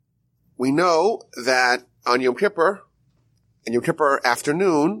we know that on Yom Kippur, and Yom Kippur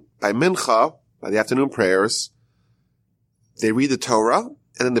afternoon, by Mincha, by the afternoon prayers, they read the Torah, and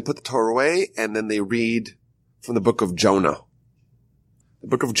then they put the Torah away, and then they read from the book of Jonah. The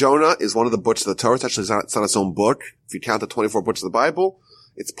book of Jonah is one of the books of the Torah. It's not its own book. If you count the 24 books of the Bible,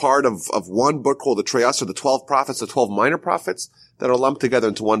 it's part of one book called the Treyas, or the 12 prophets, the 12 minor prophets that are lumped together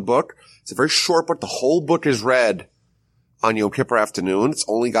into one book. It's a very short book. The whole book is read on Yom Kippur afternoon. It's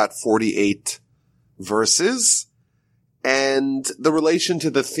only got 48 verses. And the relation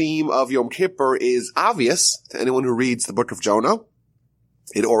to the theme of Yom Kippur is obvious to anyone who reads the book of Jonah.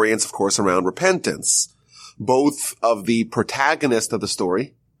 It orients, of course, around repentance. Both of the protagonists of the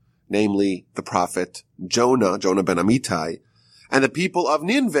story, namely the prophet Jonah ben Amittai, and the people of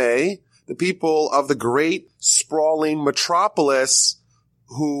Nineveh, the people of the great sprawling metropolis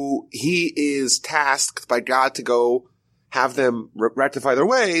who he is tasked by God to go have them rectify their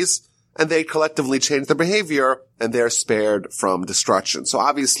ways, and they collectively change their behavior, and they're spared from destruction. So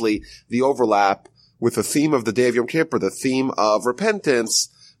obviously, the overlap with the theme of the day of Yom Kippur, the theme of repentance,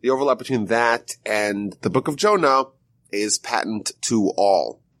 the overlap between that and the book of Jonah is patent to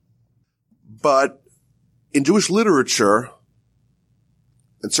all. But in Jewish literature,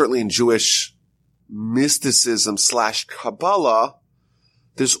 and certainly in Jewish mysticism / Kabbalah,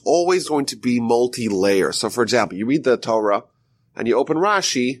 there's always going to be multi-layer. So for example, you read the Torah and you open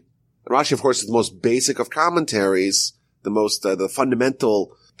Rashi. And Rashi, of course, is the most basic of commentaries, the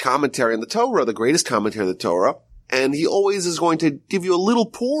fundamental commentary on the Torah, the greatest commentary on the Torah. And he always is going to give you a little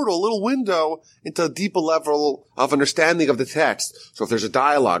portal, a little window into a deeper level of understanding of the text. So if there's a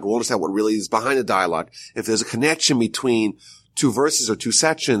dialogue, we'll understand what really is behind the dialogue. If there's a connection between two verses or two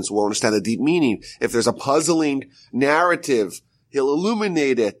sections, we'll understand the deep meaning. If there's a puzzling narrative, he'll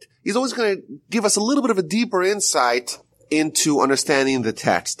illuminate it. He's always going to give us a little bit of a deeper insight into understanding the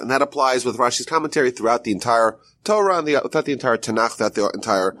text. And that applies with Rashi's commentary throughout the entire Torah and throughout the entire Tanakh, throughout the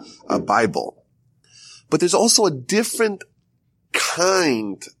entire Bible. But there's also a different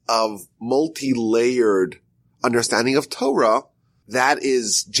kind of multi-layered understanding of Torah that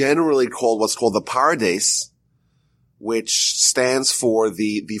is generally called what's called the Pardes, which stands for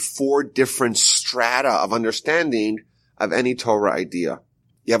the four different strata of understanding of any Torah idea.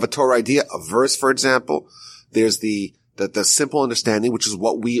 You have a Torah idea, a verse, for example. There's the simple understanding, which is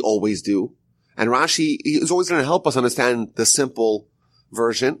what we always do. And Rashi is always going to help us understand the simple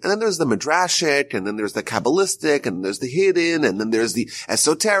version. And then there's the Midrashic, and then there's the Kabbalistic, and there's the hidden, and then there's the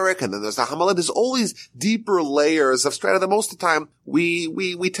esoteric, and then there's the Hamalit. There's all these deeper layers of strata that most of the time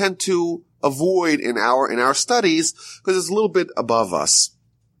we tend to avoid in our studies because it's a little bit above us.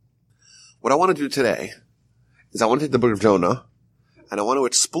 What I want to do today is I want to take the book of Jonah and I want to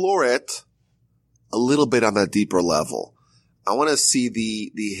explore it a little bit on that deeper level. I want to see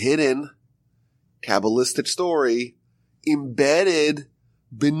the hidden Kabbalistic story embedded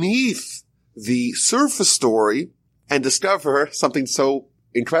beneath the surface story and discover something so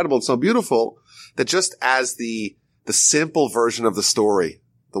incredible and so beautiful that just as the simple version of the story,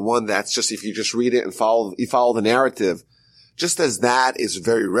 the one that's just, if you just read it and you follow the narrative, just as that is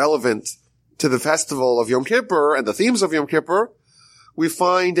very relevant to the festival of Yom Kippur and the themes of Yom Kippur, we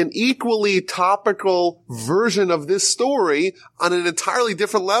find an equally topical version of this story on an entirely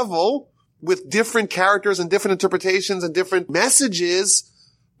different level with different characters and different interpretations and different messages,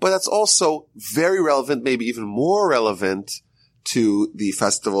 but that's also very relevant, maybe even more relevant to the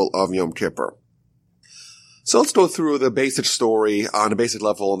festival of Yom Kippur. So let's go through the basic story on a basic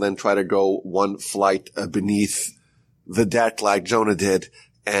level and then try to go one flight beneath the deck like Jonah did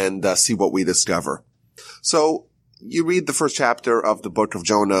and see what we discover. So you read the first chapter of the book of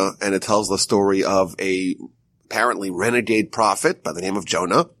Jonah and it tells the story of a apparently renegade prophet by the name of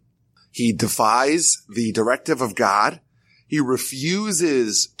Jonah. He defies the directive of God. He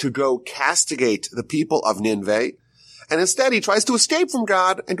refuses to go castigate the people of Nineveh. And instead, he tries to escape from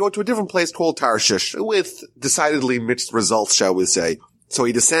God and go to a different place called Tarshish with decidedly mixed results, shall we say. So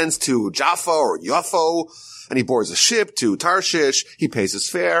he descends to Jaffa or Yaffo, and he boards a ship to Tarshish. He pays his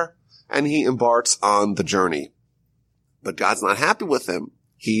fare, and he embarks on the journey. But God's not happy with him.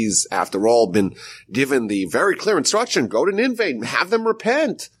 He's, after all, been given the very clear instruction, go to Nineveh and have them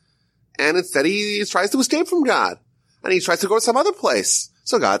repent. And instead, he tries to escape from God. And he tries to go to some other place.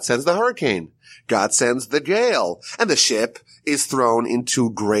 So God sends the hurricane. God sends the gale. And the ship is thrown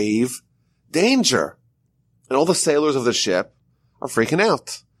into grave danger. And all the sailors of the ship are freaking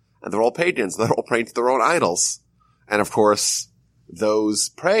out. And they're all pagans. They're all praying to their own idols. And of course, those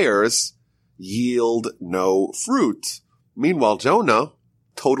prayers yield no fruit. Meanwhile, Jonah,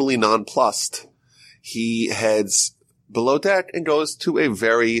 totally nonplussed. He heads below deck and goes to a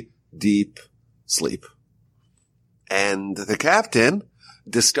very deep sleep. And the captain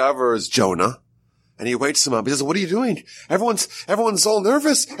discovers Jonah, and he wakes him up. He says, what are you doing? Everyone's all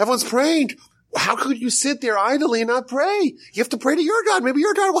nervous. Everyone's praying. How could you sit there idly and not pray? You have to pray to your God. Maybe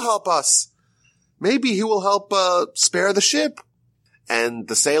your God will help us. Maybe he will help spare the ship. And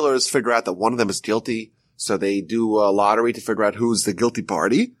the sailors figure out that one of them is guilty, so they do a lottery to figure out who's the guilty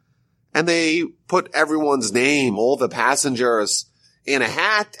party. And they put everyone's name, all the passengers, in a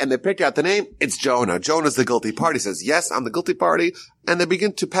hat, and they pick out the name. It's Jonah. Jonah's the guilty party. He says, yes, I'm the guilty party. And they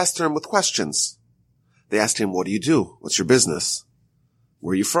begin to pester him with questions. They asked him, what do you do? What's your business?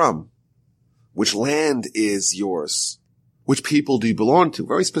 Where are you from? Which land is yours? Which people do you belong to?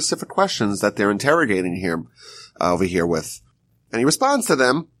 Very specific questions that they're interrogating him over here with. And he responds to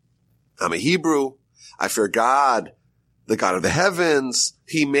them, I'm a Hebrew. I fear God, the God of the heavens.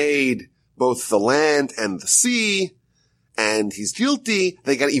 He made both the land and the sea. And he's guilty.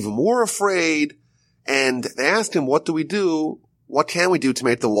 They got even more afraid. And they asked him, what do we do? What can we do to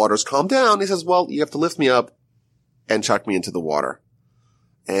make the waters calm down? He says, well, you have to lift me up and chuck me into the water.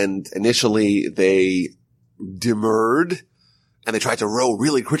 And initially they demurred and they tried to row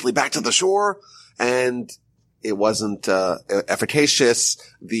really quickly back to the shore, and it wasn't efficacious.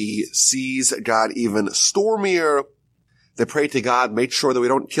 The seas got even stormier. They prayed to God, make sure that we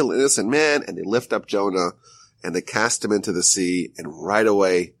don't kill innocent men, and they lift up Jonah and they cast him into the sea, and right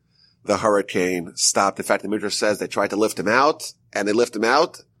away the hurricane stopped. In fact, the Midrash says they tried to lift him out, and they lift him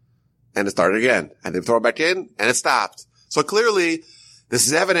out, and it started again. And they throw him back in, and it stopped. So clearly, this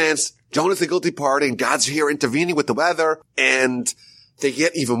is evidence. Jonah's the guilty party, and God's here intervening with the weather, and they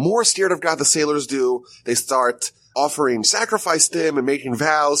get even more scared of God, the sailors do. They start offering sacrifice to him and making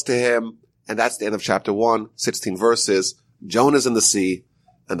vows to him. And that's the end of chapter 1, 16 verses. Jonah's in the sea,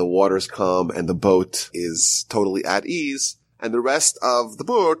 and the waters calm, and the boat is totally at ease. And the rest of the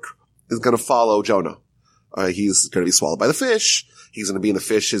book is going to follow Jonah. He's going to be swallowed by the fish. He's going to be in the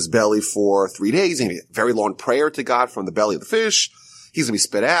fish's belly for 3 days. He's going to be a very long prayer to God from the belly of the fish. He's going to be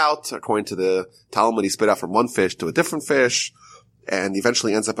spit out. According to the Talmud, he spit out from one fish to a different fish, and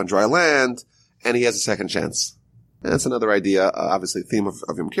eventually ends up on dry land, and he has a second chance. And that's another idea, obviously the theme of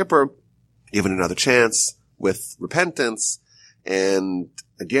Yom Kippur, given another chance with repentance. And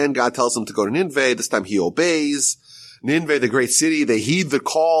again, God tells him to go to Nineveh. This time he obeys. Nineveh, the great city, they heed the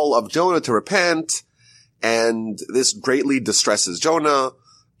call of Jonah to repent, and this greatly distresses Jonah.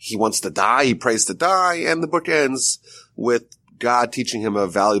 He wants to die. He prays to die, and the book ends with God teaching him a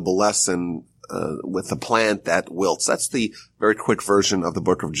valuable lesson with a plant that wilts. That's the very quick version of the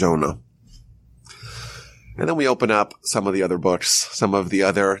book of Jonah. And then we open up some of the other books, some of the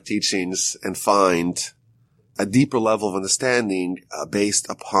other teachings, and find a deeper level of understanding based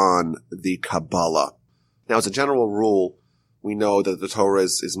upon the Kabbalah. Now, as a general rule, we know that the Torah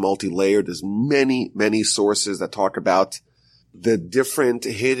is multi-layered. There's many, many sources that talk about the different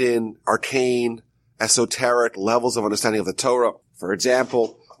hidden, arcane, esoteric levels of understanding of the Torah. For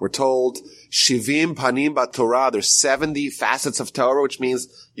example, we're told, Shivim Panim BaTorah, there's 70 facets of Torah, which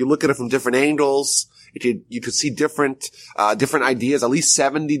means you look at it from different angles. You could see different ideas, at least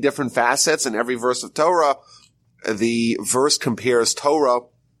 70 different facets in every verse of Torah. The verse compares Torah,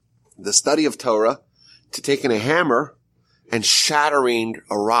 the study of Torah, to taking a hammer and shattering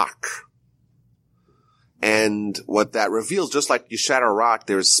a rock. And what that reveals, just like you shatter a rock,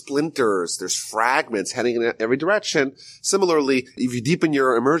 there's splinters, there's fragments heading in every direction. Similarly, if you deepen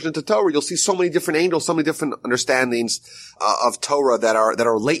your immersion into Torah, you'll see so many different angles, so many different understandings of Torah that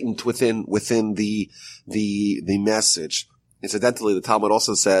are latent within the message. Incidentally, the Talmud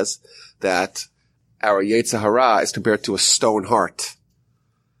also says that our Yetzer Hara is compared to a stone heart.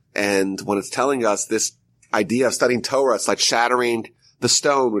 And when it's telling us this idea of studying Torah, it's like shattering the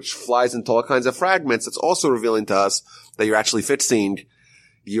stone, which flies into all kinds of fragments. It's also revealing to us that you're actually fixing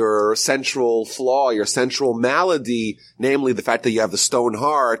your central flaw, your central malady, namely the fact that you have the stone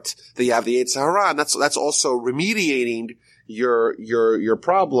heart, that you have the Yetzer Hara, and that's also remediating your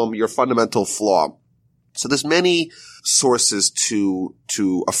problem, your fundamental flaw. So there's many sources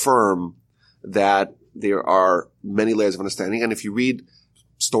to affirm that there are many layers of understanding. And if you read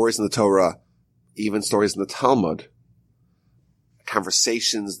stories in the Torah, even stories in the Talmud,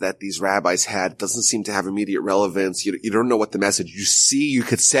 conversations that these rabbis had doesn't seem to have immediate relevance. You don't know what the message you see. You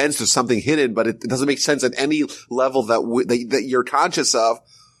could sense there's something hidden, but it doesn't make sense at any level that you're conscious of.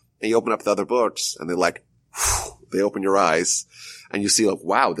 And you open up the other books and they're like, they open your eyes and you see like,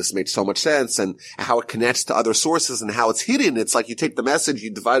 wow, this makes so much sense, and how it connects to other sources and how it's hidden. It's like you take the message,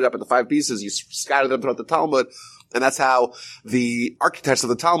 you divide it up into 5 pieces, you scatter them throughout the Talmud. And that's how the architects of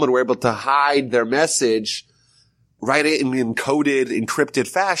the Talmud were able to hide their message write it in encoded, encrypted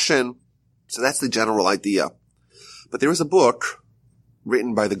fashion. So that's the general idea. But there is a book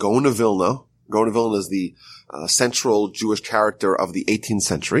written by the Gaon of Vilna. Gaon of Vilna is the central Jewish character of the 18th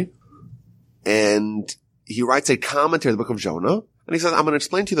century. And he writes a commentary to the book of Jonah. And he says, I'm going to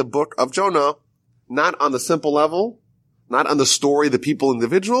explain to you the book of Jonah, not on the simple level, not on the story, the people,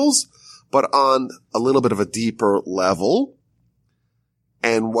 individuals, but on a little bit of a deeper level.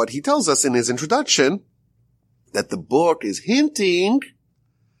 And what he tells us in his introduction, that the book is hinting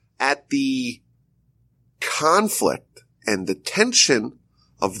at the conflict and the tension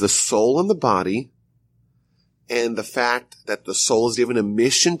of the soul and the body, and the fact that the soul is given a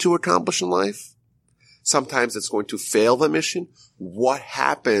mission to accomplish in life. Sometimes it's going to fail the mission. What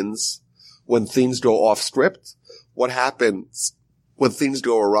happens when things go off script? What happens when things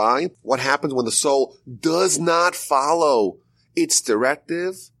go awry? What happens when the soul does not follow its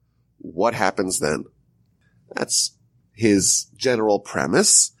directive? What happens then? That's his general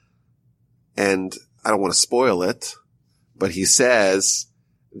premise. And I don't want to spoil it, but he says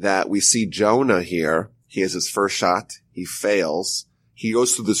that we see Jonah here. He has his first shot. He fails. He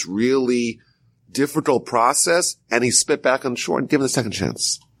goes through this really difficult process, and he's spit back on shore and given a second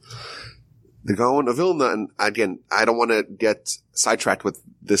chance. The Gaon of Vilna, and again, I don't want to get sidetracked with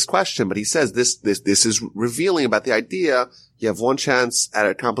this question, but he says this is revealing about the idea you have one chance at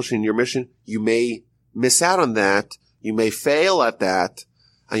accomplishing your mission. You may miss out on that. You may fail at that.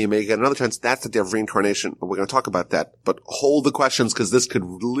 And you may get another chance. That's the day of reincarnation. And we're going to talk about that. But hold the questions, because this could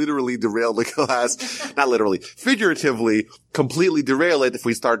literally derail the class. Not literally. Figuratively, completely derail it if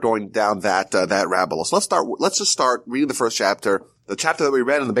we start going down that rabbit hole. So let's just start reading the first chapter. The chapter that we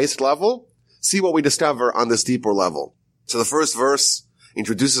read on the basic level. See what we discover on this deeper level. So the first verse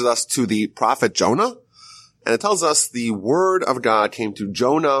introduces us to the prophet Jonah. And it tells us the word of God came to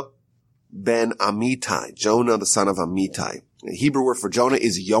Jonah ben Amittai. Jonah, the son of Amittai. The Hebrew word for Jonah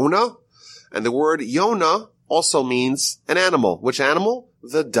is Yonah, and the word Yonah also means an animal. Which animal?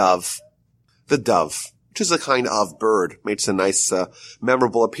 The dove. The dove, which is a kind of bird. Makes a nice,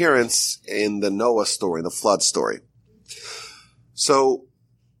 memorable appearance in the Noah story, the flood story. So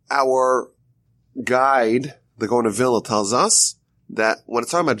our guide, the Gaon of Vilna, tells us that when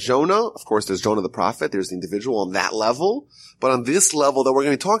it's talking about Jonah, of course, there's Jonah the prophet, there's the individual on that level, but on this level that we're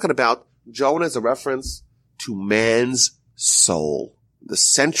going to be talking about, Jonah is a reference to man's soul, the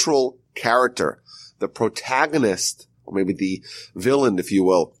central character, the protagonist, or maybe the villain, if you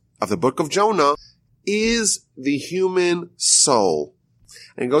will, of the book of Jonah is the human soul.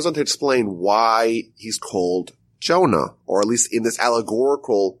 And he goes on to explain why he's called Jonah, or at least in this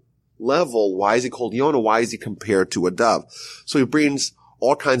allegorical level, why is he called Jonah? Why is he compared to a dove? So he brings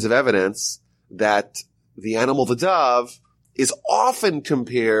all kinds of evidence that the animal, the dove, is often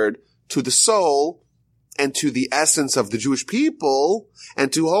compared to the soul and to the essence of the Jewish people,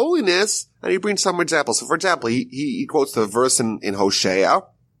 and to holiness, and he brings some examples. So, for example, he quotes the verse in Hosea.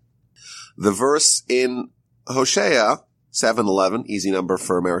 The verse in Hosea 7:11, easy number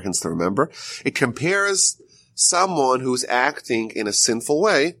for Americans to remember. It compares someone who's acting in a sinful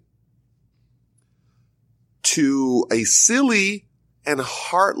way to a silly and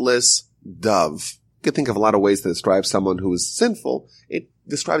heartless dove. You can think of a lot of ways to describe someone who is sinful. It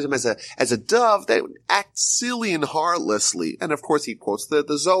describes him as a dove that acts silly and heartlessly. And of course he quotes the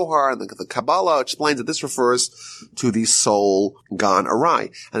Zohar, and the Kabbalah explains that this refers to the soul gone awry.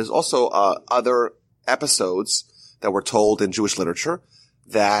 And there's also other episodes that were told in Jewish literature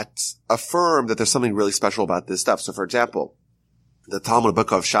that affirm that there's something really special about this stuff. So for example, the Talmud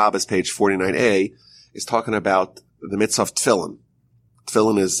book of Shabbos, page 49a, is talking about the mitzvah of tefillin.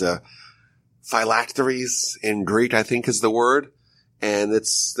 Tefillin is phylacteries in Greek, I think is the word. And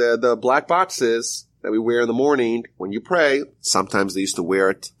it's the black boxes that we wear in the morning when you pray. Sometimes they used to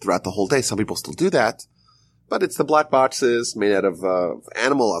wear it throughout the whole day. Some people still do that. But it's the black boxes made out of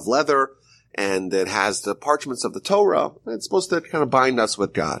animal, of leather, and it has the parchments of the Torah. It's supposed to kind of bind us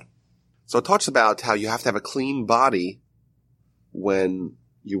with God. So it talks about how you have to have a clean body when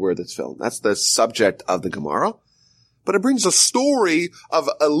you wear this tefillin. That's the subject of the Gemara. But it brings a story of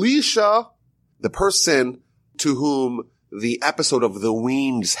Elisha, the person to whom the episode of the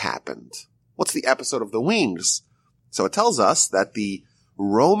wings happened. What's the episode of the wings? So it tells us that the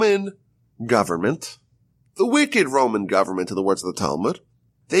Roman government, the wicked Roman government, in the words of the Talmud,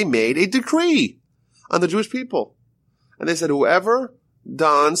 they made a decree on the Jewish people. And they said whoever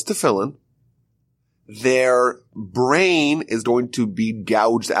dons tefillin, their brain is going to be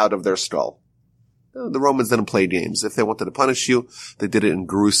gouged out of their skull. The Romans didn't play games. If they wanted to punish you, they did it in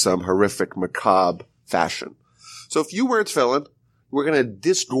gruesome, horrific, macabre fashion. So if you wear tefillin, we're going to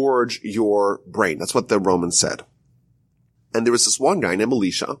disgorge your brain. That's what the Romans said. And there was this one guy named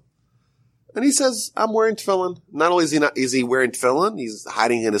Elisha, and he says, I'm wearing tefillin. Not only is he wearing tefillin, he's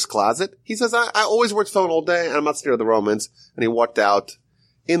hiding in his closet. He says, I always wear tefillin all day, and I'm not scared of the Romans. And he walked out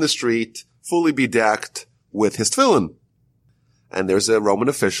in the street, fully bedecked with his tefillin. And there's a Roman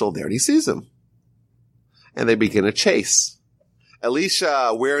official there, and he sees him. And they begin a chase.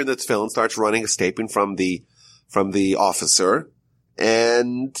 Elisha, wearing the tefillin, starts running, escaping from the officer,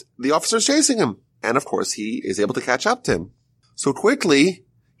 and the officer's chasing him. And of course, he is able to catch up to him. So quickly,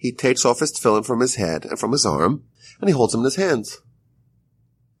 he takes off his tefillin from his head and from his arm, and he holds them in his hands.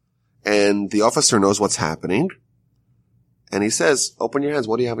 And the officer knows what's happening, and he says, open your hands,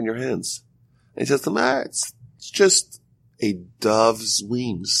 what do you have in your hands? And he says to him, it's just a dove's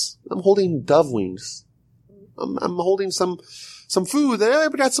wings. I'm holding dove wings. I'm holding some food. I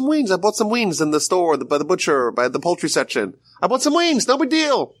got some wings. I bought some wings in the store, by the butcher, by the poultry section. I bought some wings. No big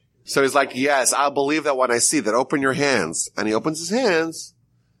deal. So he's like, yes, I'll believe that when I see that. Open your hands. And he opens his hands,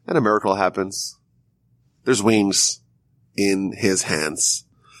 and a miracle happens. There's wings in his hands.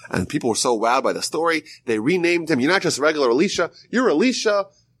 And people were so wowed by the story, they renamed him. You're not just regular Elisha. You're Elisha,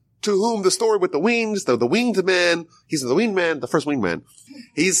 to whom the story with the wings, the winged man, he's the winged man, the first winged man.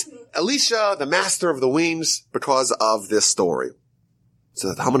 He's Elisha, the master of the wings, because of this story. So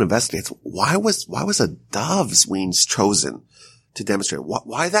the Talmud investigates, why was a dove's wings chosen to demonstrate?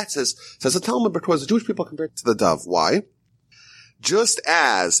 Why that? Says the Talmud, because the Jewish people compared to the dove. Why? Just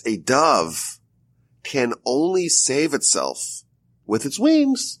as a dove can only save itself with its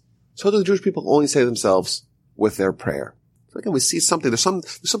wings, so do the Jewish people only save themselves with their prayer. So again, we see something, there's some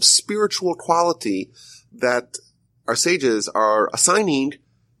spiritual quality that our sages are assigning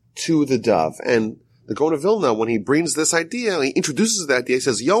to the dove. And the Gaon of Vilna, when he brings this idea, he introduces the idea, he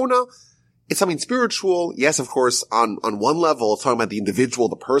says, Jonah, it's something spiritual. Yes, of course, on one level, it's talking about the individual,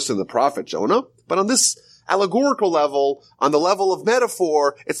 the person, the prophet, Jonah. But on this allegorical level, on the level of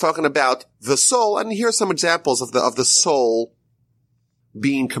metaphor, it's talking about the soul. And here are some examples of the soul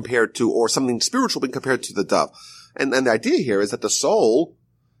being compared to, or something spiritual being compared to the dove. And the idea here is that the soul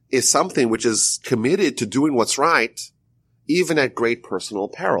is something which is committed to doing what's right, even at great personal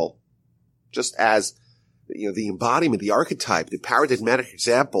peril. Just as, the embodiment, the archetype, the paradigmatic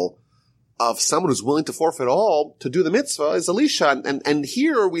example of someone who's willing to forfeit all to do the mitzvah is Elisha. And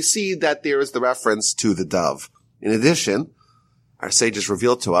here we see that there is the reference to the dove. In addition, our sages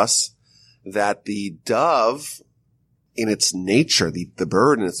revealed to us that the dove, in its nature, the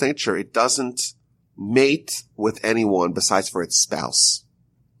bird in its nature, it doesn't mate with anyone besides for its spouse.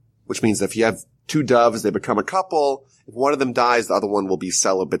 Which means that if you have two doves, they become a couple. If one of them dies, the other one will be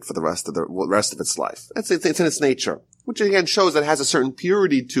celibate for the rest of its life. It's in its nature. Which again shows that it has a certain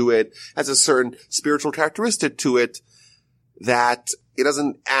purity to it, has a certain spiritual characteristic to it, that it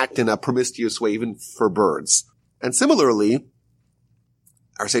doesn't act in a promiscuous way even for birds. And similarly,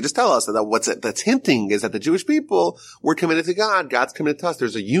 our sages tell us that that's hinting is that the Jewish people were committed to God. God's committed to us.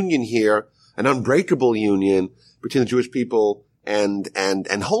 There's a union here, an unbreakable union between the Jewish people and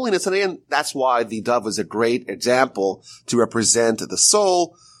holiness. And again, that's why the dove is a great example to represent the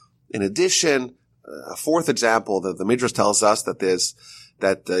soul. In addition, a fourth example that the Midrash tells us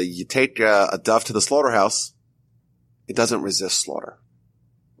that you take a dove to the slaughterhouse, it doesn't resist slaughter.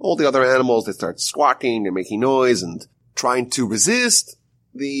 All the other animals, they start squawking and making noise and trying to resist.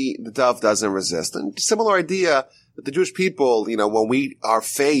 The dove doesn't resist. And similar idea that the Jewish people, when we are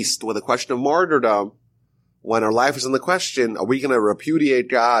faced with a question of martyrdom, when our life is in the question, are we going to repudiate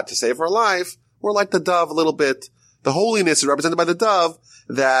God to save our life? We're like the dove a little bit. The holiness is represented by the dove,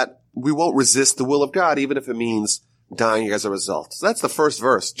 that we won't resist the will of God, even if it means dying as a result. So that's the first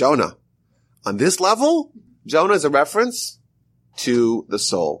verse, Jonah. On this level, Jonah is a reference to the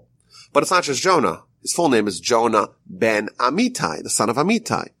soul. But it's not just Jonah. His full name is Jonah ben Amittai, the son of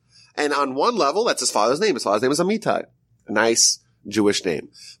Amittai. And on one level, that's his father's name. His father's name is Amittai, a nice Jewish name.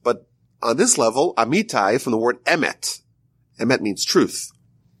 But on this level, Amittai, from the word emet. Emet means truth,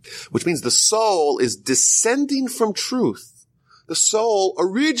 which means the soul is descending from truth. The soul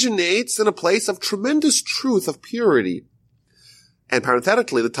originates in a place of tremendous truth, of purity. And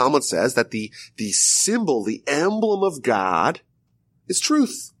parenthetically, the Talmud says that the symbol, the emblem of God is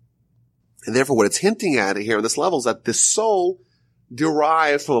truth. And therefore, what it's hinting at here on this level is that the soul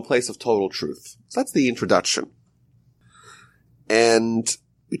derives from a place of total truth. So that's the introduction. And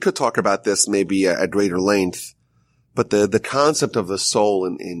we could talk about this maybe at greater length, but the concept of the soul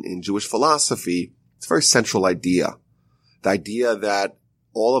in Jewish philosophy, it's a very central idea. The idea that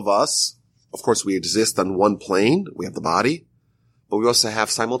all of us, of course, we exist on one plane. We have the body, but we also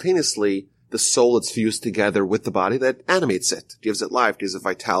have simultaneously the soul that's fused together with the body that animates it, gives it life, gives it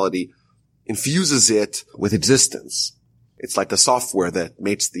vitality, infuses it with existence. It's like the software that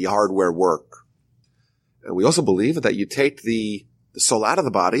makes the hardware work. And we also believe that you take the soul out of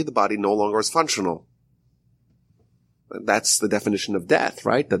the body no longer is functional. That's the definition of death,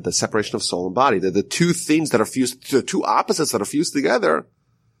 right? That the separation of soul and body. The two things that are fused, the two opposites that are fused together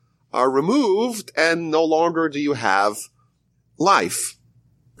are removed, and no longer do you have life.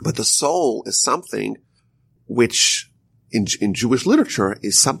 But the soul is something which in Jewish literature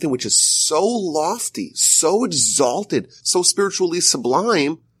is something which is so lofty, so exalted, so spiritually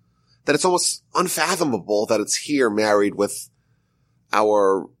sublime that it's almost unfathomable that it's here married with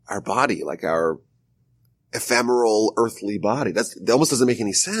our body, like our ephemeral earthly body. That almost doesn't make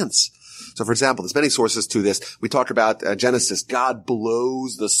any sense. So, for example, there's many sources to this. We talk about Genesis. God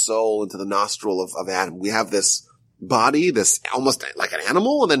blows the soul into the nostril of Adam. We have this body, this almost like an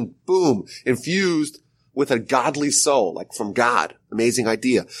animal, and then boom, infused with a godly soul, like from God. Amazing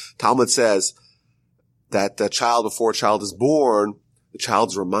idea. Talmud says that the child, before a child is born, the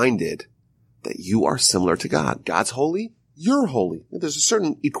child's reminded that you are similar to God. God's holy. You're holy. There's a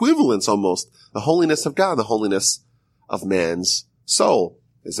certain equivalence almost. The holiness of God, the holiness of man's soul.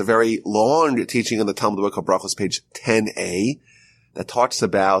 There's a very long teaching in the Talmud book of Brachos, page 10a, that talks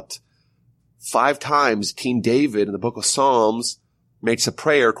about 5 times King David in the book of Psalms makes a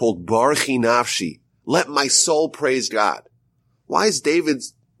prayer called Barchi Nafshi. Let my soul praise God. Why is David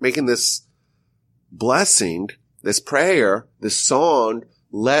making this blessing, this prayer, this song,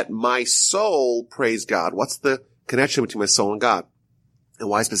 let my soul praise God? What's the connection between my soul and God? And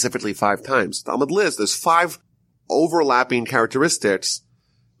why specifically 5 times? Talmud lists there's 5 overlapping characteristics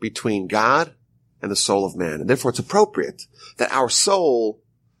between God and the soul of man. And therefore it's appropriate that our soul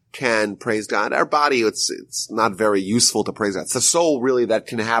can praise God. Our body, it's not very useful to praise God. It's the soul really that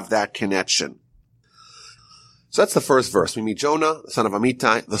can have that connection. So that's the first verse. We meet Jonah, the son of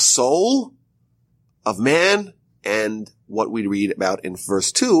Amittai, the soul of man, and what we read about in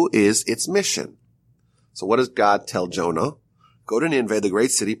verse 2 is its mission. So what does God tell Jonah? Go to Nineveh, the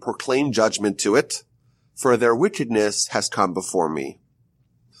great city, proclaim judgment to it, for their wickedness has come before me.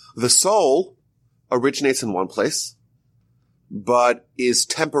 The soul originates in one place, but is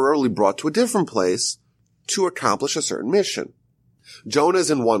temporarily brought to a different place to accomplish a certain mission. Jonah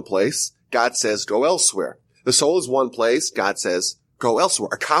is in one place. God says, go elsewhere. The soul is one place. God says, go elsewhere.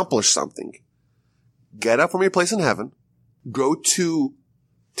 Accomplish something. Get up from your place in heaven. Go to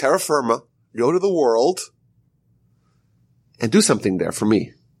terra firma. Go to the world and do something there for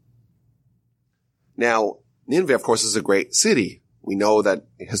me. Now, Nineveh, of course, is a great city. We know that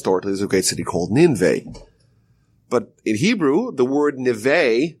historically there's a great city called Nineveh. But in Hebrew, the word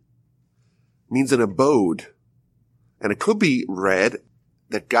Niveh means an abode. And it could be read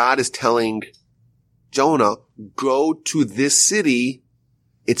that God is telling Jonah, go to this city.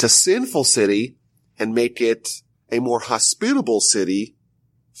 It's a sinful city, and make it a more hospitable city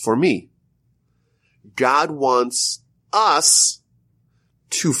for me. God wants us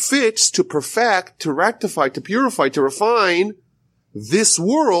to fix, to perfect, to rectify, to purify, to refine this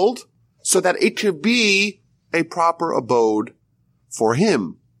world so that it could be a proper abode for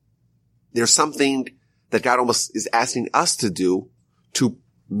him. There's something that God almost is asking us to do to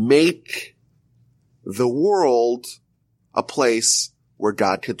make the world a place where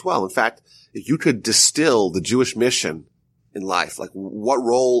God could dwell. In fact, if you could distill the Jewish mission in life, like what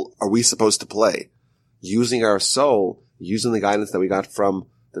role are we supposed to play? Using our soul, using the guidance that we got from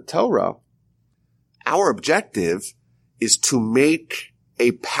the Torah, our objective is to make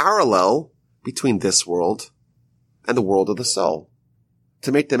a parallel between this world and the world of the soul,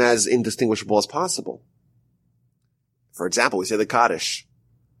 to make them as indistinguishable as possible. For example, we say the Kaddish.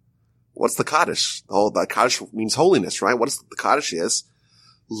 What's the Kaddish? The Kaddish means holiness, right? What the Kaddish is?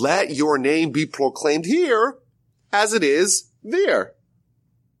 Let your name be proclaimed here as it is there.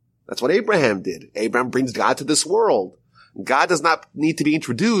 That's what Abraham did. Abraham brings God to this world. God does not need to be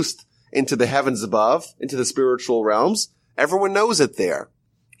introduced into the heavens above, into the spiritual realms. Everyone knows it there.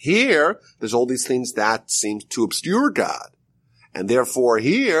 Here, there's all these things that seem to obscure God. And therefore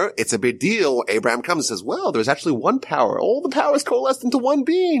here, it's a big deal. Abraham comes and says, well, there's actually one power. All the powers coalesced into one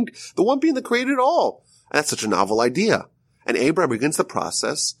being. The one being that created all. And that's such a novel idea. And Abraham begins the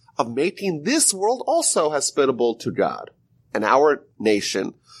process of making this world also hospitable to God. And our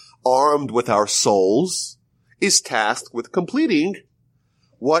nation, armed with our souls, is tasked with completing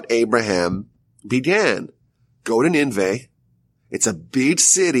what Abraham began. Go to Nineveh. It's a big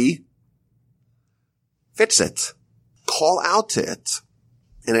city. Fix it. Call out to it.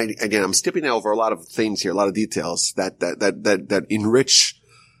 And again, I'm skipping over a lot of things here, a lot of details that enrich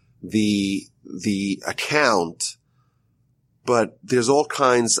the account But there's all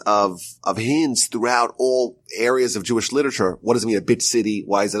kinds of hints throughout all areas of Jewish literature. What does it mean, a big city?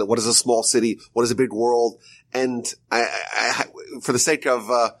 What is a small city? What is a big world? And I for the sake of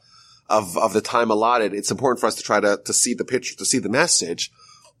the time allotted, it's important for us to try to see the picture, to see the message.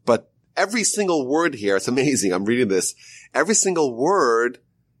 But every single word here, it's amazing. I'm reading this. Every single word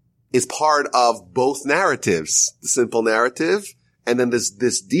is part of both narratives, the simple narrative, and then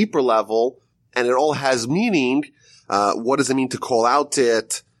this deeper level, and it all has meaning. What does it mean to call out to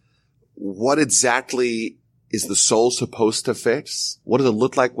it? What exactly is the soul supposed to fix? What does it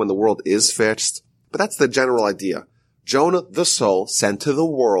look like when the world is fixed? But that's the general idea. Jonah, the soul, sent to the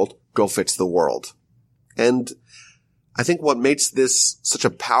world, go fix the world. And I think what makes this such a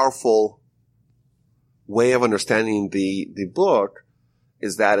powerful way of understanding the book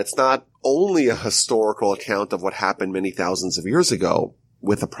is that it's not only a historical account of what happened many thousands of years ago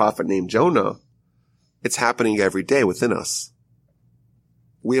with a prophet named Jonah. It's happening every day within us.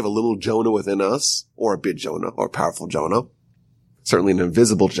 We have a little Jonah within us, or a big Jonah, or a powerful Jonah. Certainly an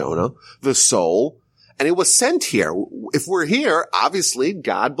invisible Jonah, the soul. And it was sent here. If we're here, obviously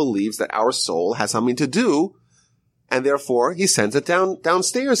God believes that our soul has something to do, and therefore he sends it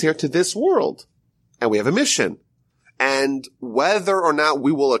downstairs here to this world. And we have a mission. And whether or not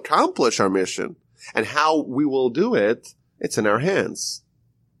we will accomplish our mission and how we will do it, it's in our hands.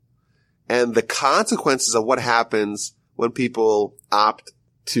 And the consequences of what happens when people opt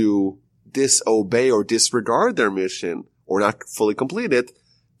to disobey or disregard their mission or not fully complete it,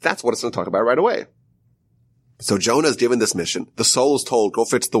 that's what it's going to talk about right away. So Jonah is given this mission. The soul is told, go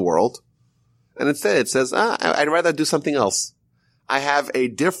fix the world. And instead it says, I'd rather do something else. I have a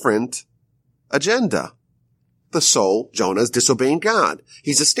different agenda. The soul, Jonah, is disobeying God.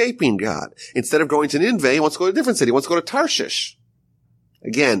 He's escaping God. Instead of going to Nineveh, he wants to go to a different city. He wants to go to Tarshish.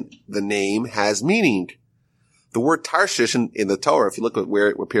 Again, the name has meaning. The word Tarshish in the Torah, if you look at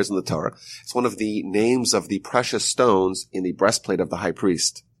where it appears in the Torah, it's one of the names of the precious stones in the breastplate of the high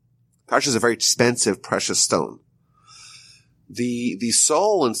priest. Tarshish is a very expensive, precious stone. The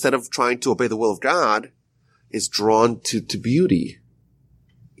soul, instead of trying to obey the will of God, is drawn to beauty.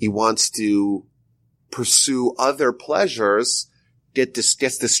 He wants to pursue other pleasures, gets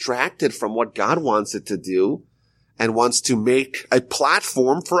distracted from what God wants it to do, and wants to make a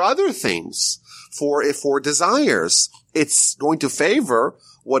platform for other things, for desires. It's going to favor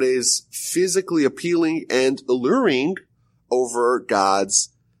what is physically appealing and alluring over God's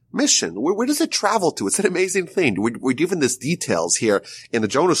mission. Where does it travel to? It's an amazing thing. We're given this details here in the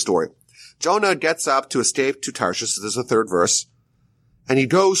Jonah story. Jonah gets up to escape to Tarshish. This is the third verse. And he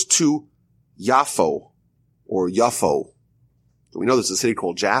goes to Yaffo, or Yaffo. We know there's a city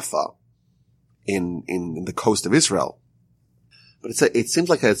called Jaffa in the coast of Israel. But it seems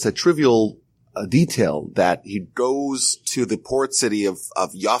like it's a trivial detail that he goes to the port city of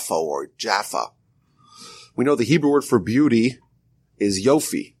Yaffo or Jaffa. We know the Hebrew word for beauty is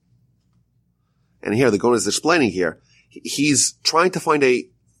Yofi. And here, the Gon is explaining here, he's trying to find a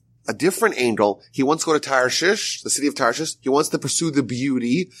different angle. He wants to go to Tarshish, the city of Tarshish. He wants to pursue the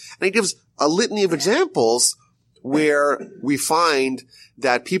beauty. And he gives a litany of examples where we find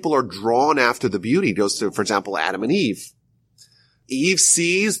that people are drawn after the beauty. He goes to, for example, Adam and Eve. Eve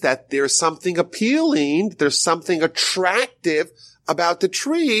sees that there's something appealing, there's something attractive about the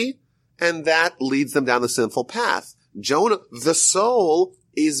tree, and that leads them down the sinful path. Jonah, the soul,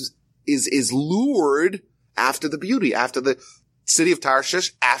 is lured after the beauty, after the city of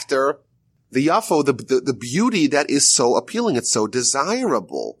Tarshish, after the Yaffo, the beauty that is so appealing, it's so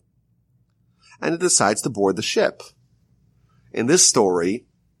desirable. And it decides to board the ship. In this story,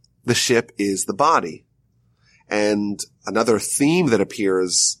 the ship is the body. And another theme that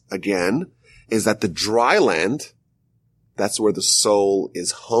appears again is that the dry land, that's where the soul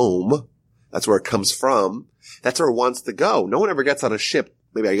is home. That's where it comes from. That's where it wants to go. No one ever gets on a ship.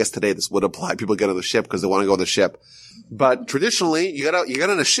 Maybe I guess today this would apply. People get on the ship because they want to go on the ship. But traditionally, you get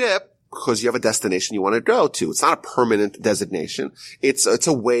on a ship because you have a destination you want to go to. It's not a permanent designation. It's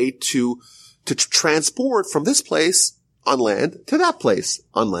a way to transport from this place on land to that place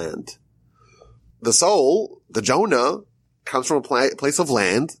on land. The soul, the Jonah, comes from a place of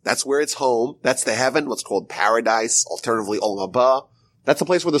land. That's where it's home. That's the heaven, what's called paradise, alternatively Olam Haba. That's the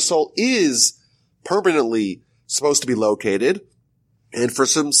place where the soul is permanently supposed to be located. And for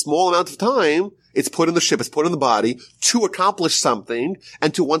some small amount of time, it's put in the ship, it's put in the body to accomplish something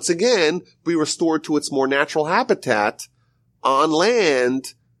and to once again be restored to its more natural habitat on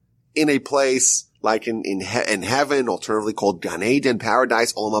land in a place like in heaven, alternatively called Gan Eden,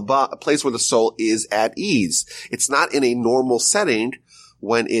 paradise, Olam Haba, a place where the soul is at ease. It's not in a normal setting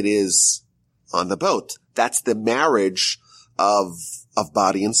when it is on the boat. That's the marriage of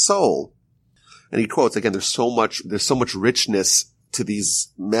body and soul. And he quotes, again, there's so much richness to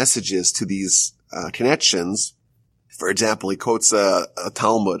these messages, to these connections. For example, he quotes a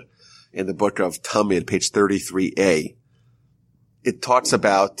Talmud in the book of Tamid, page 33a. It talks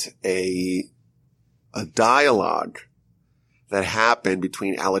about a dialogue that happened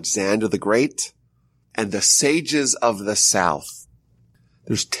between Alexander the Great and the sages of the South.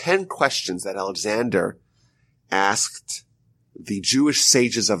 There's 10 questions that Alexander asked the Jewish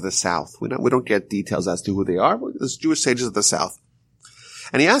sages of the South. We don't get details as to who they are, but there's Jewish sages of the South.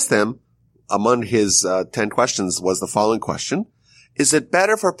 And he asked them, among his 10 questions was the following question: is it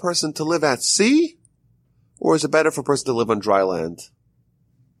better for a person to live at sea, or is it better for a person to live on dry land?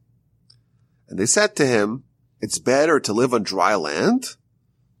 And they said to him, it's better to live on dry land,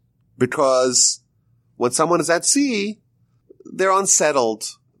 because when someone is at sea, they're unsettled.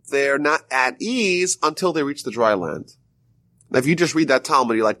 They're not at ease until they reach the dry land. Now, if you just read that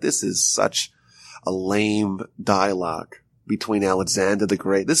Talmud, you're like, this is such a lame dialogue between Alexander the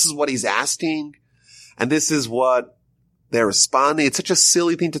Great. This is what he's asking, and this is what they're responding. It's such a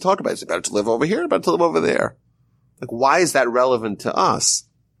silly thing to talk about. Is it better to live over here or better to live over there? Like, why is that relevant to us?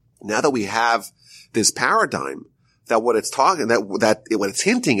 Now that we have this paradigm, that what it's what it's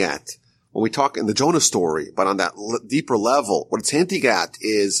hinting at, when we talk in the Jonah story, but on that deeper level, what it's hinting at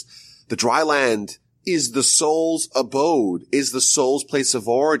is the dry land is the soul's abode, is the soul's place of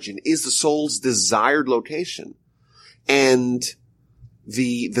origin, is the soul's desired location. And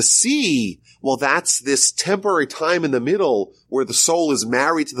the sea, well, that's this temporary time in the middle where the soul is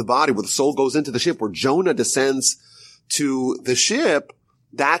married to the body, where the soul goes into the ship, where Jonah descends to the ship.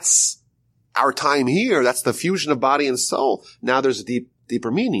 That's our time here. That's the fusion of body and soul. Now there's a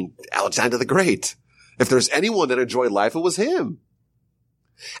deeper meaning. Alexander the Great. If there's anyone that enjoyed life, it was him.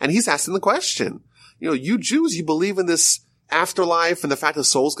 And he's asking the question, you Jews, you believe in this afterlife and the fact the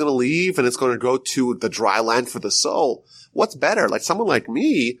soul's going to leave and it's going to go to the dry land for the soul. What's better? Like someone like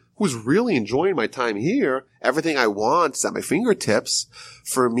me who's really enjoying my time here, everything I want is at my fingertips.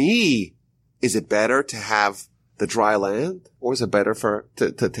 For me, is it better to have the dry land, or is it better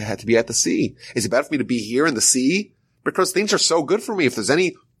to be at the sea? Is it better for me to be here in the sea? Because things are so good for me. If there's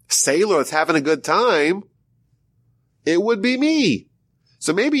any sailor that's having a good time, it would be me.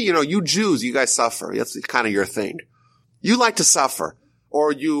 So maybe, you Jews, you guys suffer. That's kind of your thing. You like to suffer,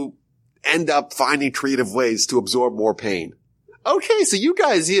 or you end up finding creative ways to absorb more pain. Okay, so you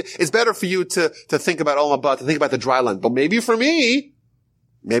guys, it's better for you to think about to think about the dry land. But maybe for me,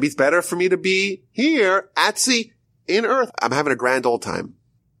 maybe it's better for me to be here at sea in earth. I'm having a grand old time.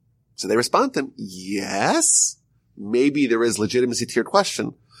 So they respond to him, yes, maybe there is legitimacy to your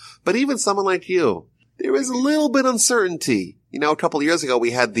question. But even someone like you, there is a little bit of uncertainty. A couple of years ago,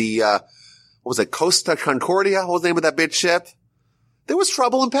 we had the, Costa Concordia? What was the name of that big ship? There was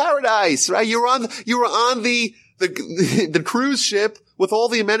trouble in paradise, right? You were on the cruise ship with all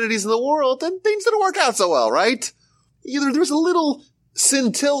the amenities in the world, and things didn't work out so well, right? There's a little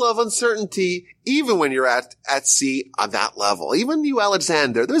scintilla of uncertainty, even when you're at sea on that level. Even you,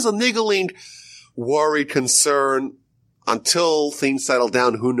 Alexander, there's a niggling worry, concern, until things settle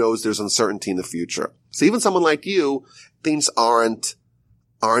down. Who knows? There's uncertainty in the future. So even someone like you, things aren't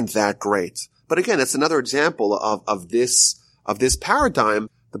that great. But again, it's another example of this paradigm.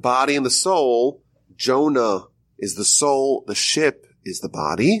 The body and the soul. Jonah is the soul. The ship is the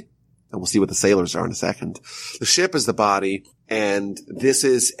body. And we'll see what the sailors are in a second. The ship is the body. And this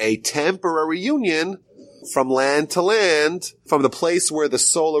is a temporary union from land to land, from the place where the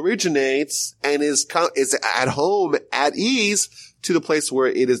soul originates and is at home, at ease, to the place where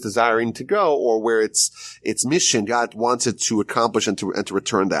it is desiring to go, or where its mission, God wants it to accomplish and to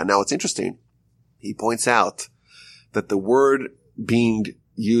return that. Now it's interesting. He points out that the word being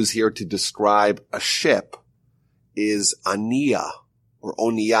used here to describe a ship is aniya, or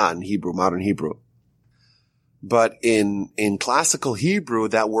oniyah in Hebrew, modern Hebrew. But in classical Hebrew,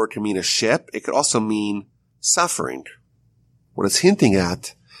 that word can mean a ship. It could also mean suffering. What it's hinting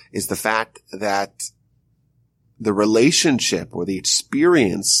at is the fact that the relationship or the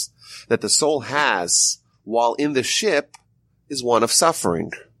experience that the soul has while in the ship is one of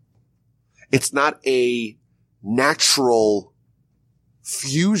suffering. It's not a natural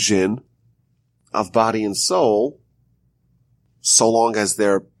fusion of body and soul so long as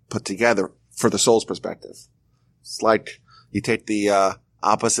they're put together for the soul's perspective. It's like you take the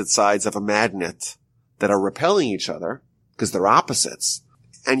opposite sides of a magnet that are repelling each other because they're opposites,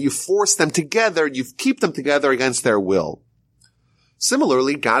 and you force them together, you keep them together against their will.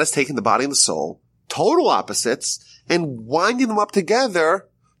 Similarly, God has taken the body and the soul, total opposites, and winding them up together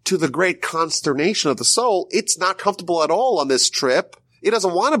to the great consternation of the soul, it's not comfortable at all on this trip. It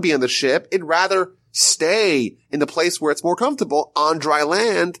doesn't want to be on the ship. It'd rather stay in the place where it's more comfortable, on dry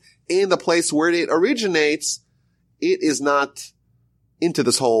land, in the place where it originates. It is not into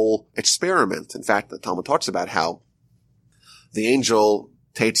this whole experiment. In fact, the Talmud talks about how the angel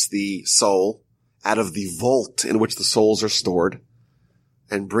takes the soul out of the vault in which the souls are stored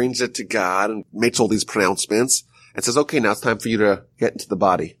and brings it to God and makes all these pronouncements and says, okay, now it's time for you to get into the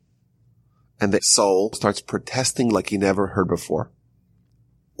body. And the soul starts protesting like he never heard before.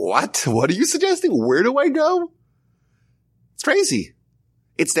 What? What are you suggesting? Where do I go? It's crazy.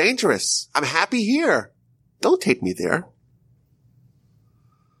 It's dangerous. I'm happy here. Don't take me there.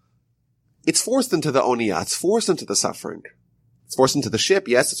 It's forced into the oniyah. It's forced into the suffering. It's forced into the ship.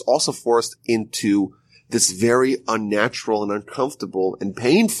 Yes, it's also forced into this very unnatural and uncomfortable and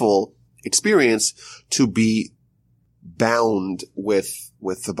painful experience to be bound with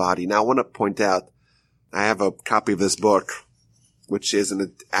the body. Now, I want to point out, I have a copy of this book, which is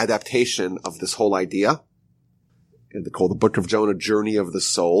an adaptation of this whole idea. And they call the Book of Jonah, Journey of the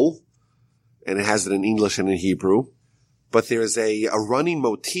Soul. And it has it in English and in Hebrew. But there's a running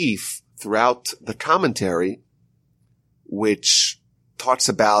motif throughout the commentary, which talks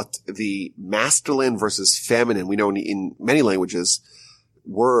about the masculine versus feminine. We know in many languages,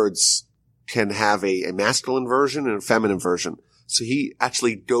 words can have a masculine version and a feminine version. So he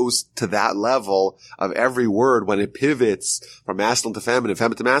actually goes to that level of every word when it pivots from masculine to feminine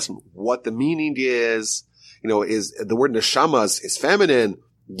to masculine, what the meaning is. Is the word neshama is feminine,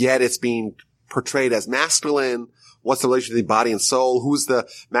 yet it's being portrayed as masculine. What's the relationship between body and soul? Who's the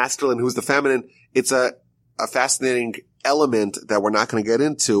masculine? Who's the feminine? It's a fascinating element that we're not going to get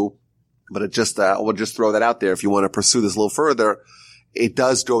into, but we'll just throw that out there. If you want to pursue this a little further, it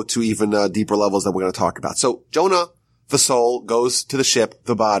does go to even deeper levels that we're going to talk about. So Jonah, the soul, goes to the ship,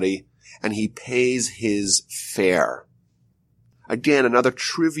 the body, and he pays his fare. Again, another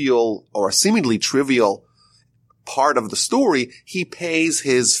trivial or seemingly trivial part of the story. He pays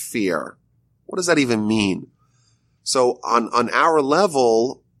his fare. What does that even mean? So on our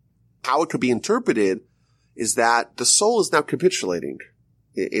level, how it could be interpreted is that the soul is now capitulating.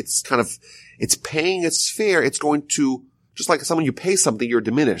 It's paying its fare. It's going to, just like someone you pay something, you're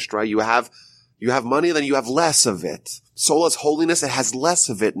diminished, right? You have money, then you have less of it. Soul has holiness. It has less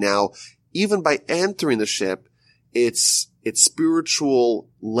of it now. Even by entering the ship, its spiritual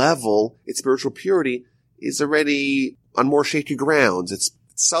level, its spiritual purity is already on more shaky grounds. It's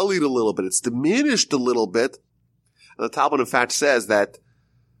sullied a little bit. It's diminished a little bit. And the Talmud, in fact, says that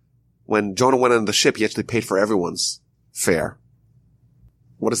when Jonah went on the ship, he actually paid for everyone's fare.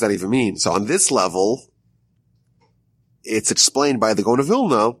 What does that even mean? So on this level, it's explained by the Gaon of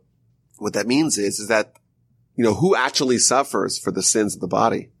Vilna. What that means is that, who actually suffers for the sins of the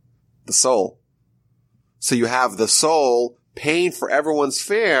body? The soul. So you have the soul paying for everyone's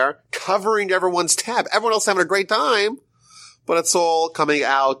fare, covering everyone's tab. Everyone else having a great time, but it's all coming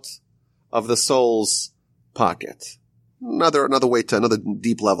out of the soul's pocket. Another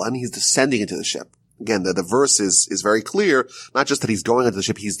deep level. And he's descending into the ship. Again, the verse is very clear. Not just that he's going into the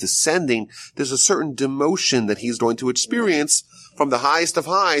ship, he's descending. There's a certain demotion that he's going to experience from the highest of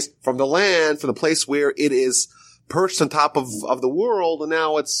highs, from the land, from the place where it is perched on top of the world, and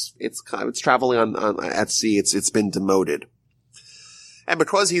now it's traveling on at sea. It's been demoted. And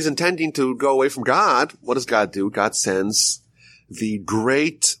because he's intending to go away from God, what does God do? God sends the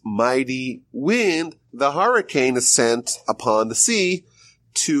great, mighty wind. The hurricane is sent upon the sea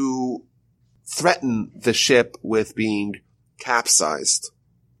to threaten the ship with being capsized.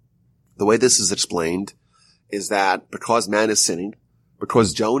 The way this is explained is that because man is sinning,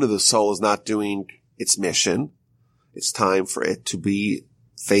 because Jonah, the soul, is not doing its mission, it's time for it to be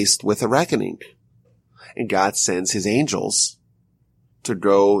faced with a reckoning. And God sends his angels to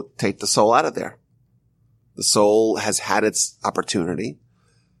go take the soul out of there. The soul has had its opportunity,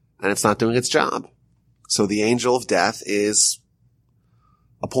 and it's not doing its job. So the angel of death is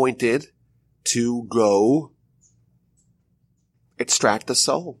appointed to go extract the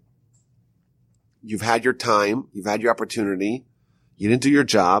soul. You've had your time. You've had your opportunity. You didn't do your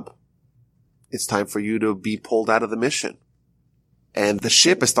job. It's time for you to be pulled out of the mission. And the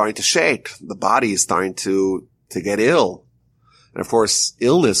ship is starting to shake. The body is starting to get ill. And of course,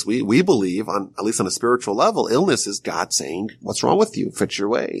 illness, we believe, at least on a spiritual level, illness is God saying, what's wrong with you? Fix your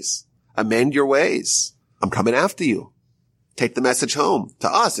ways. Amend your ways. I'm coming after you. Take the message home. To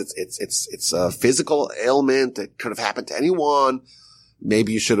us, it's a physical ailment. It could have happened to anyone.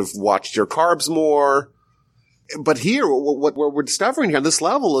 Maybe you should have watched your carbs more. But here, what we're discovering here on this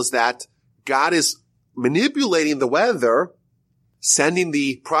level is that God is manipulating the weather sending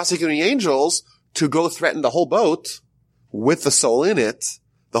the prosecuting angels to go threaten the whole boat with the soul in it,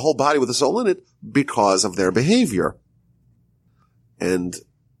 the whole body with the soul in it, because of their behavior. And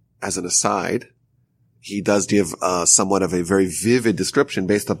as an aside, he does give somewhat of a very vivid description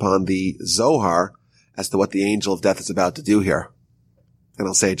based upon the Zohar as to what the angel of death is about to do here. And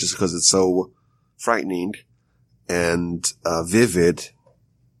I'll say it just because it's so frightening and vivid.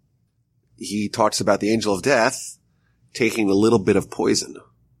 He talks about the angel of death taking a little bit of poison,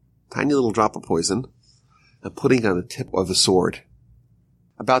 tiny little drop of poison, and putting it on the tip of a sword,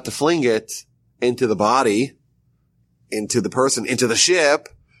 about to fling it into the body, into the person, into the ship,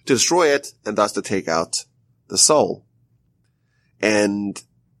 to destroy it, and thus to take out the soul. And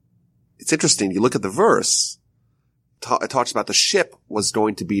it's interesting, you look at the verse, it talks about the ship was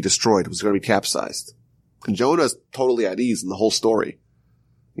going to be destroyed, it was going to be capsized. And Jonah's totally at ease in the whole story.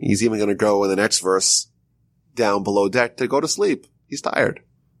 He's even going to go in the next verse down below deck to go to sleep. He's tired.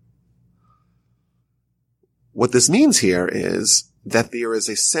 What this means here is that there is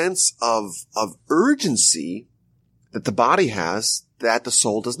a sense of urgency that the body has that the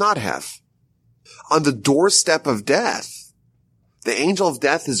soul does not have. On the doorstep of death, the angel of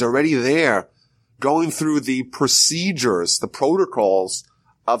death is already there, going through the procedures, the protocols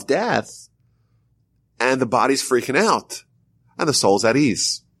of death, and the body's freaking out, and the soul's at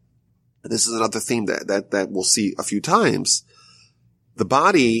ease. And this is another theme that we'll see a few times. The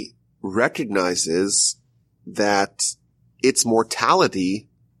body recognizes that its mortality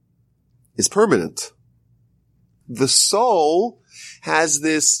is permanent. The soul has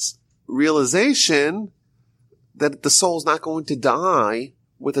this realization that the soul's not going to die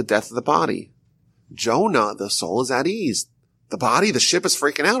with the death of the body. Jonah, the soul, is at ease. The body, the ship is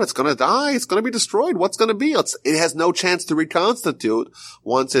freaking out. It's going to die. It's going to be destroyed. What's going to be? It has no chance to reconstitute.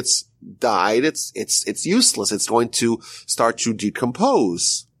 Once it's died, it's useless. It's going to start to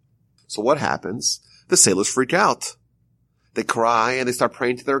decompose. So what happens? The sailors freak out. They cry and they start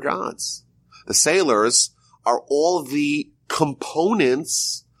praying to their gods. The sailors are all the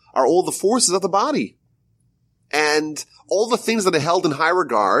components, are all the forces of the body. And all the things that are held in high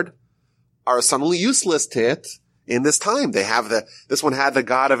regard are suddenly useless to it in this time. They have this one had the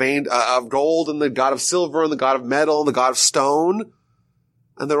god of gold and the god of silver and the god of metal and the god of stone.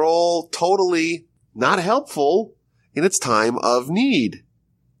 And they're all totally not helpful in its time of need.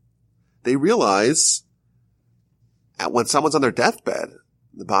 They realize when someone's on their deathbed,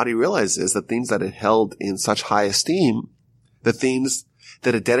 the body realizes that things that it held in such high esteem, the things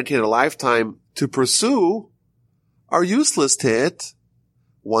that it dedicated a lifetime to pursue, are useless to it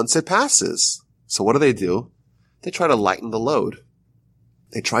once it passes. So what do? They try to lighten the load.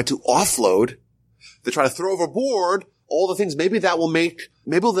 They try to offload. They try to throw overboard all the things. Maybe that will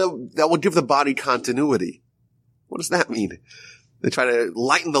give the body continuity. What does that mean? They try to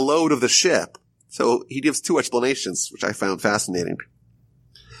lighten the load of the ship. So he gives two explanations, which I found fascinating.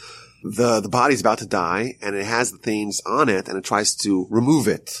 The body's about to die, and it has the things on it, and it tries to remove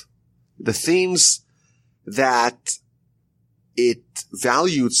it. The things that it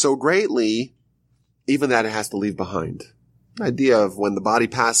valued so greatly, even that it has to leave behind. The idea of when the body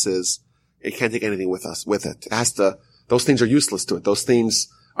passes, it can't take anything with it. It has to, those things are useless to it. Those things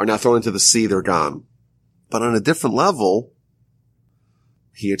are now thrown into the sea, they're gone. But on a different level,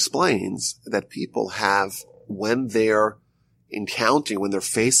 he explains that people have, when they're when they're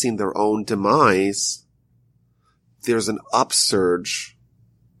facing their own demise, there's an upsurge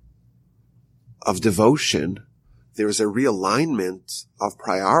of devotion. There's a realignment of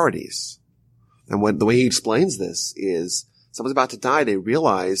priorities. And the way he explains this is, someone's about to die, they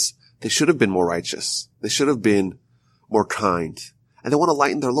realize they should have been more righteous. They should have been more kind. And they want to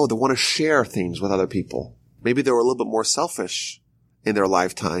lighten their load. They want to share things with other people. Maybe they were a little bit more selfish in their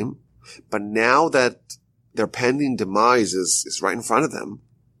lifetime, but now that their pending demise is right in front of them,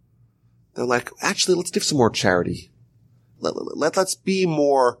 they're like, actually, let's give some more charity. Let's be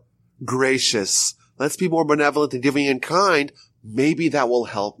more gracious. Let's be more benevolent and giving and kind. Maybe that will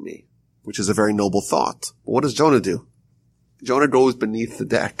help me, which is a very noble thought. But what does Jonah do? Jonah goes beneath the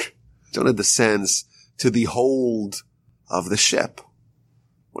deck. Jonah descends to the hold of the ship.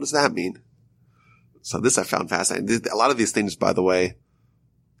 What does that mean? So this I found fascinating. A lot of these things, by the way,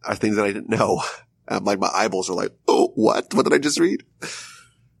 are things that I didn't know. Like my eyeballs are like, oh, what? What did I just read?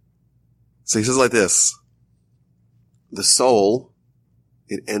 So he says like this. The soul,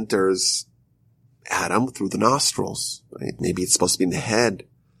 it enters Adam through the nostrils. Right? Maybe it's supposed to be in the head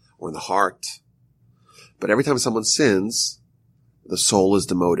or in the heart. But every time someone sins, the soul is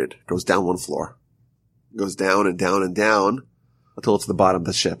demoted. It goes down one floor. It goes down and down and down until it's the bottom of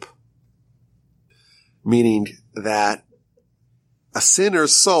the ship. Meaning that a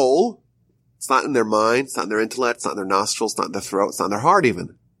sinner's soul, it's not in their mind, it's not in their intellect, it's not in their nostrils, it's not in their throat, it's not in their heart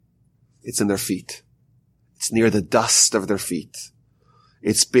even. It's in their feet. It's near the dust of their feet.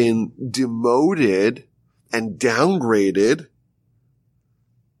 It's been demoted and downgraded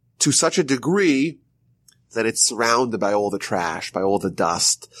to such a degree that it's surrounded by all the trash, by all the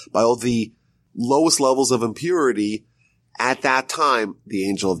dust, by all the lowest levels of impurity. At that time, the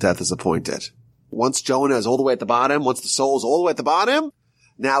angel of death is appointed. Once Jonah is all the way at the bottom, once the soul is all the way at the bottom,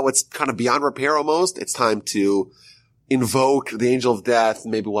 now it's kind of beyond repair almost. It's time to invoke the angel of death.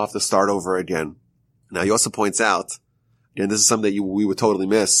 Maybe we'll have to start over again. Now, he also points out, and this is something that we would totally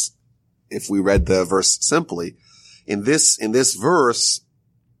miss if we read the verse simply. In this verse,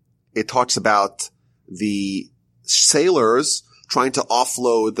 it talks about the sailors trying to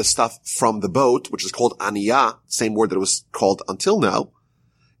offload the stuff from the boat, which is called aniyah, same word that it was called until now.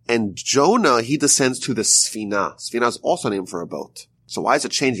 And Jonah, he descends to the sfina. Sfina is also a name for a boat. So why is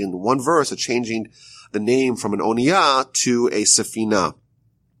it changing? In one verse, it's changing the name from an oniyah to a sefina.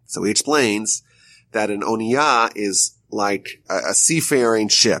 So he explains that an oniyah is like a seafaring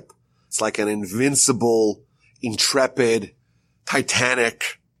ship. It's like an invincible, intrepid,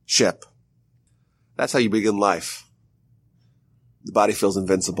 titanic ship. That's how you begin life. The body feels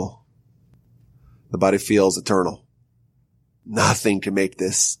invincible. The body feels eternal. Nothing can make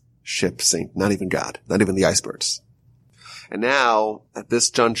this ship sink. Not even God. Not even the icebergs. And now, at this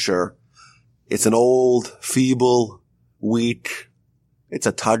juncture, it's an old, feeble, weak, it's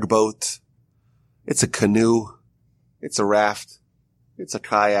a tugboat, it's a canoe, it's a raft, it's a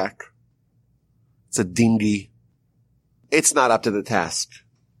kayak, it's a dinghy. It's not up to the task.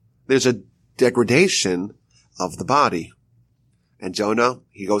 There's a degradation of the body. And Jonah,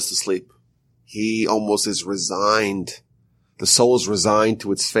 he goes to sleep. He almost is resigned. The soul is resigned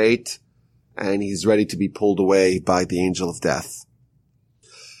to its fate, and he's ready to be pulled away by the angel of death.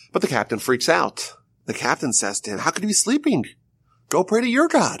 But the captain freaks out. The captain says to him, how could he be sleeping? Go pray to your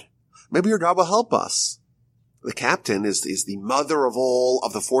God. Maybe your God will help us. The captain is the mother of all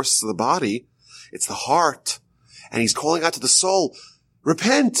of the forces of the body. It's the heart. And he's calling out to the soul,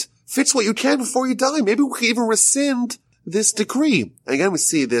 repent, fix what you can before you die. Maybe we can even rescind this decree. And again, we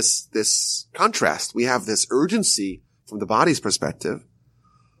see this contrast. We have this urgency from the body's perspective.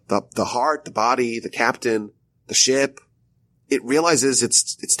 The heart, the body, the captain, the ship, it realizes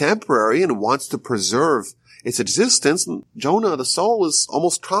it's temporary and wants to preserve its existence. And Jonah, the soul, is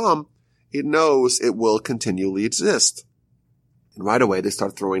almost calm. It knows it will continually exist. And right away, they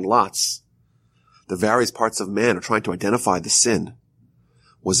start throwing lots. The various parts of man are trying to identify the sin.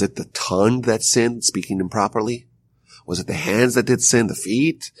 Was it the tongue that sinned, speaking improperly? Was it the hands that did sin, the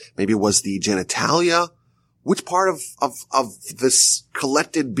feet? Maybe it was the genitalia? Which part of this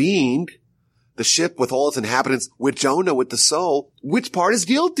collected being, the ship with all its inhabitants, with Jonah, with the soul, which part is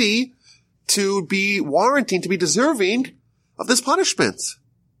guilty to be warranting, to be deserving of this punishment?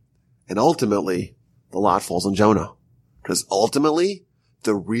 And ultimately, the lot falls on Jonah. Because ultimately,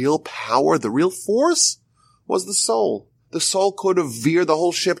 the real power, the real force was the soul. The soul could have veered the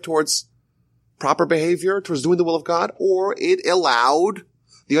whole ship towards proper behavior, towards doing the will of God, or it allowed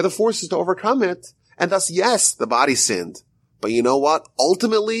the other forces to overcome it. And thus, yes, the body sinned. But you know what?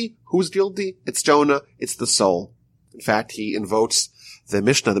 Ultimately, who's guilty? It's Jonah. It's the soul. In fact, he invokes the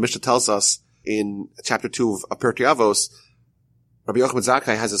Mishnah. The Mishnah tells us in chapter 2 of Pirkei Avos, Rabbi Yochanan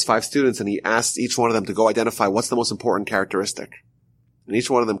Zakkai has his 5 students, and he asks each one of them to go identify what's the most important characteristic. And each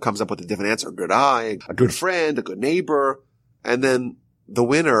one of them comes up with a different answer. A good eye, a good friend, a good neighbor. And then the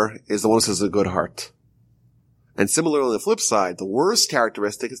winner is the one who says a good heart. And similarly, on the flip side, the worst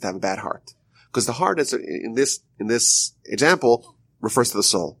characteristic is to have a bad heart. Because the heart is, in this example, refers to the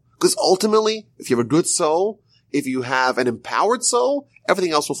soul. Because ultimately, if you have a good soul, if you have an empowered soul,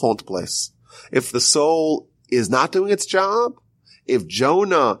 everything else will fall into place. If the soul is not doing its job, if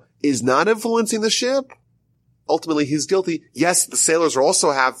Jonah is not influencing the ship, ultimately he's guilty. Yes, the sailors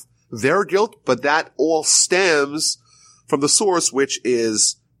also have their guilt, but that all stems from the source, which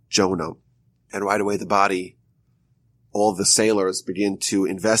is Jonah. And right away the body, all the sailors begin to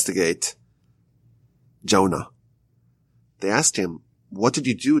investigate Jonah. They asked him, what did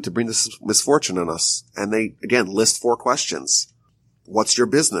you do to bring this misfortune on us? And they, again, list 4 questions. What's your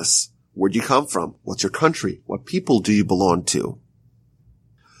business? Where'd you come from? What's your country? What people do you belong to?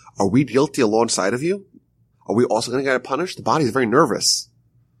 Are we guilty alongside of you? Are we also going to get punished? The body is very nervous.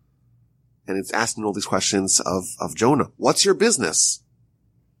 And it's asking all these questions of Jonah. What's your business?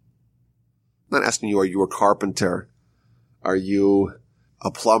 I'm not asking you, are you a carpenter? Are you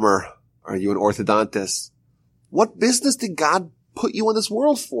a plumber? Are you an orthodontist? What business did God put you in this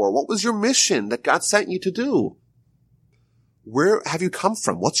world for? What was your mission that God sent you to do? Where have you come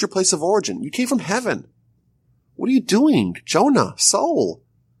from? What's your place of origin? You came from heaven. What are you doing? Jonah, soul.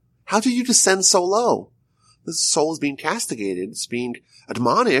 How did you descend so low? The soul is being castigated. It's being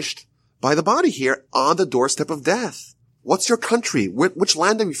admonished by the body here on the doorstep of death. What's your country? Which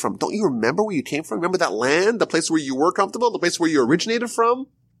land are you from? Don't you remember where you came from? Remember that land, the place where you were comfortable, the place where you originated from?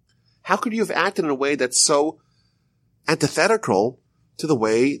 How could you have acted in a way that's so antithetical to the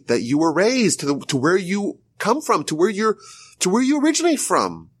way that you were raised, to where you come from, to where you originate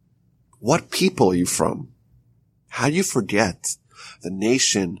from? What people are you from? How do you forget the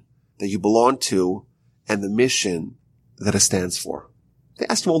nation that you belong to and the mission that it stands for? They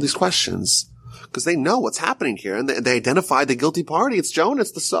asked him all these questions because they know what's happening here, and they identified the guilty party. It's Jonah,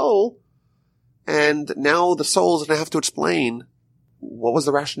 it's the soul. And now the soul is going to have to explain what was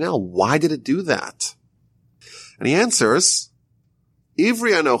the rationale. Why did it do that? And he answers,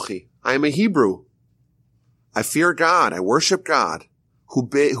 Ivri Anochi, I am a Hebrew. I fear God. I worship God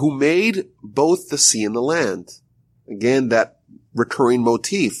who made both the sea and the land. Again, that recurring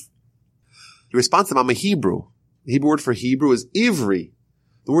motif. He responds to him, I'm a Hebrew. The Hebrew word for Hebrew is Ivri.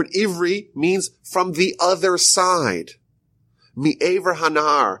 The word Ivri means from the other side. Mi'ever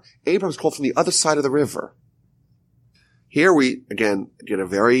hanar. Abraham is called from the other side of the river. Here we, again, get a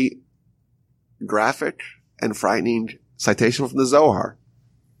very graphic and frightening citation from the Zohar.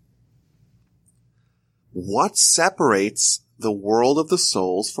 What separates the world of the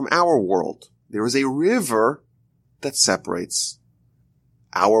souls from our world? There is a river that separates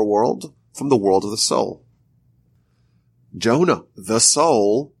our world from the world of the soul. Jonah, the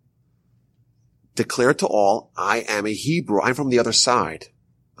soul, declared to all, I am a Hebrew. I'm from the other side.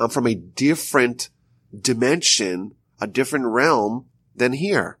 I'm from a different dimension, a different realm than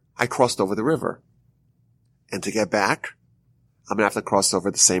here. I crossed over the river. And to get back, I'm going to have to cross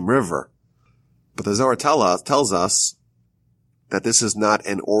over the same river. But the Zohar tells us that this is not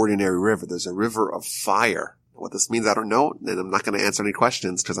an ordinary river. There's a river of fire. What this means, I don't know, and I'm not going to answer any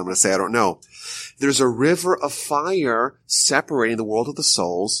questions because I'm going to say I don't know. There's a river of fire separating the world of the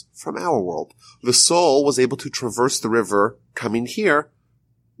souls from our world. The soul was able to traverse the river coming here,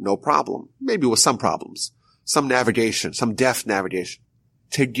 no problem. Maybe with some problems, some navigation, some deft navigation.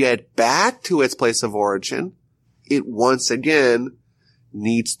 To get back to its place of origin, it once again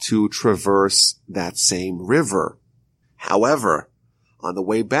needs to traverse that same river. However, on the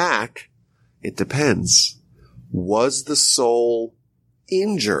way back, it depends. Was the soul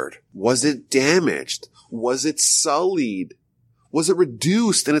injured? Was it damaged? Was it sullied? Was it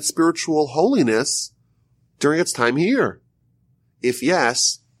reduced in its spiritual holiness during its time here? If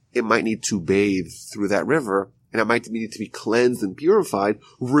yes, it might need to bathe through that river, and it might need to be cleansed and purified,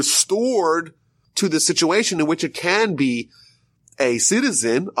 restored to the situation in which it can be a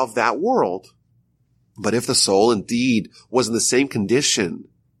citizen of that world. But if the soul indeed was in the same condition,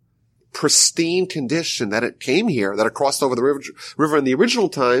 pristine condition that it came here, that it crossed over the river in the original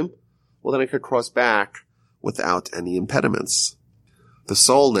time, well, then it could cross back without any impediments. The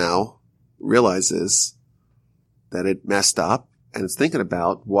soul now realizes that it messed up, and it's thinking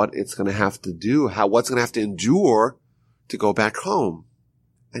about what it's going to have to do, what's going to have to endure to go back home.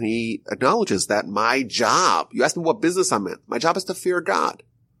 And he acknowledges that my job, you asked me what business I'm in, my job is to fear God.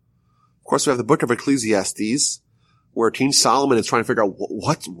 Of course, we have the book of Ecclesiastes, where King Solomon is trying to figure out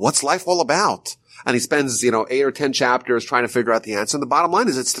what's life all about. And he spends, 8 or 10 chapters trying to figure out the answer. And the bottom line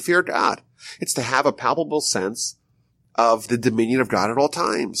is it's to fear God. It's to have a palpable sense of the dominion of God at all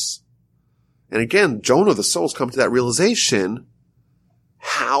times. And again, Jonah, the soul's come to that realization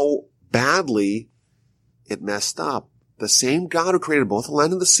how badly it messed up. The same God who created both the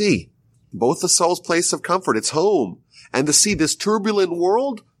land and the sea, both the soul's place of comfort, its home, and the sea, this turbulent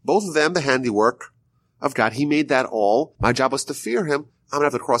world, both of them the handiwork of God. He made that all. My job was to fear him. I'm going to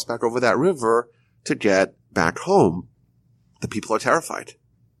have to cross back over that river to get back home. The people are terrified.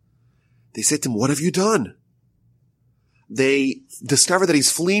 They say to him, what have you done? They discover that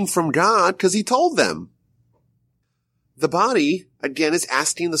he's fleeing from God because he told them. The body, again, is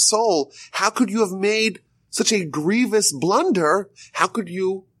asking the soul, how could you have made such a grievous blunder? How could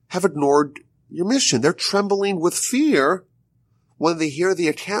you have ignored your mission? They're trembling with fear when they hear the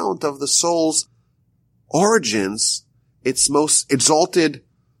account of the soul's origins, its most exalted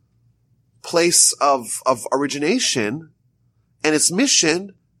place of origination and its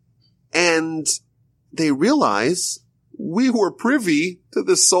mission. And they realize we were privy to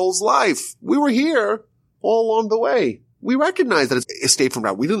this soul's life. We were here all along the way. We recognize that it's escape from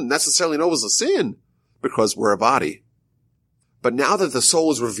God. We didn't necessarily know it was a sin because we're a body. But now that the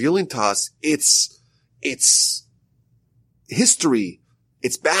soul is revealing to us its history,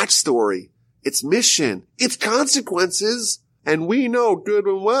 its backstory, its mission, its consequences, And we know good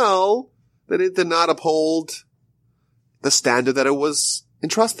and well that it did not uphold the standard that it was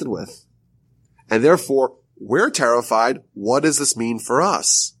entrusted with. And therefore, we're terrified. What does this mean for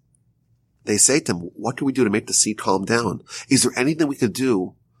us? They say to him, what can we do to make the sea calm down? Is there anything we could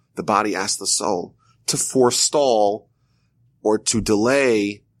do, the body asked the soul, to forestall or to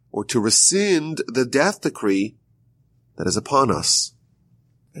delay or to rescind the death decree that is upon us?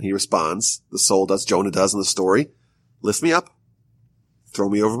 And he responds, the soul does, Jonah does in the story, lift me up, throw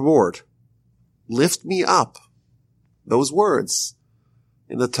me overboard. Lift me up. Those words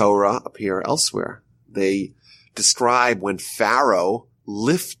in the Torah appear elsewhere. They describe when Pharaoh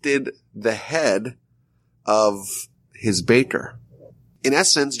lifted the head of his baker. In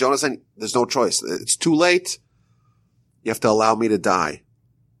essence, Jonah's saying, there's no choice. It's too late. You have to allow me to die.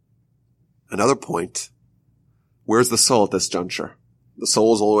 Another point. Where's the soul at this juncture? The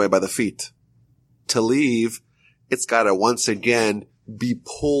soul is all the way by the feet. To leave, it's got to once again be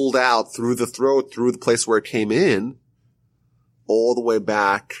pulled out through the throat, through the place where it came in, all the way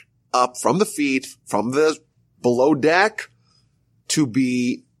back up from the feet, from the below deck, to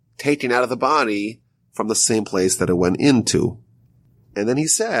be taken out of the body from the same place that it went into. And then he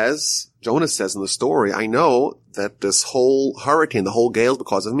says, Jonah says in the story, I know that this whole hurricane, the whole gale is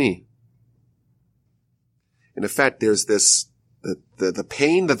because of me. In effect, there's this, the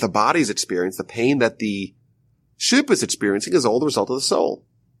pain that the body's experienced, the pain that the ship is experiencing is all the result of the soul.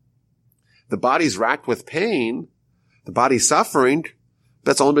 The body's racked with pain, the body's suffering,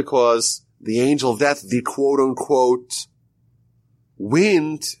 that's only because the angel of death, the quote-unquote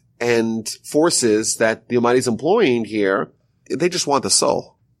wind and forces that the Almighty is employing here, they just want the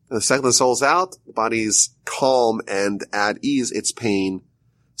soul. And the second the soul's out, the body's calm and at ease, its pain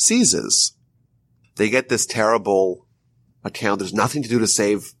ceases. They get this terrible account. There's nothing to do to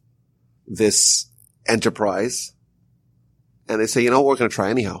save this enterprise. And they say, you know, we're going to try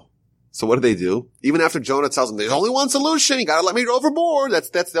anyhow. So what do? Even after Jonah tells them, there's only one solution. You got to let me go overboard.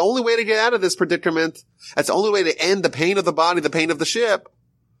 That's the only way to get out of this predicament. That's the only way to end the pain of the body, the pain of the ship.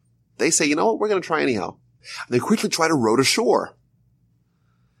 They say, you know what? We're going to try anyhow. And they quickly try to row to shore.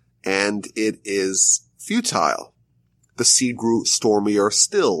 And it is futile. The sea grew stormier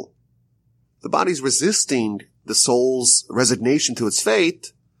still. The body's resisting the soul's resignation to its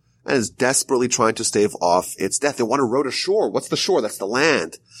fate and is desperately trying to stave off its death. They want to row to shore. What's the shore? That's the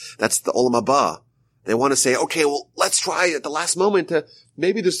land. That's the Olam Haba. They want to say, okay, well, let's try at the last moment to,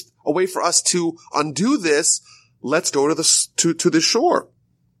 maybe there's a way for us to undo this. Let's go to the shore.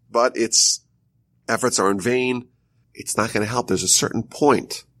 But its efforts are in vain. It's not going to help. There's a certain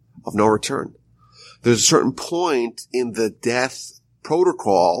point of no return. There's a certain point in the death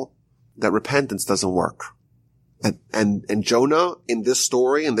protocol that repentance doesn't work. And Jonah, in this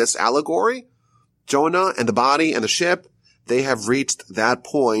story, in this allegory, Jonah and the body and the ship, they have reached that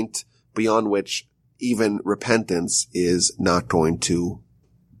point beyond which even repentance is not going to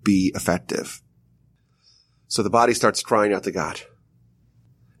be effective. So the body starts crying out to God.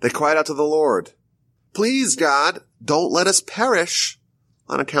 They cried out to the Lord, please, God, don't let us perish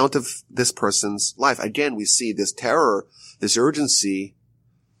on account of this person's life. Again, we see this terror, this urgency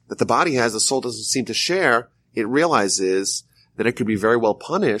that the body has, the soul doesn't seem to share. It realizes that it could be very well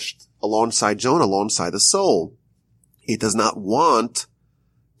punished alongside Jonah, alongside the soul. It does not want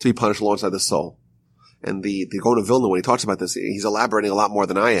to be punished alongside the soul. And the Gaon of Vilna, when he talks about this, he's elaborating a lot more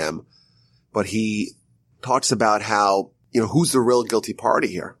than I am, but he talks about how, who's the real guilty party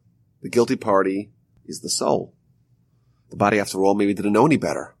here? The guilty party is the soul. The body, after all, maybe didn't know any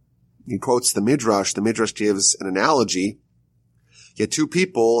better. He quotes the Midrash. The Midrash gives an analogy. You had two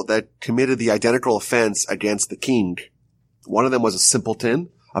people that committed the identical offense against the king. One of them was a simpleton,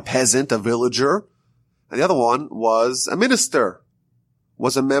 a peasant, a villager, and the other one was a minister,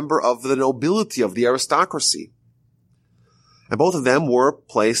 was a member of the nobility, of the aristocracy. And both of them were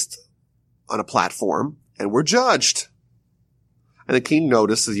placed on a platform and were judged. And the king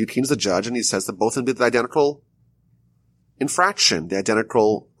notices, the king's the judge, and he says that both of them did the identical infraction, the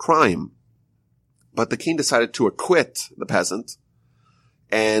identical crime. But the king decided to acquit the peasant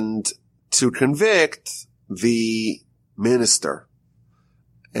and to convict the minister.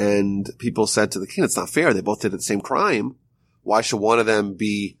 And people said to the king, it's not fair. They both did the same crime. Why should one of them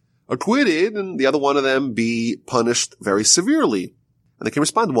be acquitted and the other one of them be punished very severely? And the king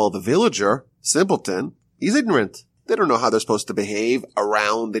responded, well, the villager, simpleton, he's ignorant. They don't know how they're supposed to behave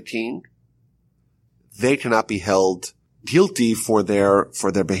around the king. They cannot be held guilty for their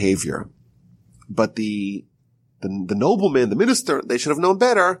behavior. But the nobleman, the minister, they should have known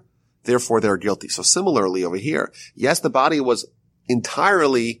better. Therefore, they're guilty. So similarly over here, yes, the body was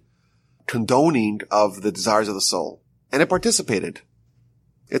entirely condoning of the desires of the soul. and it participated.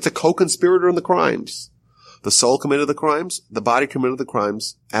 It's a co-conspirator in the crimes. The soul committed the crimes, the body committed the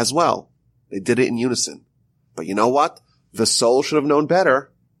crimes as well. They did it in unison. But you know what? The soul should have known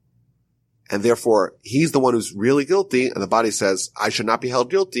better. And therefore, he's the one who's really guilty, and the body says, I should not be held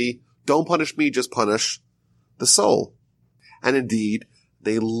guilty. Don't punish me, just punish the soul. And indeed,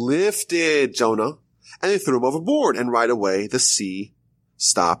 they lifted Jonah, and they threw him overboard, and right away, the sea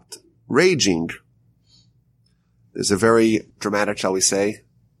stopped raging. There's a very dramatic, shall we say,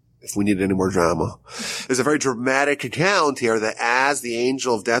 if we needed any more drama. There's a very dramatic account here that as the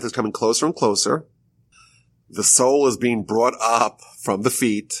angel of death is coming closer and closer, the soul is being brought up from the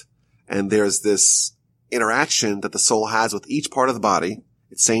feet, and there's this interaction that the soul has with each part of the body.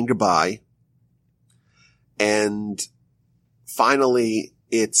 It's saying goodbye. And finally,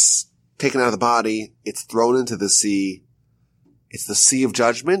 it's taken out of the body. It's thrown into the sea. It's the sea of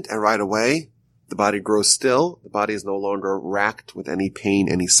judgment. And right away, the body grows still. The body is no longer racked with any pain,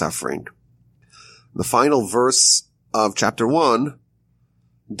 any suffering. The final verse of chapter 1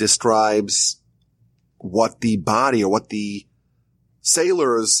 describes what the body, or what the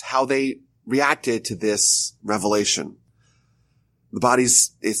sailors, how they reacted to this revelation. The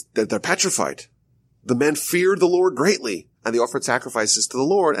bodies, they're petrified. The men feared the Lord greatly, and they offered sacrifices to the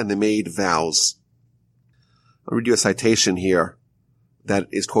Lord, and they made vows. I'll read you a citation here that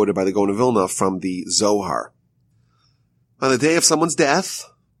is quoted by the Gaon of Vilna from the Zohar. On the day of someone's death,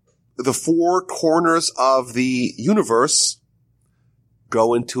 the four corners of the universe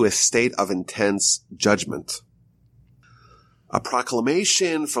go into a state of intense judgment. A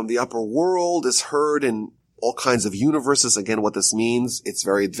proclamation from the upper world is heard in all kinds of universes. Again, what this means, it's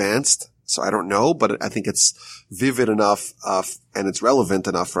very advanced, so I don't know, but I think it's vivid enough, and it's relevant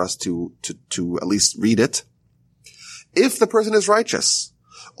enough for us to at least read it. If the person is righteous,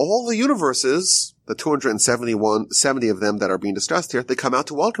 all the universes, the 70 of them that are being discussed here, they come out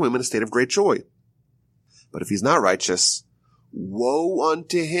to welcome him in a state of great joy. But if he's not righteous, woe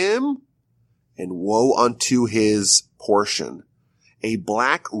unto him and woe unto his portion. A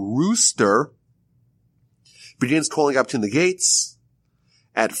black rooster begins calling up to the gates.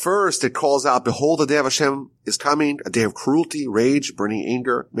 At first, it calls out, behold, the day of Hashem is coming, a day of cruelty, rage, burning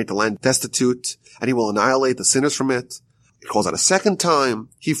anger, make the land destitute, and he will annihilate the sinners from it. It calls out a second time.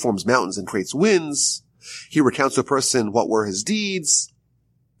 He forms mountains and creates winds. He recounts to a person what were his deeds.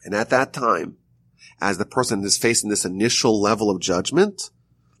 And at that time, as the person is facing this initial level of judgment,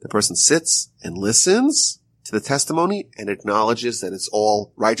 the person sits and listens to the testimony and acknowledges that it's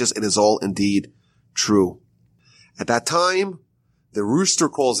all righteous. It is all indeed true. At that time, the rooster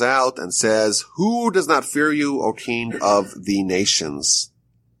calls out and says, who does not fear you, O King of the nations?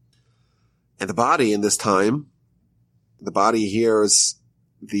 And the body in this time, the body hears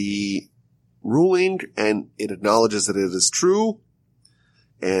the ruling and it acknowledges that it is true.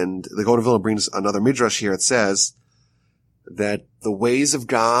 And the Gaon of Vilna brings another midrash here. It says that the ways of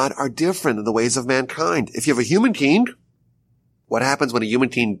God are different than the ways of mankind. If you have a human king, what happens when a human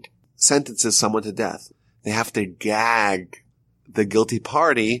king sentences someone to death? They have to gag the guilty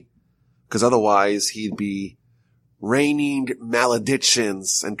party, because otherwise he'd be raining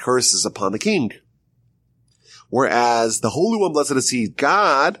maledictions and curses upon the king. Whereas the Holy One, blessed is He,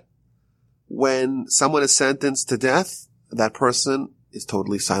 God, when someone is sentenced to death, that person is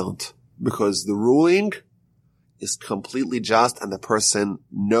totally silent, because the ruling is completely just and the person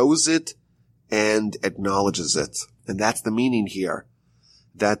knows it and acknowledges it. And that's the meaning here,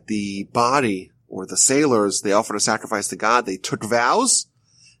 that the body, or the sailors, they offered a sacrifice to God. They took vows.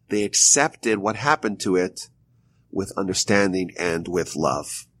 They accepted what happened to it with understanding and with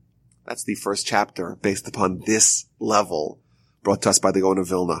love. That's the first chapter based upon this level brought to us by the Gaon of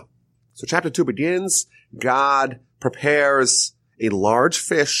Vilna. So chapter 2 begins. God prepares a large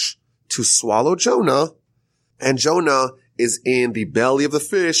fish to swallow Jonah, and Jonah is in the belly of the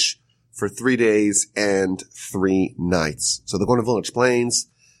fish for 3 days and 3 nights. So the Gaon of Vilna explains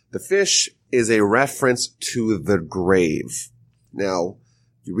the fish is a reference to the grave. Now,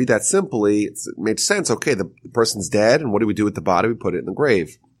 you read that simply, it makes sense. Okay, the person's dead, and what do we do with the body? We put it in the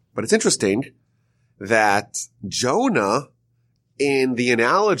grave. But it's interesting that Jonah, in the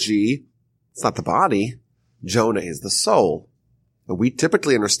analogy, it's not the body. Jonah is the soul. And we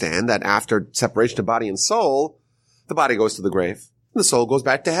typically understand that after separation of body and soul, the body goes to the grave. The soul goes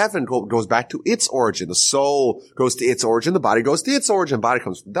back to heaven, goes back to its origin. The soul goes to its origin. The body goes to its origin. The body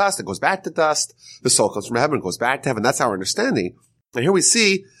comes from dust. It goes back to dust. The soul comes from heaven, goes back to heaven. That's our understanding. And here we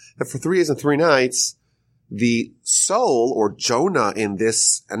see that for 3 days and 3 nights, the soul, or Jonah in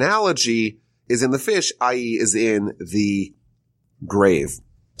this analogy, is in the fish, i.e. is in the grave.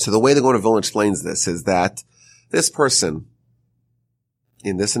 So the way the Gaon of Vilna explains this is that This person,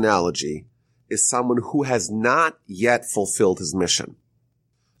 in this analogy, is someone who has not yet fulfilled his mission.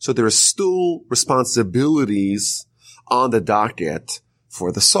 So there are still responsibilities on the docket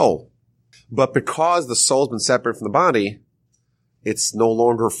for the soul. But because the soul's been separated from the body, it's no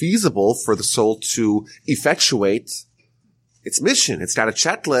longer feasible for the soul to effectuate its mission. It's got a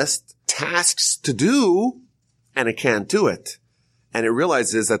checklist, tasks to do, and it can't do it. And it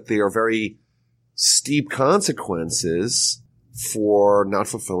realizes that there are very steep consequences for not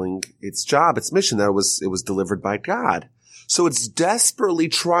fulfilling its job, its mission, that it was delivered by God. So it's desperately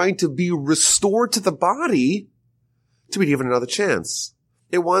trying to be restored to the body to be given another chance.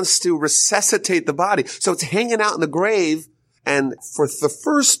 It wants to resuscitate the body. So it's hanging out in the grave, and for the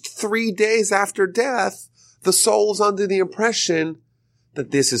first 3 days after death, the soul's under the impression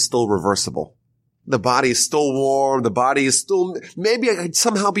that this is still reversible. The body is still warm. The body is still, maybe I could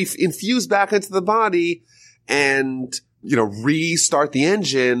somehow be infused back into the body and, restart the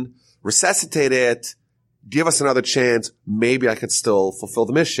engine, resuscitate it, give us another chance. Maybe I could still fulfill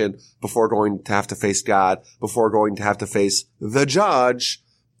the mission before going to have to face God, before going to have to face the judge,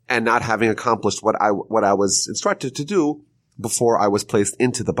 and not having accomplished what I was instructed to do before I was placed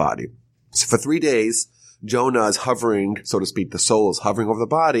into the body. So for 3 days, Jonah is hovering, so to speak, the soul is hovering over the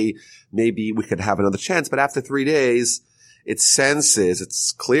body. Maybe we could have another chance. But after 3 days, it senses,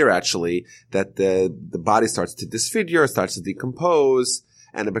 it's clear actually, that the body starts to disfigure, starts to decompose,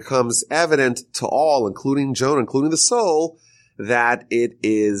 and it becomes evident to all, including Jonah, including the soul, that it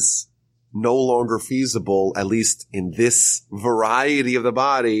is no longer feasible, at least in this variety of the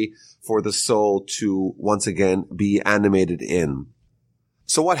body, for the soul to once again be animated in.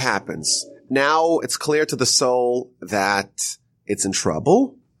 So what happens? Now it's clear to the soul that it's in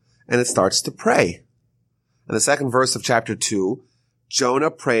trouble, and it starts to pray. In the second verse of chapter 2,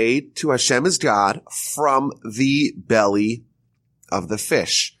 Jonah prayed to Hashem his God from the belly of the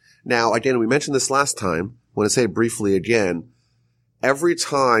fish. Now, again, we mentioned this last time. I want to say it briefly again. Every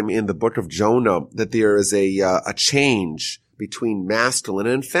time in the book of Jonah that there is a change between masculine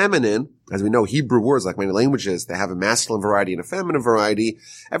and feminine, as we know, Hebrew words, like many languages, they have a masculine variety and a feminine variety.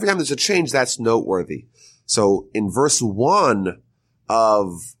 Every time there's a change, that's noteworthy. So in verse 1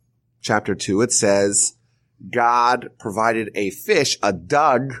 of chapter 2, it says, God provided a fish, a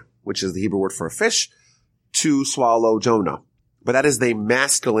dug, which is the Hebrew word for a fish, to swallow Jonah. But that is the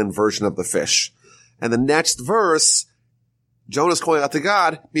masculine version of the fish. And the next verse, Jonah's calling out to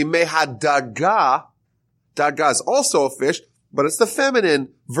God, Mimeha daga. Daga is also a fish, but it's the feminine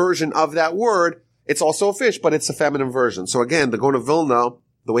version of that word. It's also a fish, but it's a feminine version. So again, the Gaon of Vilna,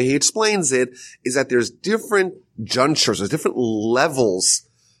 the way he explains it, is that there's different junctures, there's different levels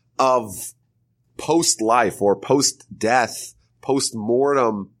of post-life or post-death,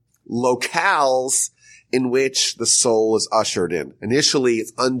 post-mortem locales in which the soul is ushered in. Initially,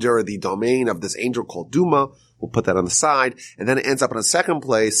 it's under the domain of this angel called Duma. We'll put that on the side. And then it ends up in a second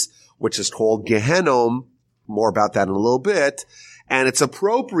place, which is called Gehenom. More about that in a little bit. And it's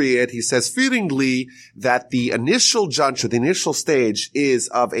appropriate, he says fittingly, that the initial juncture, the initial stage is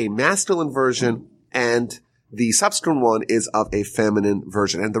of a masculine version and the subsequent one is of a feminine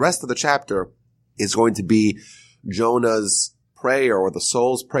version. And the rest of the chapter is going to be Jonah's prayer or the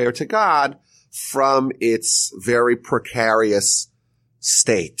soul's prayer to God from its very precarious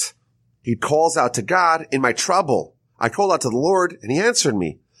state. He calls out to God, in my trouble, I called out to the Lord and he answered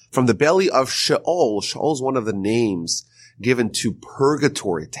me. From the belly of Sheol, Sheol is one of the names given to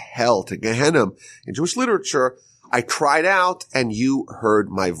purgatory, to hell, to Gehenna. In Jewish literature, I cried out and you heard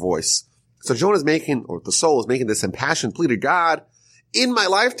my voice. So Jonah's making, or the soul is making this impassioned plea to God. In my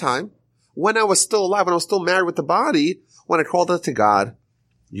lifetime, when I was still alive, when I was still married with the body, when I called out to God,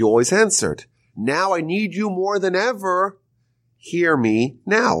 you always answered. Now I need you more than ever. Hear me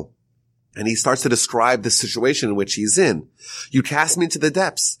now. And he starts to describe the situation in which he's in. You cast me into the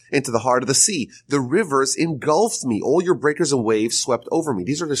depths, into the heart of the sea. The rivers engulfed me. All your breakers and waves swept over me.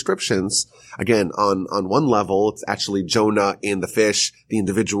 These are descriptions. Again, on one level, it's actually Jonah in the fish, the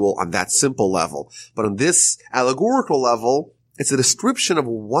individual on that simple level. But on this allegorical level, it's a description of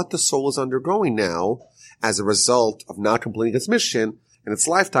what the soul is undergoing now as a result of not completing its mission in its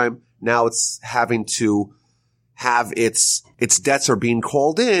lifetime. Now it's having to have its debts are being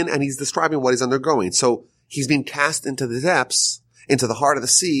called in, and he's describing what he's undergoing. So he's being cast into the depths, into the heart of the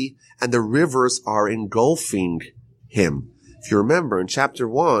sea, and the rivers are engulfing him. If you remember, in chapter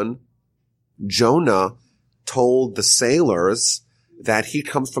 1, Jonah told the sailors that he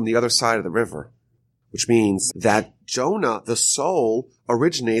comes from the other side of the river, which means that Jonah, the soul,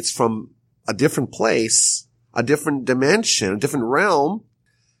 originates from a different place, a different dimension, a different realm,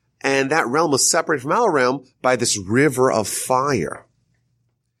 And that realm was separated from our realm by this river of fire.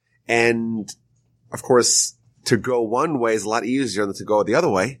 And, of course, to go one way is a lot easier than to go the other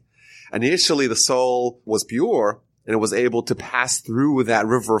way. Initially, the soul was pure, and it was able to pass through that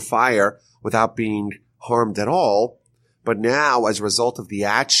river of fire without being harmed at all. But now, as a result of the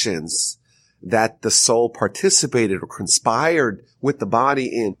actions that the soul participated or conspired with the body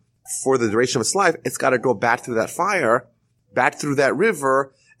in for the duration of its life, it's got to go back through that fire, back through that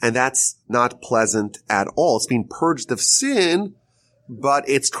river, and that's not pleasant at all. It's being purged of sin, but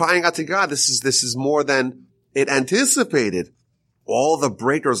it's crying out to God. This is more than it anticipated. All the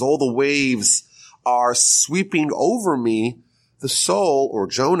breakers, all the waves are sweeping over me. The soul, or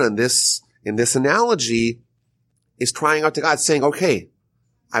Jonah in this analogy, is crying out to God, saying, okay,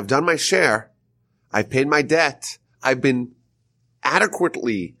 I've done my share. I've paid my debt. I've been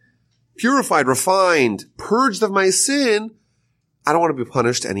adequately purified, refined, purged of my sin. I don't want to be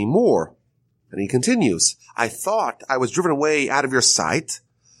punished anymore. And he continues, I thought I was driven away out of your sight,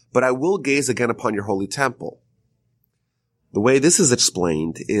 but I will gaze again upon your holy temple. The way this is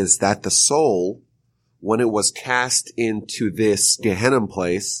explained is that the soul, when it was cast into this Gehenna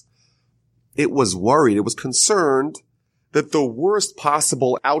place, it was worried, it was concerned that the worst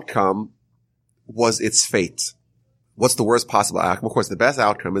possible outcome was its fate. What's the worst possible outcome? Of course, the best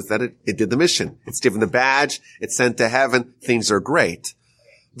outcome is that it did the mission. It's given the badge, it's sent to heaven, things are great.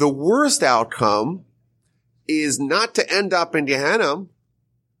 The worst outcome is not to end up in Gehenna,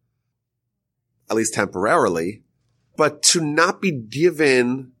 at least temporarily, but to not be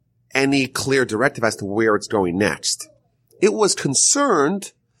given any clear directive as to where it's going next. It was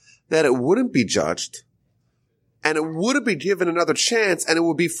concerned that it wouldn't be judged, and it wouldn't be given another chance, and it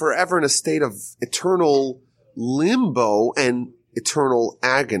would be forever in a state of eternal limbo and eternal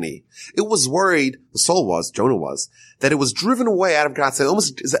agony. It was worried, the soul was, Jonah was, that it was driven away out of God's sight,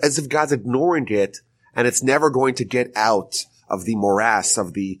 almost as if God's ignoring it, and it's never going to get out of the morass,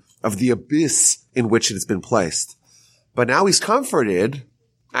 of the abyss in which it has been placed. But now he's comforted.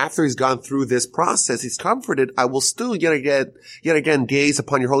 After he's gone through this process, he's comforted. I will still yet again gaze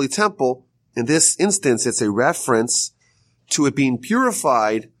upon your holy temple. In this instance, it's a reference to it being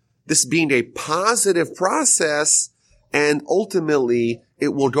purified, this being a positive process, and ultimately it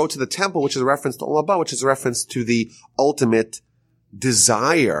will go to the temple, which is a reference to Olam Haba, which is a reference to the ultimate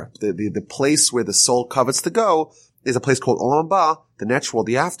desire. The place where the soul covets to go is a place called Olam Haba, the next world,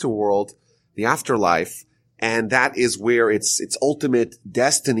 the afterworld, the afterlife. And that is where its ultimate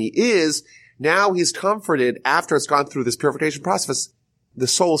destiny is. Now he's comforted after it's gone through this purification process. The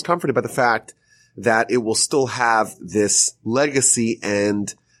soul is comforted by the fact that it will still have this legacy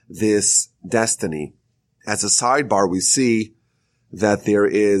and this destiny. As a sidebar, we see that there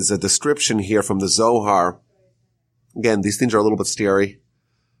is a description here from the Zohar. Again, these things are a little bit scary,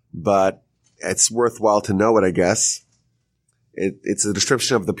 but it's worthwhile to know it, I guess. It's a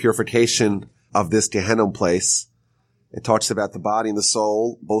description of the purification of this Gehenna place. It talks about the body and the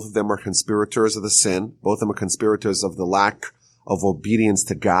soul. Both of them are conspirators of the sin. Both of them are conspirators of the lack of obedience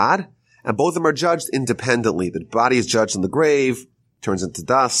to God. And both of them are judged independently. The body is judged in the grave, turns into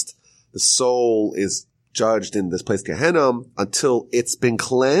dust. The soul is judged in this place Gehenna until it's been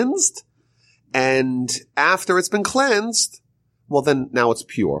cleansed. And after it's been cleansed, well then now it's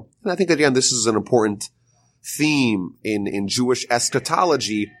pure. And I think again, this is an important theme in Jewish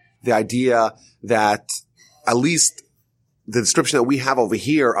eschatology. The idea that at least the description that we have over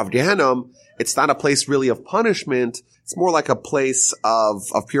here of Gehenna, it's not a place really of punishment. It's more like a place of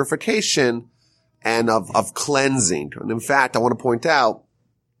purification and of cleansing. And in fact, I want to point out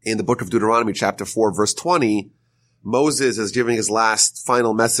in the book of Deuteronomy, chapter 4, verse 20, Moses is giving his last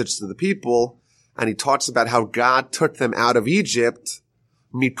final message to the people, and he talks about how God took them out of Egypt,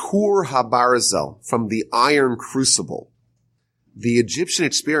 mikur habarzel, from the iron crucible. The Egyptian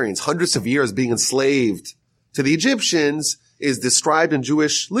experience, hundreds of years being enslaved to the Egyptians, is described in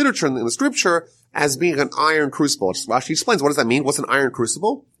Jewish literature and in the scripture as being an iron crucible. Rashi explains, what does that mean? What's an iron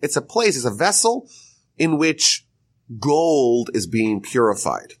crucible? It's a place, it's a vessel in which gold is being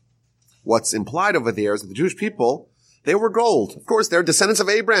purified. What's implied over there is that the Jewish people, they were gold. Of course, they're descendants of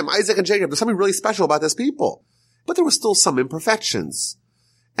Abraham, Isaac, and Jacob. There's something really special about this people. But there were still some imperfections.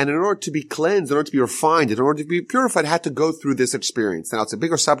 And in order to be cleansed, in order to be refined, in order to be purified, had to go through this experience. Now, it's a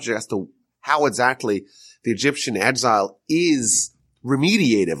bigger subject as to how exactly the Egyptian exile is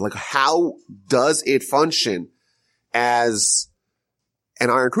remediative. Like, how does it function as an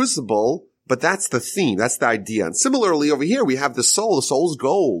iron crucible? But that's the theme. That's the idea. And similarly, over here, we have the soul. The soul's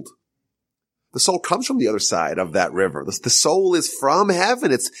gold. The soul comes from the other side of that river. The soul is from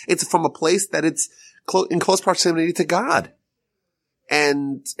heaven. It's from a place that it's in close proximity to God.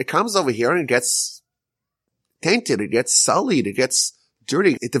 And it comes over here and it gets tainted, it gets sullied, it gets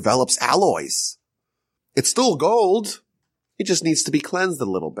dirty, it develops alloys. It's still gold, it just needs to be cleansed a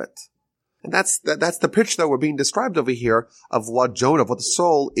little bit. And that's the picture that we're being described over here of what Jonah, what the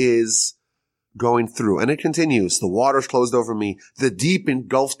soul is going through. And it continues. The waters closed over me. The deep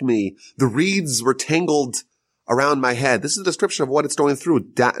engulfed me. The reeds were tangled around my head. This is a description of what it's going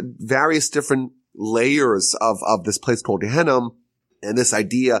through. Various different layers of this place called Gehenna. And this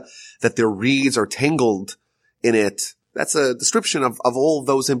idea that the reeds are tangled in it. That's a description of all of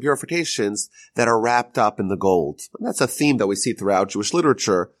those impurifications that are wrapped up in the gold. And that's a theme that we see throughout Jewish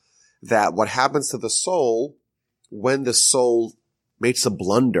literature, that what happens to the soul when the soul makes a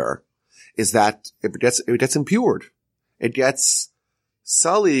blunder is that it gets impure. It gets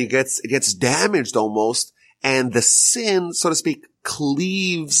sullied, it gets damaged almost, and the sin, so to speak,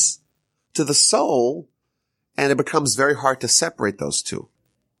 cleaves to the soul, and it becomes very hard to separate those two.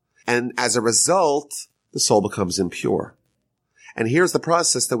 And as a result, the soul becomes impure. And here's the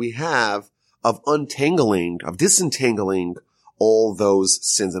process that we have of untangling, of disentangling all those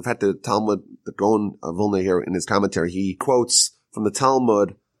sins. In fact, the Talmud, the Gaon of Vilna here in his commentary, he quotes from the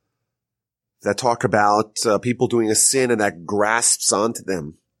Talmud that talk about people doing a sin and that grasps onto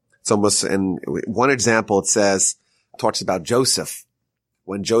them. It's almost, and one example it says, talks about Joseph.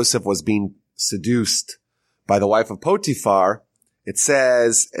 When Joseph was being seduced by the wife of Potiphar, it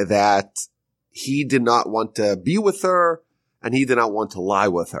says that he did not want to be with her and he did not want to lie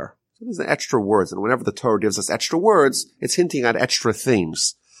with her. So there's extra words. And whenever the Torah gives us extra words, it's hinting at extra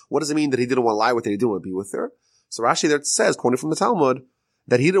things. What does it mean that he didn't want to lie with her? He didn't want to be with her. So Rashi there says, quoting from the Talmud,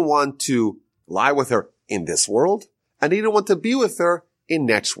 that he didn't want to lie with her in this world and he didn't want to be with her in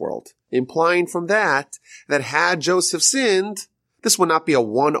next world. Implying from that had Joseph sinned, this would not be a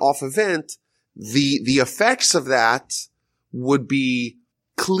one-off event. The effects of that would be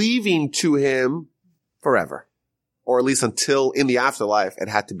cleaving to him forever, or at least until in the afterlife it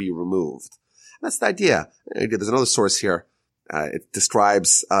had to be removed. That's the idea. There's another source here. It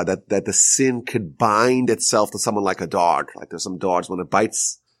describes that the sin could bind itself to someone like a dog. Like there's some dogs, when it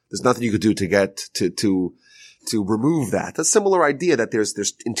bites, there's nothing you could do to get to remove that. A similar idea that there's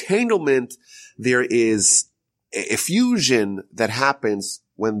entanglement, there is a fusion that happens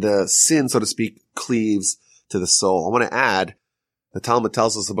when the sin, so to speak, cleaves to the soul. I want to add, the Talmud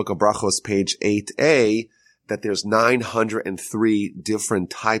tells us in the book of Brachos, page 8a, that there's 903 different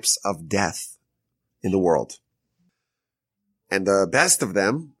types of death in the world. And the best of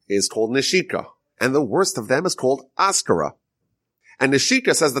them is called Neshika. And the worst of them is called Askara. And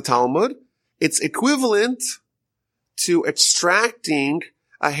Neshika, says the Talmud, it's equivalent to extracting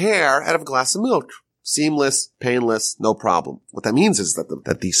a hair out of a glass of milk. Seamless, painless, no problem. What that means is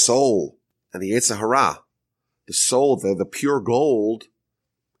that the soul and the Yetzer Hara, the soul, the pure gold,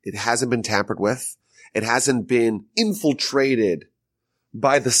 it hasn't been tampered with. It hasn't been infiltrated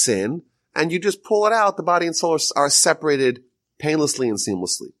by the sin. And you just pull it out. The body and soul are separated painlessly and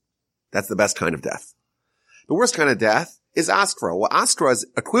seamlessly. That's the best kind of death. The worst kind of death is Askara. Well, Askara is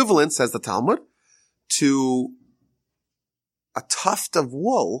equivalent, says the Talmud, to a tuft of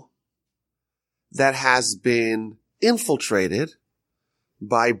wool that has been infiltrated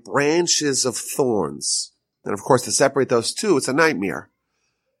by branches of thorns. And of course, to separate those two, it's a nightmare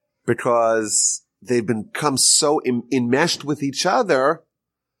because they've become so enmeshed with each other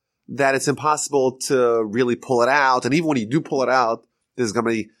that it's impossible to really pull it out. And even when you do pull it out, there's going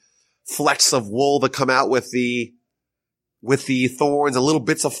to be flecks of wool that come out with the thorns and little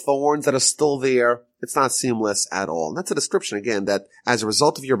bits of thorns that are still there. It's not seamless at all. And that's a description, again, that as a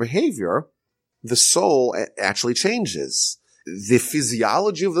result of your behavior, the soul actually changes. The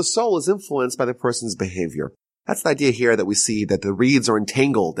physiology of the soul is influenced by the person's behavior. That's the idea here that we see that the reeds are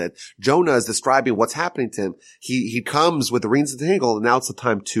entangled, that Jonah is describing what's happening to him. He comes with the reeds entangled, and now it's the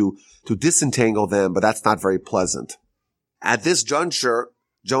time to disentangle them, but that's not very pleasant. At this juncture,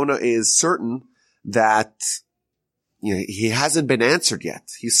 Jonah is certain that he hasn't been answered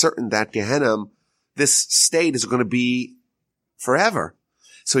yet. He's certain that Gehenna, this state, is going to be forever.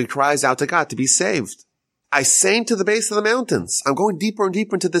 So he cries out to God to be saved. I sank to the base of the mountains. I'm going deeper and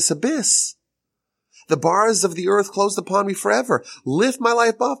deeper into this abyss. The bars of the earth closed upon me forever. Lift my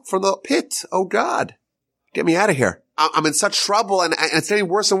life up from the pit, oh God. Get me out of here. I'm in such trouble and it's getting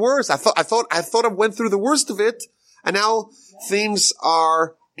worse and worse. I thought I went through the worst of it, and now things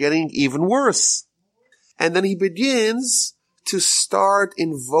are getting even worse. And then he begins to start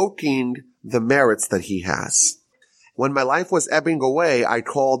invoking the merits that he has. When my life was ebbing away, I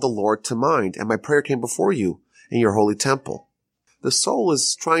called the Lord to mind, and my prayer came before you in your holy temple. The soul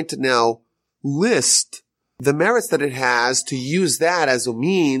is trying to now list the merits that it has to use that as a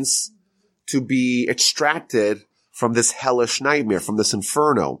means to be extracted from this hellish nightmare, from this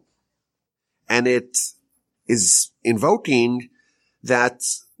inferno. And it is invoking that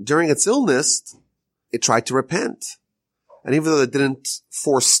during its illness, it tried to repent. And even though it didn't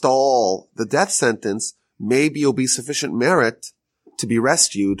forestall the death sentence, maybe it'll be sufficient merit to be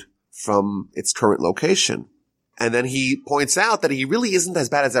rescued from its current location. And then he points out that he really isn't as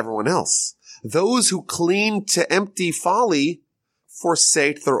bad as everyone else. Those who cling to empty folly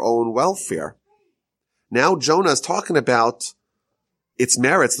forsake their own welfare. Now Jonah is talking about its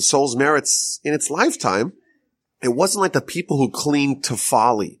merits, the soul's merits in its lifetime. It wasn't like the people who cling to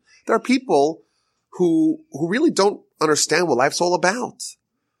folly. There are people who really don't understand what life's all about.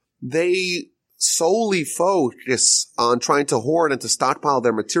 They solely focus on trying to hoard and to stockpile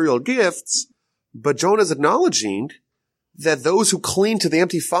their material gifts, but Jonah's acknowledging that those who cling to the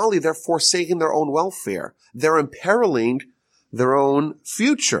empty folly, they're forsaking their own welfare. They're imperiling their own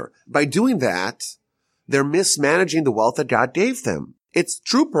future. By doing that, they're mismanaging the wealth that God gave them. Its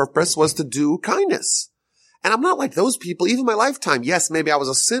true purpose was to do kindness. And I'm not like those people, even in my lifetime. Yes, maybe I was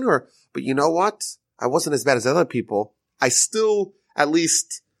a sinner, but you know what? I wasn't as bad as other people. I still, at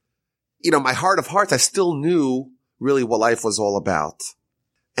least, my heart of hearts, I still knew really what life was all about.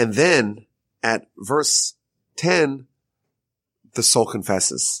 And then at verse 10, the soul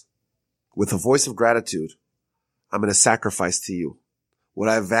confesses with a voice of gratitude, I'm going to sacrifice to you. What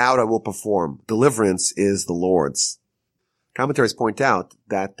I vowed I will perform. Deliverance is the Lord's. Commentaries point out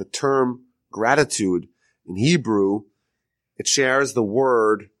that the term gratitude in Hebrew, it shares the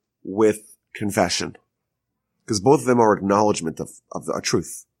word with confession. Because both of them are acknowledgement of a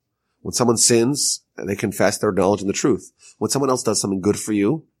truth. When someone sins, they confess, they're acknowledging the truth. When someone else does something good for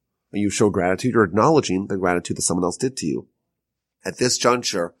you, and you show gratitude, you're acknowledging the gratitude that someone else did to you. At this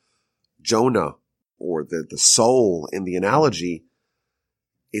juncture, Jonah, or the soul in the analogy,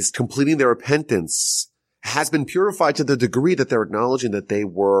 is completing their repentance, has been purified to the degree that they're acknowledging that they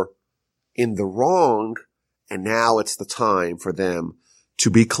were in the wrong, and now it's the time for them to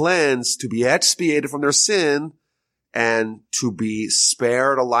be cleansed, to be expiated from their sin, and to be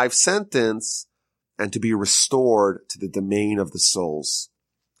spared a life sentence, and to be restored to the domain of the souls.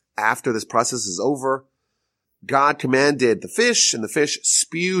 After this process is over, God commanded the fish, and the fish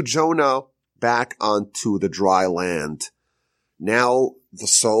spewed Jonah back onto the dry land. Now the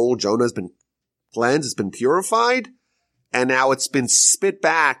soul, Jonah, has been cleansed, has been purified, and now it's been spit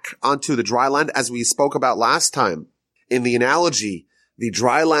back onto the dry land, as we spoke about last time. In the analogy, the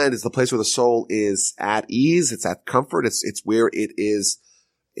dry land is the place where the soul is at ease, it's at comfort, it's where it is,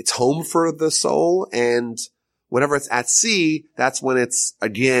 it's home for the soul, and whenever it's at sea, that's when it's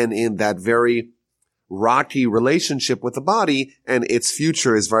again in that very rocky relationship with the body, and its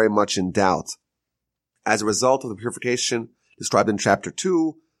future is very much in doubt. As a result of the purification described in chapter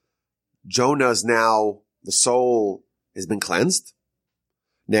 2, Jonah's now, the soul has been cleansed.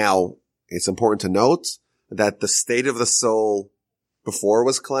 Now, it's important to note that the state of the soul before it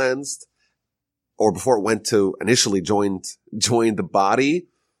was cleansed, or before it went to initially joined the body,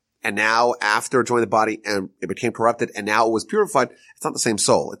 and now after it joined the body and it became corrupted and now it was purified, it's not the same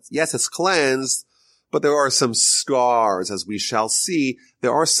soul. Yes, it's cleansed, but there are some scars, as we shall see.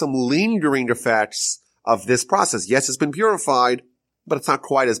 There are some lingering effects of this process. Yes, it's been purified, but it's not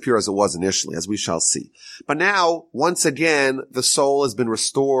quite as pure as it was initially, as we shall see. But now, once again, the soul has been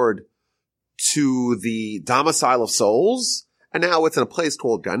restored to the domicile of souls, and now it's in a place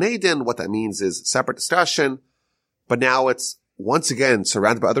called Gan Eden. What that means is separate discussion, but now it's once again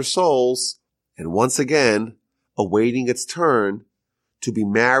surrounded by other souls, and once again awaiting its turn to be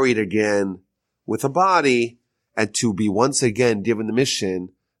married again with a body, and to be once again given the mission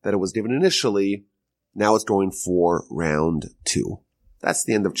that it was given initially. Now it's going for round 2. That's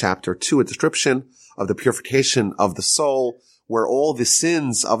the end of chapter 2, a description of the purification of the soul, where all the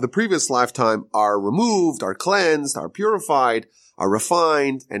sins of the previous lifetime are removed, are cleansed, are purified, are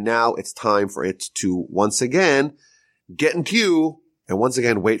refined, and now it's time for it to once again get in queue and once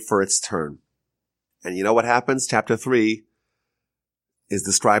again wait for its turn. And you know what happens? Chapter 3 is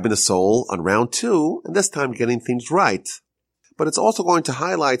describing the soul on round 2, and this time getting things right. But it's also going to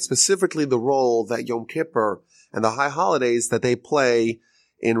highlight specifically the role that Yom Kippur and the high holidays that they play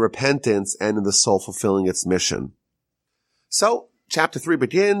in repentance and in the soul fulfilling its mission. So, chapter 3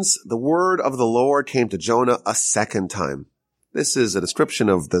 begins, the word of the Lord came to Jonah a second time. This is a description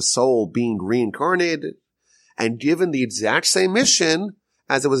of the soul being reincarnated and given the exact same mission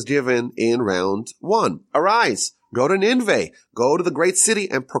as it was given in round 1. Arise, go to Nineveh, go to the great city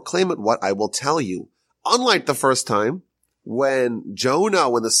and proclaim it what I will tell you. Unlike the first time, when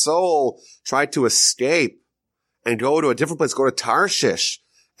the soul tried to escape and go to a different place, go to Tarshish,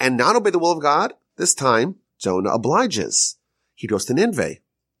 and not obey the will of God, this time Jonah obliges. He goes to Nineveh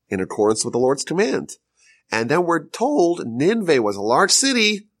in accordance with the Lord's command. And then we're told Nineveh was a large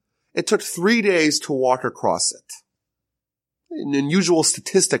city. It took 3 days to walk across it. An unusual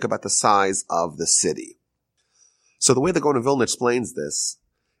statistic about the size of the city. So the way the Gaon of Vilna explains this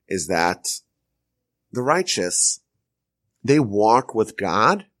is that the righteous, they walk with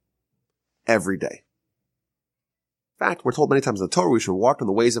God every day. In fact, we're told many times in the Torah we should walk in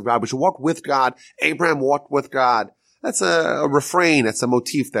the ways of God. We should walk with God. Abraham walked with God. That's a refrain. That's a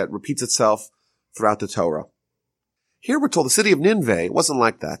motif that repeats itself throughout the Torah. Here we're told the city of Nineveh wasn't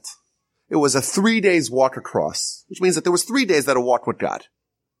like that. It was a 3 days walk across, which means that there was 3 days that it walked with God.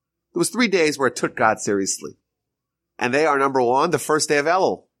 There was 3 days where it took God seriously. And they are, number one, the first day of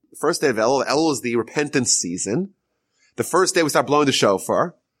Elul. The first day of Elul. Elul is the repentance season. The first day we start blowing the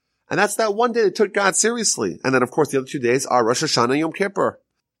shofar. And that's that one day that took God seriously. And then, of course, the other 2 days are Rosh Hashanah and Yom Kippur.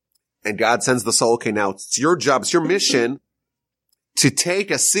 And God sends the soul, okay, now it's your job, it's your mission to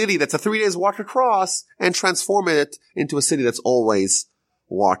take a city that's a 3 days walk across and transform it into a city that's always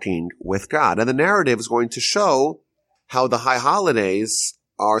walking with God. And the narrative is going to show how the high holidays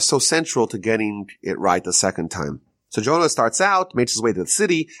are so central to getting it right the second time. So Jonah starts out, makes his way to the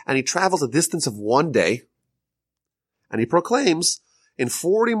city, and he travels a distance of 1 day, and he proclaims, in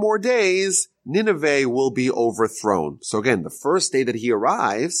 40 more days, Nineveh will be overthrown. So again, the first day that he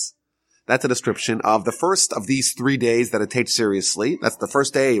arrives, that's a description of the first of these 3 days that it takes seriously. That's the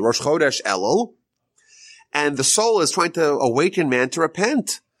first day, Rosh Chodesh Elul. And the soul is trying to awaken man to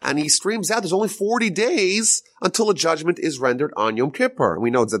repent. And he screams out, there's only 40 days until a judgment is rendered on Yom Kippur. And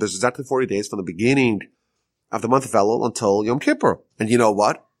we know that there's exactly 40 days from the beginning of the month of Elul until Yom Kippur. And you know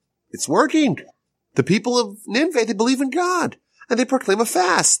what? It's working. The people of Nineveh, they believe in God. And they proclaim a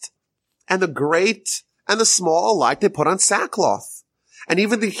fast. And the great and the small alike, they put on sackcloth. And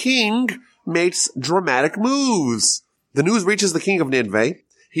even the king makes dramatic moves. The news reaches the king of Nineveh.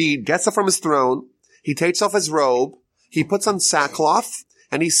 He gets up from his throne. He takes off his robe. He puts on sackcloth.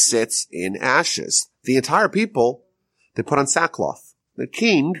 And he sits in ashes. The entire people, they put on sackcloth. The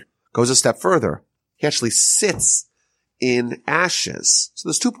king goes a step further. He actually sits in ashes. So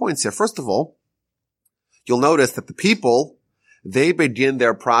there's 2 points here. First of all, you'll notice that the people, they begin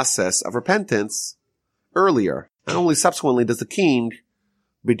their process of repentance earlier. And only subsequently does the king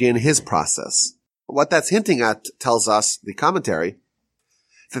begin his process. What that's hinting at tells us, the commentary,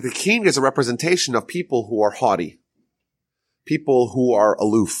 that the king is a representation of people who are haughty. People who are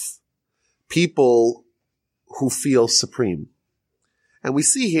aloof. People who feel supreme. And we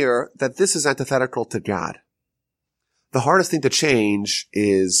see here that this is antithetical to God. The hardest thing to change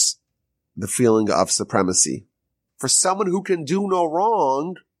is the feeling of supremacy. For someone who can do no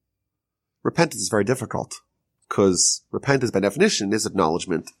wrong, repentance is very difficult. Because repentance, by definition, is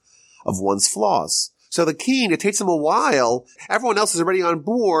acknowledgement of one's flaws. So the king, it takes him a while. Everyone else is already on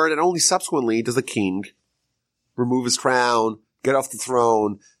board, and only subsequently does the king remove his crown, get off the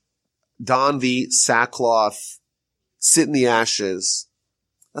throne, don the sackcloth, sit in the ashes.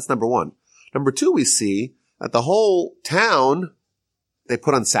 That's number one. Number two, we see that the whole town, they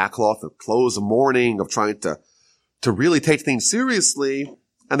put on sackcloth, the clothes of mourning, of trying to really take things seriously.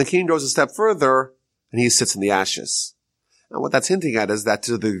 And the king goes a step further, and he sits in the ashes. And what that's hinting at is that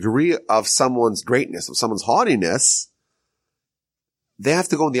to the degree of someone's greatness, of someone's haughtiness, they have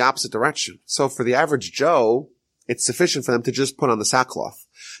to go in the opposite direction. So for the average Joe, it's sufficient for them to just put on the sackcloth.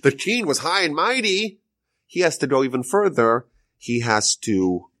 The king was high and mighty. He has to go even further. He has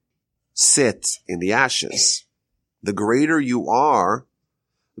to sit in the ashes. The greater you are,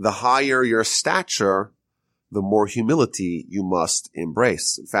 the higher your stature, the more humility you must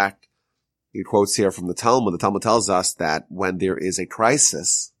embrace. In fact, he quotes here from the Talmud. The Talmud tells us that when there is a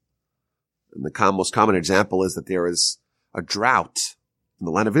crisis, and the most common example is that there is a drought in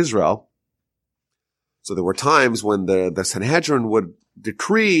the land of Israel. So there were times when the Sanhedrin would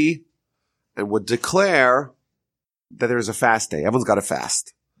decree and would declare that there is a fast day. Everyone's got to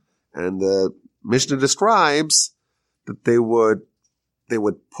fast. And the Mishnah describes that they would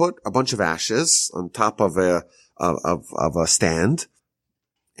put a bunch of ashes on top of a stand,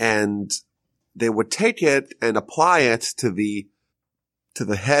 and they would take it and apply it to the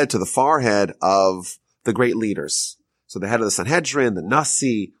forehead of the great leaders. So the head of the Sanhedrin, the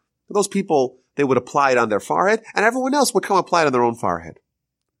Nasi, those people, they would apply it on their forehead, and everyone else would come apply it on their own forehead.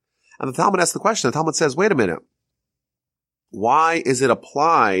 And the Talmud asks the question, the Talmud says, wait a minute, why is it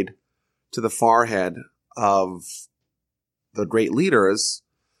applied to the forehead of the great leaders,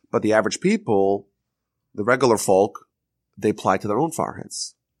 but the average people, the regular folk, they apply to their own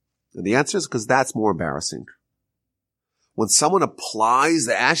foreheads? And the answer is because that's more embarrassing. When someone applies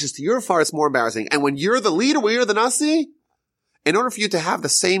the ashes to your fire, it's more embarrassing. And when you're the leader, when you're the Nasi, in order for you to have the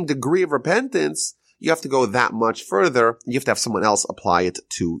same degree of repentance, you have to go that much further. You have to have someone else apply it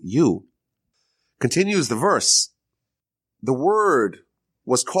to you. Continues the verse. The word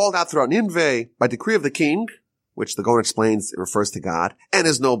was called out throughout Nineveh by decree of the king, which the Gaon explains it refers to God, and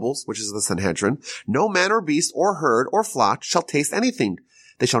his nobles, which is the Sanhedrin. No man or beast or herd or flock shall taste anything.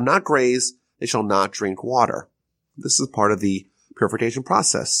 They shall not graze. They shall not drink water. This is part of the purification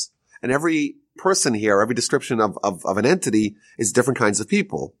process. And every person here, every description of an entity is different kinds of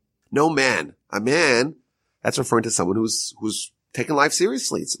people. No man. A man, that's referring to someone who's taking life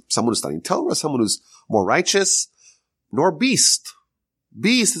seriously. It's someone who's studying Torah, someone who's more righteous, nor beast.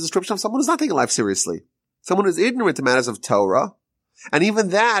 Beast is a description of someone who's not taking life seriously. Someone who's ignorant to matters of Torah. And even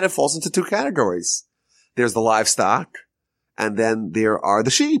that, it falls into two categories. There's the livestock, and then there are the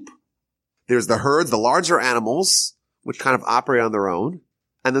sheep. There's the herds, the larger animals, which kind of operate on their own.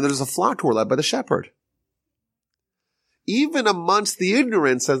 And then there's a flock who are led by the shepherd. Even amongst the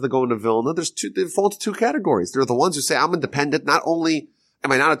ignorant, says the Gaon of Vilna, they fall into two categories. There are the ones who say, I'm independent. Not only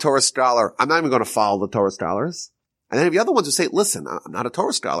am I not a Torah scholar, I'm not even going to follow the Torah scholars. And then the other ones who say, listen, I'm not a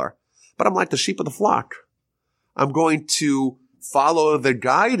Torah scholar, but I'm like the sheep of the flock. I'm going to follow the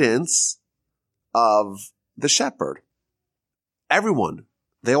guidance of the shepherd. Everyone,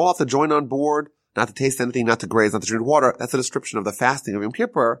 they all have to join on board, not to taste anything, not to graze, not to drink water. That's a description of the fasting of Yom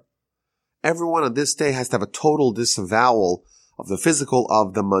Kippur. Everyone on this day has to have a total disavowal of the physical,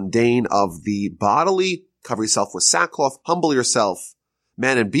 of the mundane, of the bodily. Cover yourself with sackcloth, humble yourself.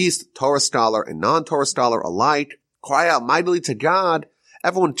 Man and beast, Torah scholar and non-Torah scholar alike, cry out mightily to God.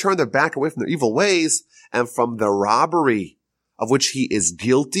 Everyone turn their back away from their evil ways and from the robbery of which he is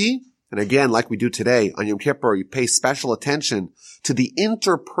guilty. And again, like we do today on Yom Kippur, you pay special attention to the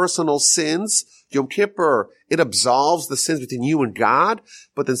interpersonal sins. Yom Kippur, it absolves the sins between you and God,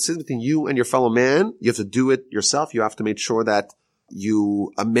 but the sins between you and your fellow man, you have to do it yourself. You have to make sure that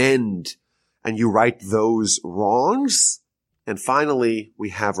you amend and you right those wrongs. And finally, we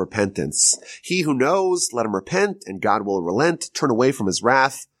have repentance. He who knows, let him repent, and God will relent, turn away from his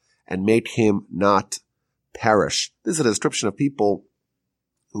wrath, and make him not perish. This is a description of people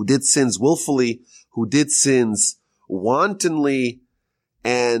who did sins willfully, who did sins wantonly,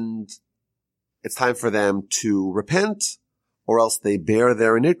 and it's time for them to repent, or else they bear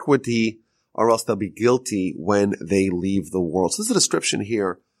their iniquity, or else they'll be guilty when they leave the world. So this is a description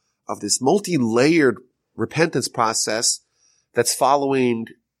here of this multi-layered repentance process that's following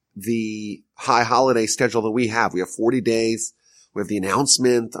the high holiday schedule that we have. We have 40 days. We have the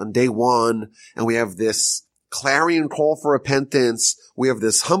announcement on day one, and we have this clarion call for repentance. We have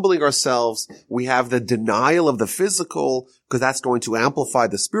this humbling ourselves. We have the denial of the physical, because that's going to amplify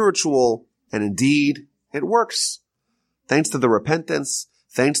the spiritual. And indeed, it works. Thanks to the repentance,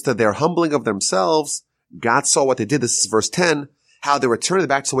 thanks to their humbling of themselves, God saw what they did. This is verse 10, how they returned their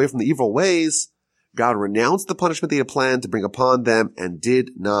backs away from the evil ways. God renounced the punishment they had planned to bring upon them and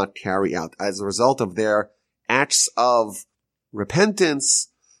did not carry out. As a result of their acts of repentance,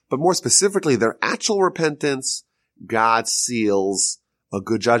 but more specifically, their actual repentance, God seals a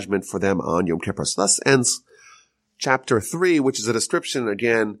good judgment for them on Yom Kippur. So thus ends chapter 3, which is a description,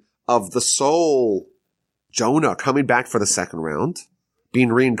 again, of the soul, Jonah, coming back for the second round, being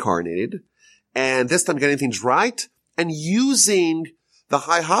reincarnated, and this time getting things right, and using the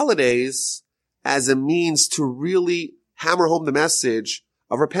high holidays as a means to really hammer home the message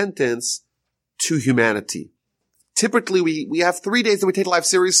of repentance to humanity. Typically, we have 3 days that we take life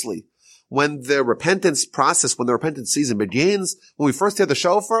seriously. When the repentance process, when the repentance season begins, when we first hear the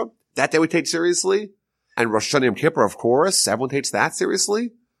shofar, that day we take seriously. And Rosh Hashanah Yom Kippur, of course, everyone takes that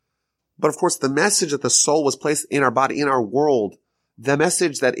seriously. But of course, the message that the soul was placed in our body, in our world, the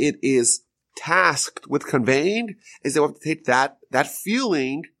message that it is tasked with conveying is that we have to take that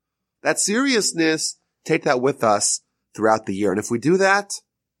feeling, that seriousness, take that with us throughout the year. And if we do that,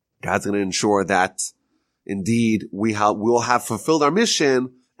 God's going to ensure that indeed we'll have fulfilled our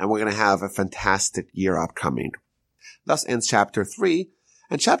mission and we're going to have a fantastic year upcoming. Thus ends chapter 3.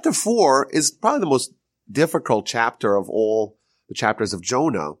 And chapter 4 is probably the most difficult chapter of all the chapters of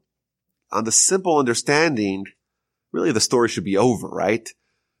Jonah. On the simple understanding, really the story should be over, right?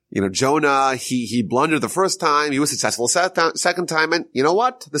 Jonah, he blundered the first time. He was successful second time. And you know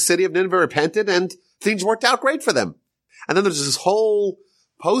what? The city of Nineveh repented and things worked out great for them. And then there's this whole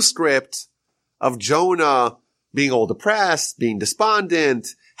postscript of Jonah being all depressed, being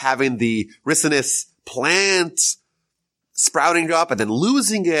despondent, having the ricinus plant sprouting up and then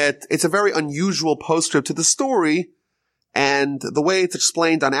losing it. It's a very unusual postscript to the story. And the way it's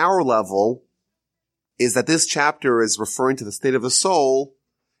explained on our level is that this chapter is referring to the state of the soul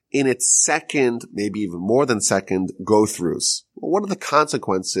in its second, maybe even more than second, go-throughs. Well, what are the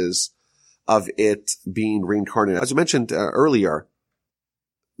consequences of it being reincarnated? As I mentioned earlier,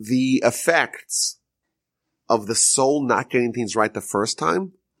 the effects of the soul not getting things right the first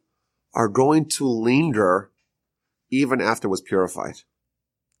time are going to linger even after it was purified.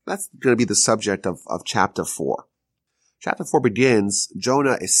 That's going to be the subject of chapter 4. Chapter 4 begins,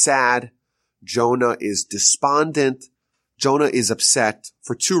 Jonah is sad, Jonah is despondent, Jonah is upset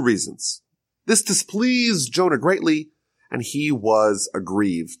for 2 reasons. This displeased Jonah greatly, and he was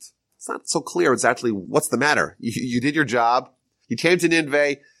aggrieved. It's not so clear exactly what's the matter. You did your job, you came to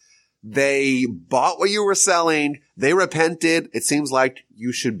Nineveh, they bought what you were selling, they repented, it seems like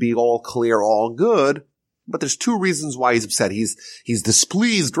you should be all clear, all good. But there's 2 reasons why he's upset. He's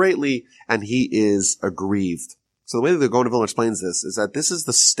displeased greatly, and he is aggrieved. So the way that the Gaon of Vilna explains this is that this is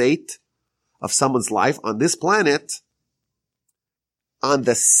the state of someone's life on this planet. On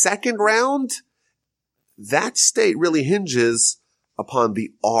the second round, that state really hinges upon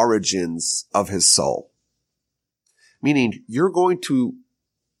the origins of his soul. Meaning, you're going to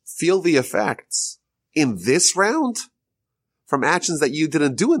feel the effects in this round from actions that you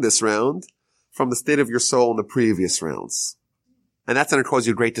didn't do in this round, from the state of your soul in the previous rounds. And that's going to cause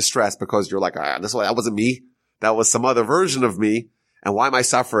you great distress because you're like, that wasn't me. That was some other version of me. And why am I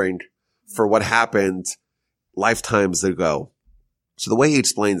suffering for what happened lifetimes ago? So the way he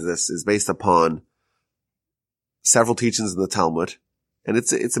explains this is based upon several teachings in the Talmud. And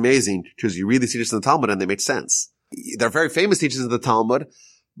it's amazing because you read these teachings in the Talmud and they make sense. They're very famous teachings in the Talmud,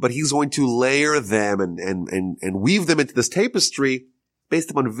 but he's going to layer them and weave them into this tapestry based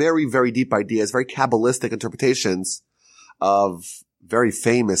upon very, very deep ideas, very Kabbalistic interpretations of very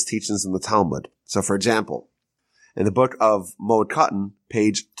famous teachings in the Talmud. So, for example, in the book of Moed Katan,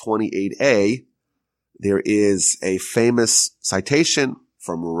 page 28a, there is a famous citation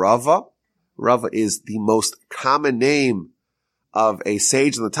from Rava. Rava is the most common name of a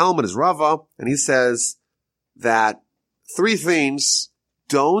sage in the Talmud is Rava, and he says that 3 things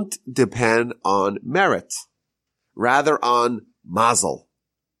don't depend on merit, rather on mazel.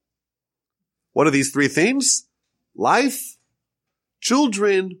 What are these 3 things? Life,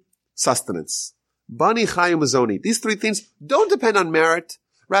 children, sustenance. Bani chayim mazoni. These 3 things don't depend on merit,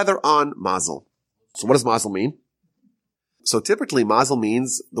 rather on mazel. So what does mazel mean? So typically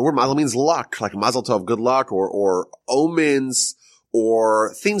the word mazel means luck, like mazel tov, good luck, or omens,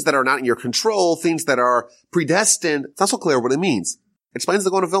 or things that are not in your control, things that are predestined. It's not so clear what it means. It explains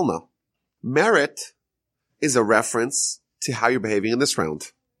the Gaon of Vilna. Merit is a reference to how you're behaving in this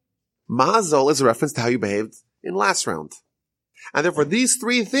round. Mazel is a reference to how you behaved in last round. And therefore these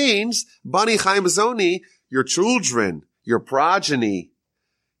 3 things, Bani Chaim Zoni, your children, your progeny,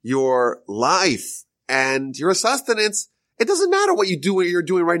 your life, and your sustenance, it doesn't matter what you're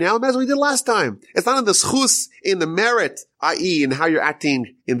doing right now. It matters what you did last time. It's not in the schus, in the merit, i.e. in how you're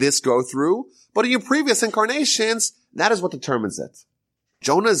acting in this go through, but in your previous incarnations, that is what determines it.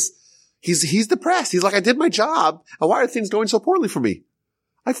 Jonah's, he's depressed. He's like, I did my job, and why are things going so poorly for me?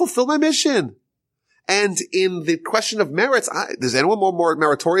 I fulfilled my mission. And in the question of merits, is anyone more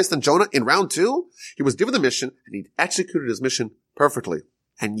meritorious than Jonah in round 2? He was given the mission, and he executed his mission perfectly.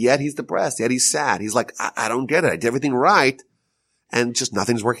 And yet he's depressed, yet he's sad. He's like, I don't get it. I did everything right, and just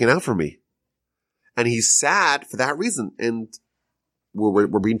nothing's working out for me. And he's sad for that reason. And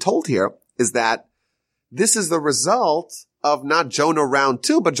we're being told here is that this is the result of not Jonah round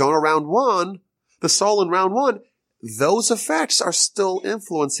 2, but Jonah round 1, the soul in round 1. Those effects are still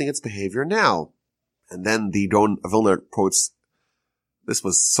influencing its behavior now. And then the Gaon of Vilna quotes, this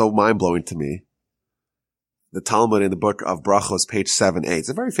was so mind-blowing to me, the Talmud in the book of Brachos, page 7a. It's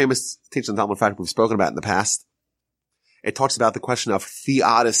a very famous teaching in the Talmud, in fact, we've spoken about in the past. It talks about the question of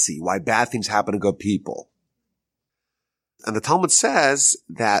theodicy, why bad things happen to good people. And the Talmud says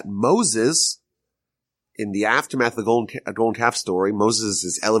that Moses, in the aftermath of the golden calf story, Moses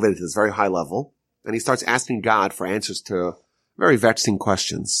is elevated to this very high level, and he starts asking God for answers to very vexing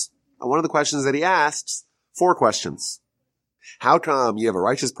questions. And one of the questions that he asks, 4 questions. How come you have a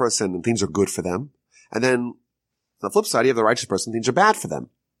righteous person and things are good for them? And then on the flip side, you have the righteous person and things are bad for them.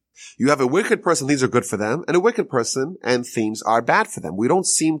 You have a wicked person, things are good for them, and a wicked person and things are bad for them. We don't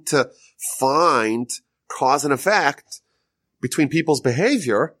seem to find cause and effect between people's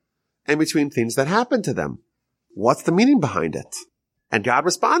behavior and between things that happen to them. What's the meaning behind it? And God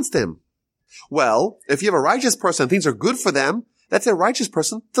responds to him. Well, if you have a righteous person and things are good for them, that's a righteous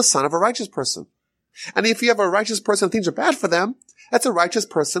person, the son of a righteous person. And if you have a righteous person and things are bad for them, that's a righteous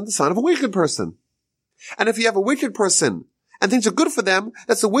person, the son of a wicked person. And if you have a wicked person and things are good for them,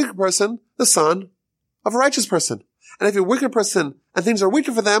 that's a wicked person, the son of a righteous person. And if you're a wicked person and things are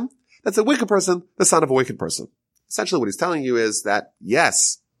wicked for them, that's a wicked person, the son of a wicked person. Essentially what he's telling you is that,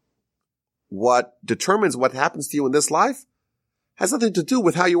 yes, what determines what happens to you in this life has nothing to do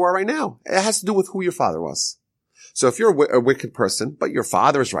with how you are right now. It has to do with who your father was. So if you're a wicked person, but your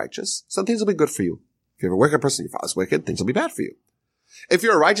father is righteous, some things will be good for you. If you're a wicked person, your father's wicked, things will be bad for you. If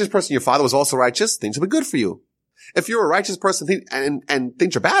you're a righteous person, your father was also righteous, things will be good for you. If you're a righteous person and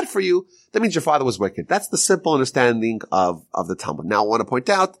things are bad for you, that means your father was wicked. That's the simple understanding of the Talmud. Now I want to point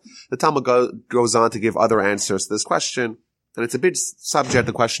out, the Talmud goes on to give other answers to this question, and it's a big subject,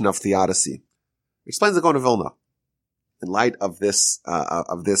 the question of theodicy. He explains the Gaon of Vilna in light of this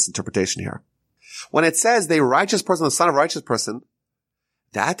interpretation here. When it says the righteous person, the son of a righteous person,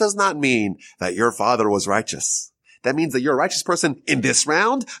 that does not mean that your father was righteous. That means that you're a righteous person in this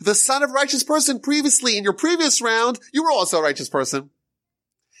round. The son of a righteous person previously in your previous round, you were also a righteous person.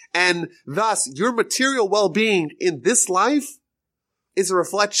 And thus, your material well-being in this life is a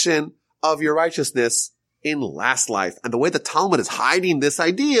reflection of your righteousness in last life. And the way the Talmud is hiding this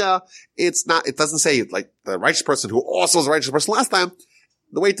idea, it doesn't say like the righteous person who also was a righteous person last time.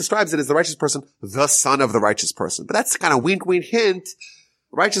 The way it describes it is the righteous person, the son of the righteous person. But that's kind of wink, wink, hint.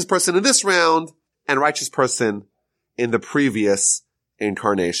 Righteous person in this round and righteous person in the previous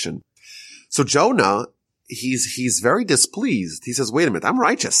incarnation. So Jonah, he's very displeased. He says, wait a minute, I'm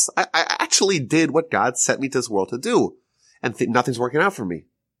righteous. I actually did what God sent me to this world to do. And nothing's working out for me.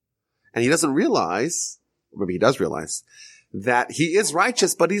 And he doesn't realize, or maybe he does realize, that he is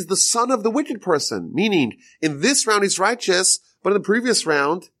righteous, but he's the son of the wicked person. Meaning, in this round he's righteous, but in the previous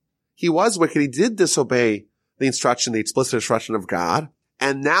round, he was wicked. He did disobey the explicit instruction of God.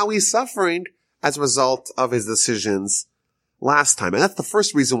 And now he's suffering as a result of his decisions last time. And that's the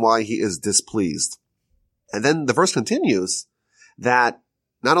first reason why he is displeased. And then the verse continues that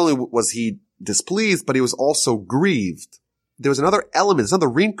not only was he displeased, but he was also grieved. There was another element, another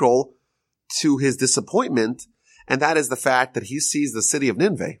wrinkle to his disappointment, and that is the fact that he sees the city of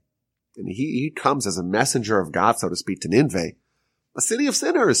Nineveh. And he comes as a messenger of God, so to speak, to Nineveh, a city of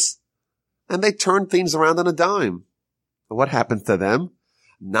sinners. And they turned things around on a dime. And what happens to them?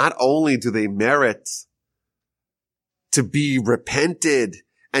 Not only do they merit to be repented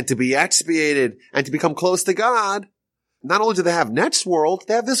and to be expiated and to become close to God, not only do they have next world,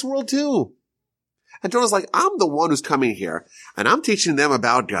 they have this world too. And Jonah's like, I'm the one who's coming here and I'm teaching them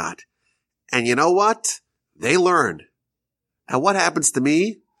about God. And you know what? They learn. And what happens to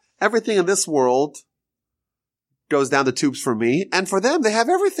me? Everything in this world goes down the tubes for me, and for them, they have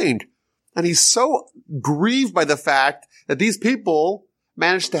everything. And he's so grieved by the fact that these people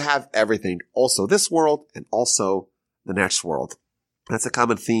managed to have everything. Also this world and also the next world. That's a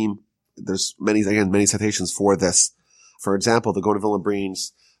common theme. There's many citations for this. For example, the Gaon of Vilna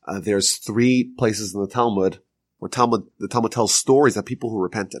brings, there's 3 places in the Talmud where the Talmud tells stories of people who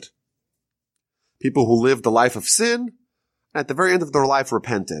repented. People who lived the life of sin, and at the very end of their life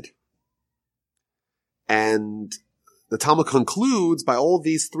repented. And the Talmud concludes by all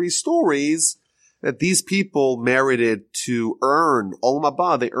these 3 stories that these people merited to earn Olam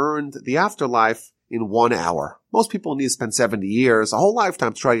Haba. They earned the afterlife in 1 hour. Most people need to spend 70 years, a whole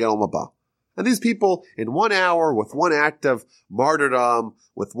lifetime to try to get Olam Haba. And these people, in 1 hour, with 1 act of martyrdom,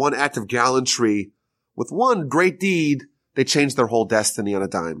 with 1 act of gallantry, with 1 great deed, they changed their whole destiny on a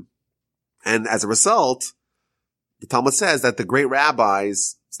dime. And as a result, the Talmud says that the great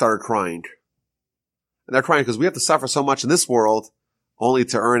rabbis started crying. And they're crying because we have to suffer so much in this world only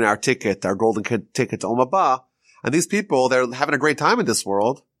to earn our ticket, our golden ticket to Olam Haba. And these people, they're having a great time in this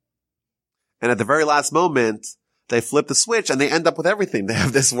world. And at the very last moment, they flip the switch and they end up with everything. They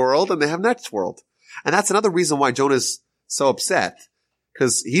have this world and they have next world. And that's another reason why Jonah's so upset.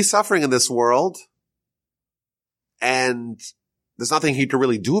 Because he's suffering in this world and there's nothing he can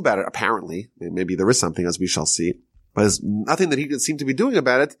really do about it, apparently. Maybe there is something, as we shall see. But there's nothing that he can seem to be doing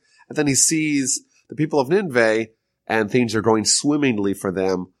about it. And then he sees the people of Nineveh and things are going swimmingly for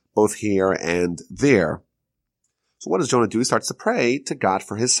them, both here and there. So what does Jonah do? He starts to pray to God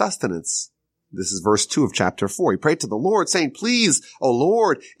for his sustenance. This is verse 2 of chapter 4. He prayed to the Lord saying, please, O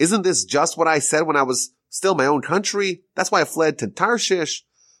Lord, isn't this just what I said when I was still my own country? That's why I fled to Tarshish.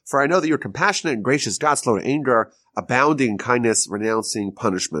 For I know that you're compassionate and gracious God, slow to anger, abounding in kindness, renouncing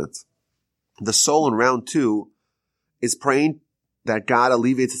punishment. The soul in round 2 is praying that God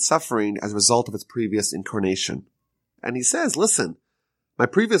alleviates its suffering as a result of its previous incarnation. And he says, listen, my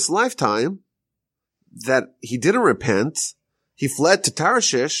previous lifetime, that he didn't repent, he fled to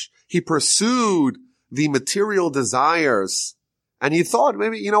Tarshish, he pursued the material desires, and he thought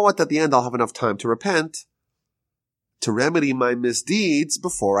maybe, you know what, at the end I'll have enough time to repent. to remedy my misdeeds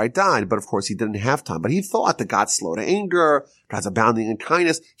before I died. But of course he didn't have time. But he thought that God's slow to anger, God's abounding in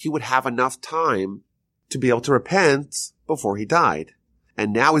kindness. He would have enough time to be able to repent before he died.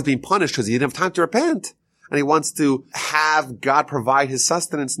 And now he's being punished because he didn't have time to repent. And he wants to have God provide his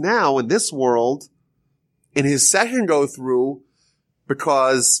sustenance now in this world, in his second go through,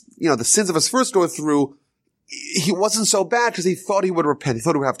 because, the sins of his first go through, he wasn't so bad because he thought he would repent. He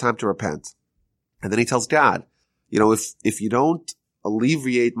thought he would have time to repent. And then he tells God, if you don't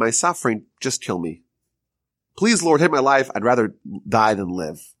alleviate my suffering, just kill me. Please, Lord, take my life. I'd rather die than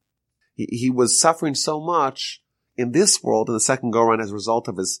live. He was suffering so much in this world in the second go-round as a result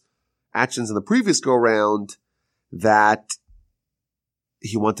of his actions in the previous go-round that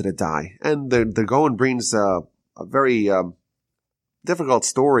he wanted to die. And the Gaon brings a very difficult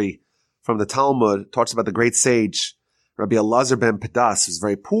story from the Talmud. It talks about the great sage, Rabbi Elazar ben Pedas, who's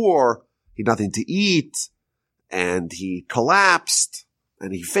very poor. He had nothing to eat, and he collapsed,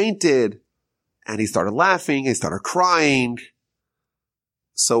 and he fainted, and he started laughing, he started crying.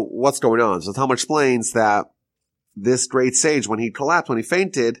 So what's going on? So the Talmud explains that this great sage, when he collapsed, when he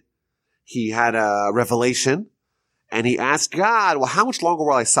fainted, he had a revelation, and he asked God, well, how much longer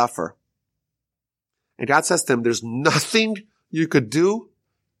will I suffer? And God says to him, there's nothing you could do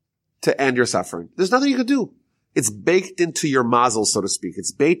to end your suffering. There's nothing you could do. It's baked into your mazel, so to speak.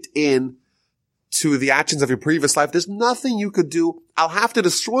 It's baked in to the actions of your previous life. There's nothing you could do. I'll have to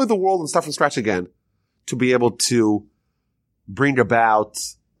destroy the world and start from scratch again to be able to bring about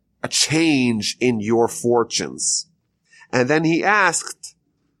a change in your fortunes. And then he asked,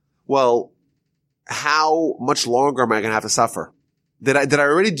 well, how much longer am I going to have to suffer? Did I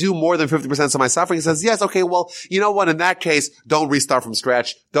already do more than 50% of my suffering? He says, yes. Okay. Well, you know what? In that case, don't restart from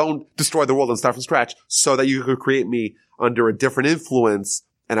scratch. Don't destroy the world and start from scratch so that you could create me under a different influence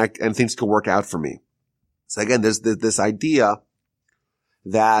and things could work out for me. So again, there's this idea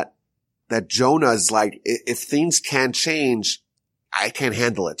that Jonah is like, if things can't change, I can't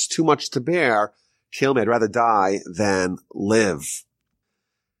handle it. It's too much to bear. Kill me. I'd rather die than live.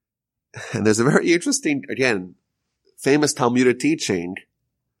 And there's a very interesting, again, famous Talmudic teaching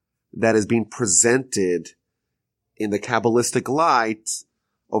that is being presented in the Kabbalistic light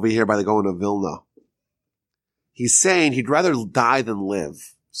over here by the Gaon of Vilna. He's saying he'd rather die than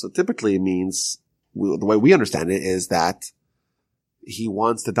live. So typically it means, the way we understand it is that he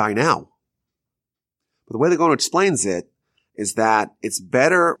wants to die now. But the way the Gaon explains it is that it's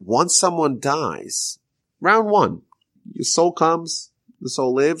better once someone dies, round one, your soul comes, the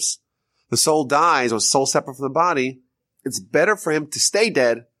soul lives, the soul dies, or soul separate from the body, it's better for him to stay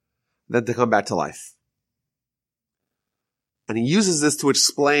dead than to come back to life. And he uses this to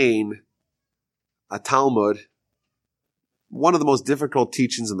explain a Talmud, one of the most difficult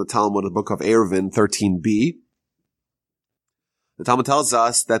teachings in the Talmud, the book of Eruvin, 13b. The Talmud tells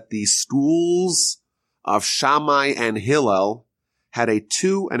us that the schools of Shammai and Hillel had a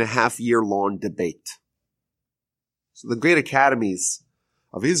 2.5-year-long debate. So the great academies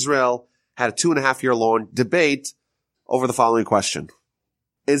of Israel had a 2.5-year-long debate over the following question.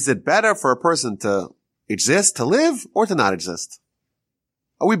 Is it better for a person to exist, to live, or to not exist?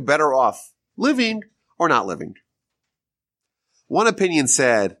 Are we better off living or not living? One opinion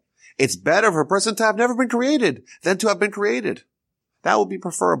said, it's better for a person to have never been created than to have been created. That would be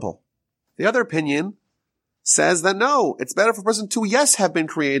preferable. The other opinion says that no, it's better for a person to, yes, have been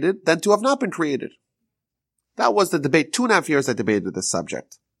created than to have not been created. That was the debate. 2.5 years they debated this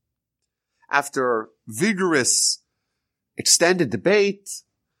subject. After vigorous, extended debate,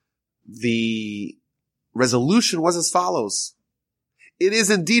 the resolution was as follows. It is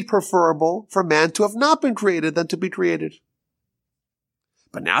indeed preferable for man to have not been created than to be created.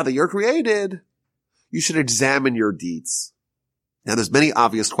 But now that you're created, you should examine your deeds. Now there's many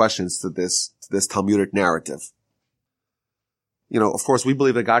obvious questions to this Talmudic narrative. Of course, we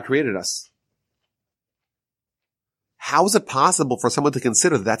believe that God created us. How is it possible for someone to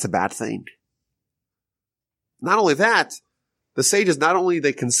consider that that's a bad thing? Not only that, the sages, not only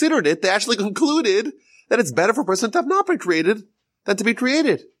they considered it, they actually concluded that it's better for a person to have not been created than to be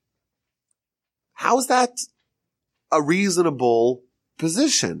created. How is that a reasonable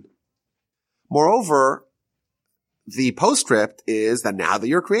position? Moreover, the postscript is that now that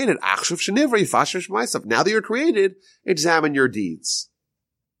you're created, now that you're created, examine your deeds.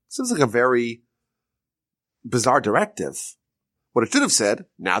 Seems like a very bizarre directive. What it should have said,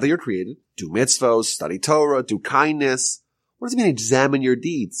 now that you're created, do mitzvos, study Torah, do kindness. What does it mean, examine your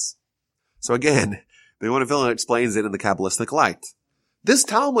deeds? So again, the Gaon of Vilna explains it in the Kabbalistic light. This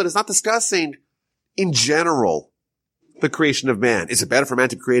Talmud is not discussing, in general, the creation of man. Is it better for man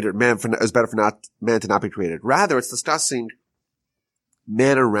to be created? Is better for man to not be created? Rather, it's discussing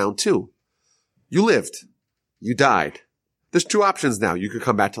man in round two. You lived. You died. There's two options now. You could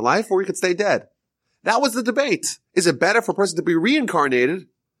come back to life or you could stay dead. That was the debate. Is it better for a person to be reincarnated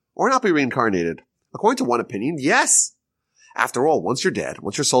or not be reincarnated? According to one opinion, yes. After all, once you're dead,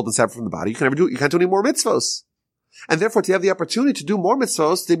 once your soul is separate from the body, you can't do any more mitzvos. And therefore, to have the opportunity to do more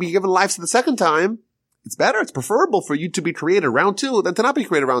mitzvos, to be given life for the second time, it's better, it's preferable for you to be created round two than to not be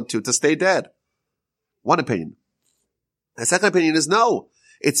created round two, to stay dead. One opinion. The second opinion is no.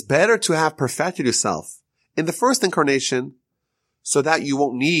 It's better to have perfected yourself in the first incarnation so that you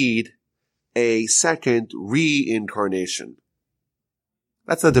won't need a second reincarnation.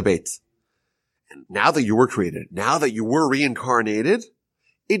 That's the debate. And now that you were created, now that you were reincarnated,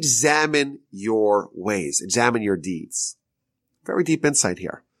 examine your ways, examine your deeds. Very deep insight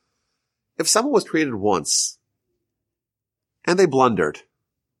here. If someone was created once and they blundered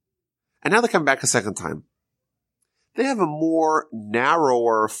and now they come back a second time, they have a more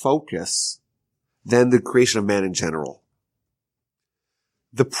narrower focus than the creation of man in general.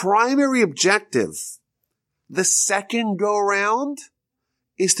 The primary objective, the second go around,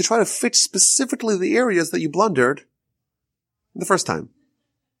 is to try to fix specifically the areas that you blundered the first time.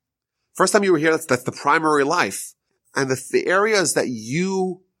 First time you were here, that's the primary life. And the areas that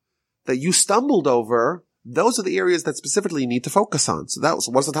you stumbled over, those are the areas that specifically you need to focus on. So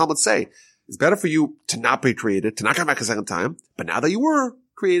what does the Talmud say? It's better for you to not be created, to not come back a second time. But now that you were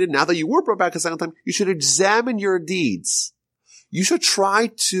created, now that you were brought back a second time, you should examine your deeds. You should try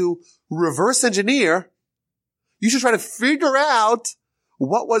to reverse engineer. You should try to figure out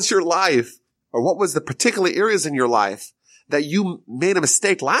what was your life, or what was the particular areas in your life that you made a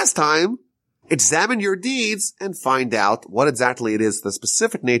mistake last time. Examine your deeds and find out what exactly it is, the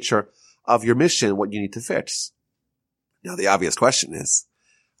specific nature of your mission, what you need to fix. Now, the obvious question is,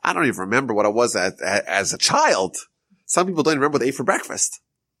 I don't even remember what I was as a child. Some people don't even remember what they ate for breakfast.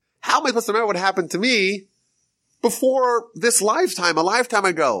 How am I supposed to remember what happened to me before this lifetime, a lifetime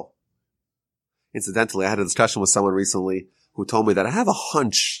ago? Incidentally, I had a discussion with someone recently who told me that I have a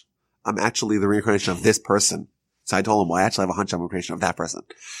hunch I'm actually the reincarnation of this person. So I told him, well, I actually have a hunch I'm the reincarnation of that person.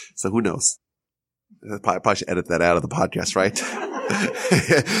 So who knows? I probably should edit that out of the podcast, right?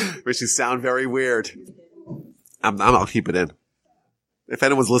 Which should sound very weird. I'll keep it in. If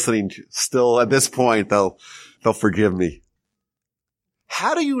anyone's listening still at this point, they'll forgive me.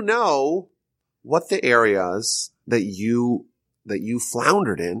 How do you know what the areas that you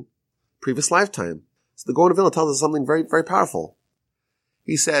floundered in previous lifetime? So the Gaon of Vilna tells us something very, very powerful.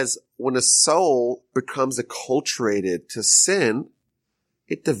 He says, when a soul becomes acculturated to sin,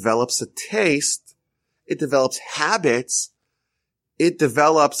 it develops a taste, it develops habits, it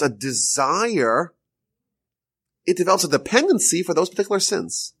develops a desire, it develops a dependency for those particular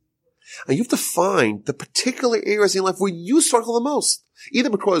sins. And you have to find the particular areas in your life where you struggle the most. Either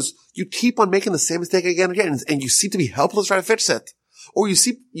because you keep on making the same mistake again and again, and you seem to be helpless trying to fix it. Or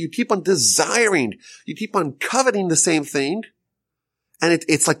you keep on desiring, you keep on coveting the same thing. And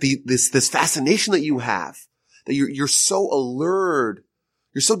it's like this fascination that you have, that you're so allured,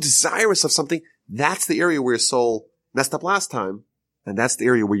 you're so desirous of something. That's the area where your soul messed up last time. And that's the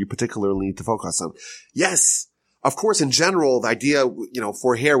area where you particularly need to focus on. Yes, of course, in general, the idea,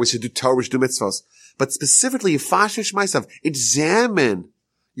 for here, we should do Torah, we should do mitzvahs. But specifically, fashish myself, examine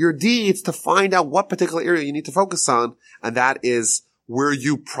your deeds to find out what particular area you need to focus on. And that is where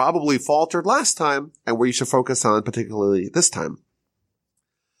you probably faltered last time and where you should focus on particularly this time.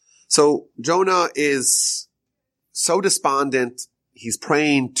 So Jonah is so despondent. He's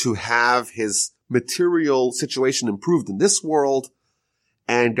praying to have his material situation improved in this world.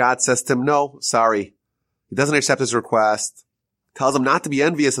 And God says to him, no, sorry. He doesn't accept his request. Tells him not to be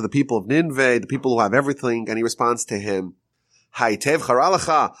envious of the people of Nineveh, the people who have everything. And he responds to him, Haytev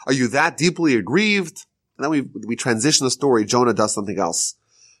charalacha, are you that deeply aggrieved? And then we transition the story. Jonah does something else.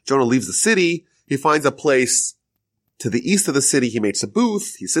 Jonah leaves the city. He finds a place to the east of the city. He makes a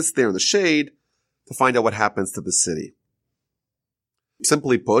booth. He sits there in the shade to find out what happens to the city.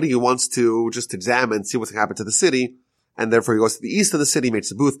 Simply put, he wants to just examine, see what's happened to the city. And therefore he goes to the east of the city, makes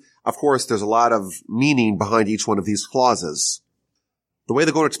a booth. Of course, there's a lot of meaning behind each one of these clauses. The way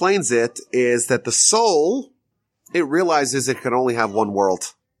the Gaon explains it is that the soul, it realizes it can only have one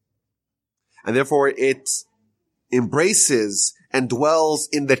world. And therefore it embraces and dwells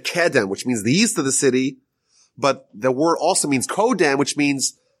in the Kedem, which means the east of the city. But the word also means Kodem, which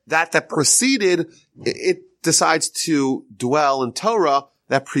means that preceded, it decides to dwell in Torah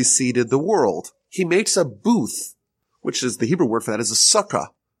that preceded the world. He makes a booth, which is the Hebrew word for that is a sukkah.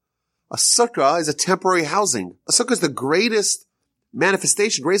 A sukkah is a temporary housing. A sukkah is the greatest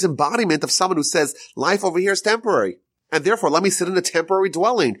manifestation, greatest embodiment of someone who says, life over here is temporary. And therefore, let me sit in a temporary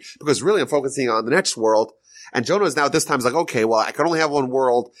dwelling, because really I'm focusing on the next world. And Jonah is now at this time is like, okay, well, I can only have one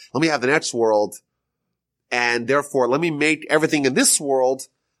world. Let me have the next world. And therefore, let me make everything in this world,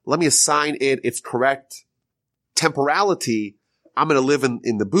 let me assign it its correct temporality. I'm going to live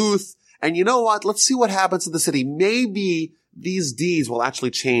in the booth. And you know what? Let's see what happens in the city. Maybe these deeds will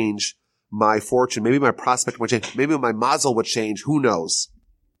actually change my fortune. Maybe my prospect will change. Maybe my mazel would change. Who knows?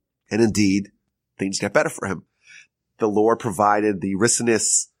 And indeed, things get better for him. The Lord provided the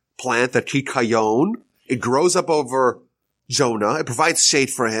ricinus plant, the kikayon. It grows up over Jonah. It provides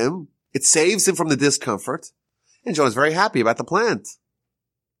shade for him. It saves him from the discomfort. And Jonah's very happy about the plant.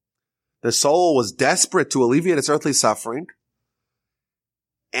 The soul was desperate to alleviate its earthly suffering.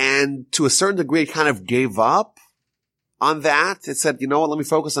 And to a certain degree, it kind of gave up on that. It said, you know what, let me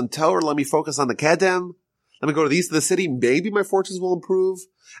focus on Torah. Let me focus on the Kedem. Let me go to the east of the city. Maybe my fortunes will improve.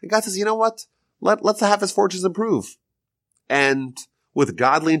 And God says, you know what? Let's have his fortunes improve. And with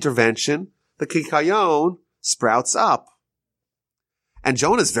godly intervention, the kikayon sprouts up. And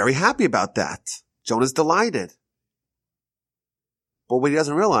Jonah's very happy about that. Jonah's delighted. But what he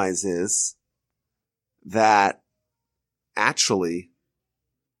doesn't realize is that actually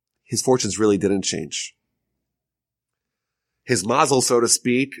his fortunes really didn't change. His mazel, so to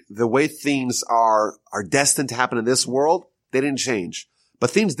speak, the way things are destined to happen in this world, they didn't change.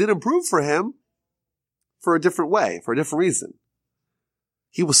 But things did improve for him for a different way, for a different reason.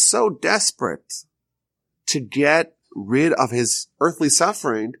 He was so desperate to get rid of his earthly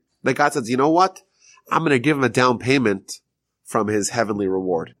suffering that God says, you know what? I'm going to give him a down payment from his heavenly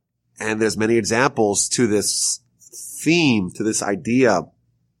reward. And there's many examples to this theme, to this idea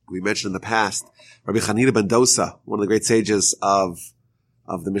we mentioned in the past. Rabbi Hanina ben Dosa, one of the great sages of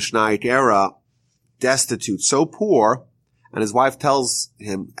the Mishnaic era, destitute, so poor, and his wife tells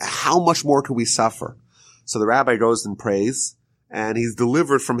him, how much more can we suffer? So the rabbi goes and prays, and he's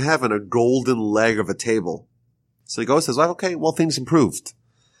delivered from heaven a golden leg of a table. So he goes to his wife, okay, well, things improved.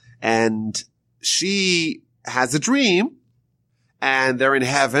 And she has a dream, and they're in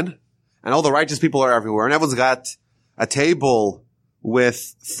heaven, and all the righteous people are everywhere, and everyone's got a table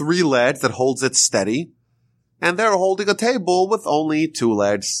with 3 legs that holds it steady, and they're holding a table with only 2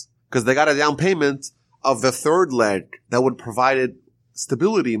 legs, because they got a down payment of the 3rd leg that would provide it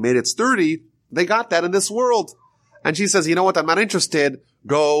stability, made it sturdy. They got that in this world. And she says, you know what, I'm not interested.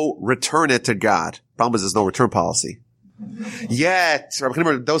 Go return it to God. Problem is, there's no return policy. Yet, Rabbi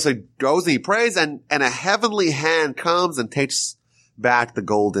Hanina ben Dosa goes and he prays, and a heavenly hand comes and takes back the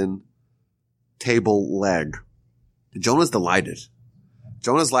golden table leg. And Jonah's delighted.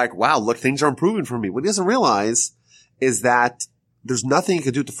 Jonah's like, wow, look, things are improving for me. What he doesn't realize is that there's nothing he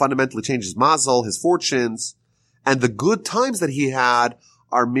could do to fundamentally change his mazel, his fortunes, and the good times that he had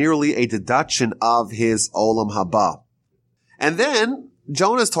are merely a deduction of his olam haba. And then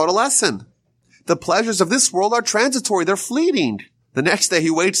Jonah's taught a lesson. The pleasures of this world are transitory. They're fleeting. The next day he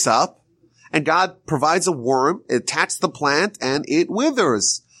wakes up and God provides a worm. It attacks the plant and it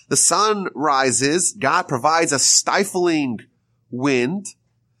withers. The sun rises. God provides a stifling wind.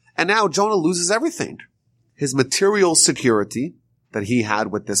 And now Jonah loses everything. His material security that he had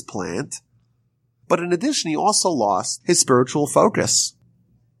with this plant. But in addition, he also lost his spiritual focus.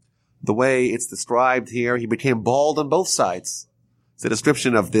 The way it's described here, he became bald on both sides. It's a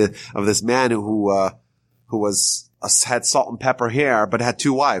description of this man who had salt and pepper hair, but had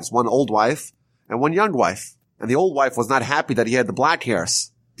 2 wives, one old wife and one young wife. And the old wife was not happy that he had the black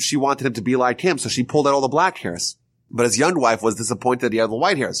hairs. She wanted him to be like him, so she pulled out all the black hairs. But his young wife was disappointed that he had the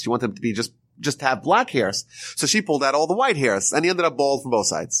white hairs. She wanted him to be just have black hairs. So she pulled out all the white hairs, and he ended up bald from both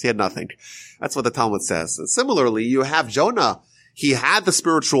sides. He had nothing. That's what the Talmud says. And similarly, you have Jonah. He had the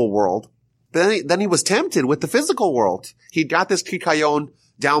spiritual world. Then he was tempted with the physical world. He got this kikayon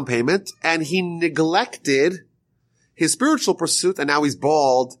down payment, and he neglected his spiritual pursuit, and now he's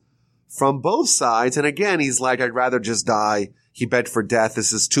bald from both sides. And again, he's like, I'd rather just die. He begged for death.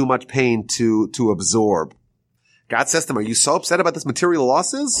 This is too much pain to absorb. God says to him, are you so upset about this material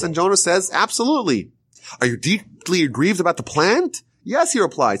losses? And Jonah says, absolutely. Are you deeply aggrieved about the plant? Yes, he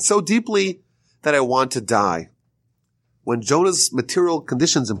replied, so deeply that I want to die. When Jonah's material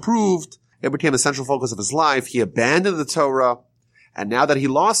conditions improved, it became the central focus of his life. He abandoned the Torah, and now that he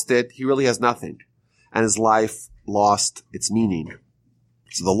lost it, he really has nothing. And his life lost its meaning.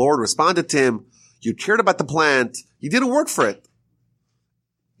 So the Lord responded to him, you cared about the plant. You didn't work for it.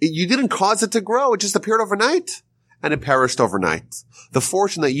 You didn't cause it to grow. It just appeared overnight, and it perished overnight. The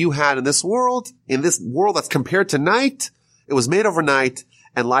fortune that you had in this world that's compared to night, it was made overnight,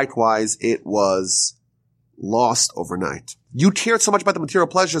 and likewise it was lost overnight. You cared so much about the material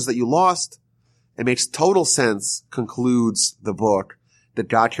pleasures that you lost. It makes total sense, concludes the book, that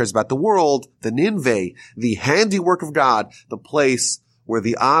God cares about the world, the Nineveh, the handiwork of God, the place where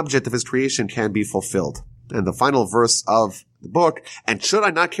the object of his creation can be fulfilled. And the final verse of the book, and should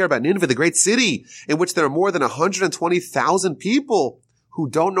I not care about Nineveh, the great city, in which there are more than 120,000 people who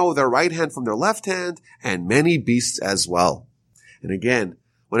don't know their right hand from their left hand, and many beasts as well. And again,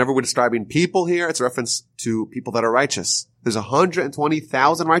 whenever we're describing people here, it's a reference to people that are righteous. There's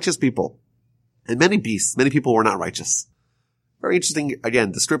 120,000 righteous people, and many beasts, many people who are not righteous. Very interesting,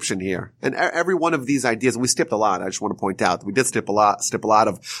 again, description here. And every one of these ideas, and we skipped a lot, I just want to point out, we did skip a lot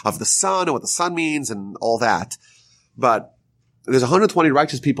of the sun and what the sun means and all that. But there's 120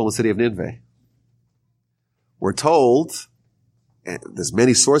 righteous people in the city of Nineveh. We're told, and there's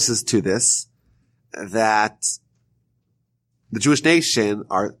many sources to this, that the Jewish nation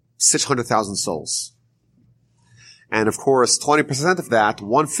are 600,000 souls. And of course, 20% of that,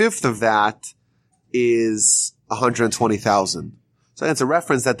 1/5 of that is 120,000. So it's a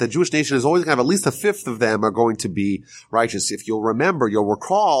reference that the Jewish nation is always going to have at least 1/5 of them are going to be righteous. If you'll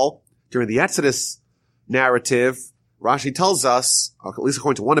recall, during the Exodus narrative, Rashi tells us, or at least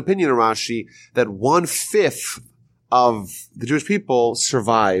according to one opinion of Rashi, that 1/5 of the Jewish people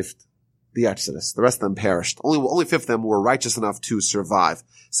survived the Exodus. The rest of them perished. Only 1/5 of them were righteous enough to survive.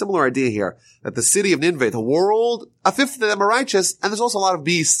 Similar idea here, that the city of Nineveh, the world, 1/5 of them are righteous, and there's also a lot of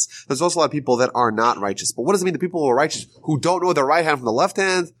beasts. There's also a lot of people that are not righteous. But what does it mean, the people who are righteous, who don't know their right hand from the left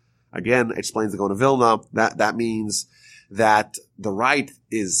hand? Again, explains the Gaon of Vilna. That means that the right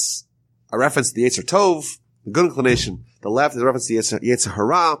is a reference to the Yetzer Tov, the good inclination. The left is a reference to Yetzer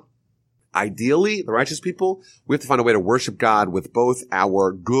Hara. Ideally, the righteous people, we have to find a way to worship God with both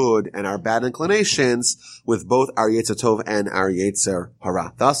our good and our bad inclinations, with both our Yetzer Tov and our Yetzer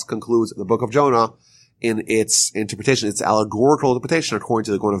Hara. Thus concludes the book of Jonah in its interpretation, its allegorical interpretation according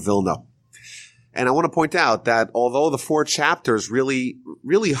to the Gaon of Vilna. And I want to point out that although the 4 chapters really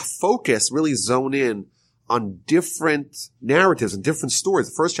focus, really zone in on different narratives and different stories.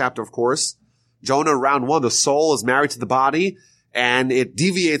 The first chapter, of course, Jonah, round 1, the soul is married to the body, and it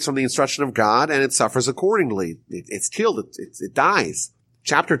deviates from the instruction of God, and it suffers accordingly. It's killed. It dies.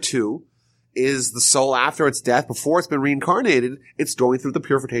 Chapter 2 is the soul after its death, before it's been reincarnated, it's going through the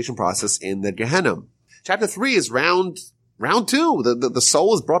purification process in the Gehenna. Chapter 3 is round 2. The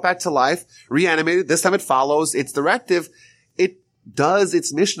soul is brought back to life, reanimated. This time it follows its directive. It does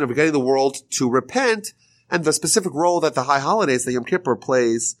its mission of getting the world to repent, and the specific role that the high holidays, the Yom Kippur,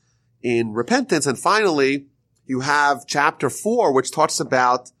 plays in repentance. And finally, you have chapter 4, which talks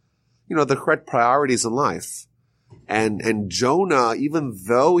about, the correct priorities in life. And Jonah, even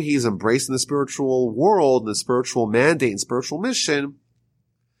though he's embracing the spiritual world, the spiritual mandate and spiritual mission,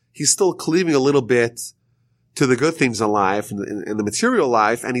 he's still cleaving a little bit to the good things in life and in the material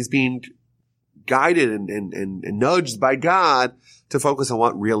life, and he's being guided and nudged by God to focus on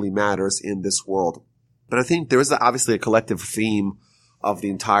what really matters in this world. But I think there is obviously a collective theme of the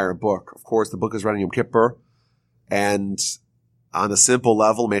entire book. Of course, the book is running Yom Kippur, and on a simple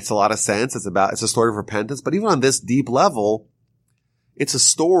level, it makes a lot of sense. It's a story of repentance, but even on this deep level, it's a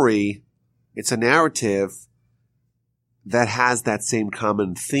story, it's a narrative that has that same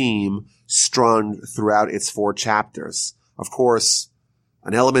common theme strung throughout its 4 chapters. Of course,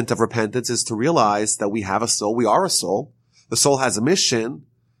 an element of repentance is to realize that we have a soul, we are a soul. The soul has a mission.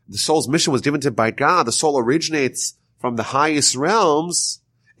 The soul's mission was given to by God. The soul originates from the highest realms.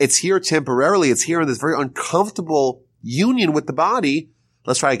 It's here temporarily. It's here in this very uncomfortable union with the body.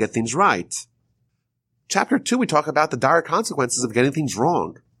 Let's try to get things right. Chapter 2, we talk about the dire consequences of getting things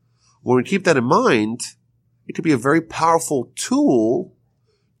wrong. When we keep that in mind, it could be a very powerful tool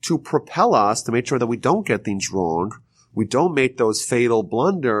to propel us to make sure that we don't get things wrong. We don't make those fatal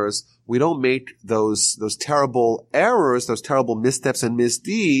blunders. We don't make those terrible errors, those terrible missteps and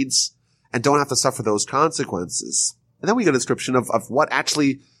misdeeds, and don't have to suffer those consequences. And then we get a description of what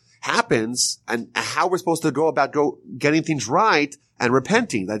actually happens and how we're supposed to go about getting things right and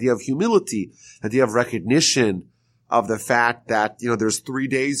repenting. The idea of humility, the idea of recognition of the fact that, there's 3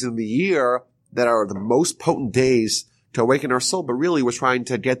 days in the year that are the most potent days to awaken our soul, but really we're trying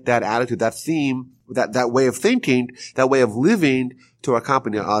to get that attitude, that theme, that way of thinking, that way of living to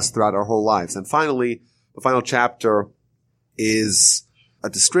accompany us throughout our whole lives. And finally, the final chapter is a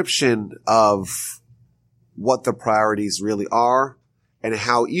description of what the priorities really are and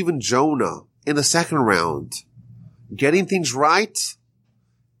how even Jonah in the second round, getting things right,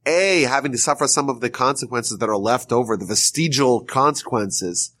 having to suffer some of the consequences that are left over, the vestigial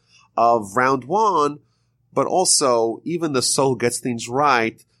consequences of round 1, but also even the soul who gets things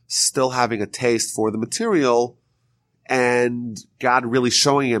right, still having a taste for the material, and God really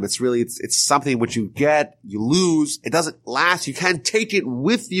showing him it's something which you get, you lose, it doesn't last, you can't take it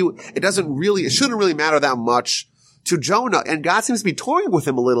with you, it shouldn't really matter that much to Jonah. And God seems to be toying with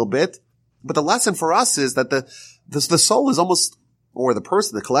him a little bit, but the lesson for us is that the soul is almost, or the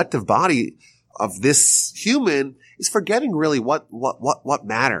person, the collective body of this human is forgetting really what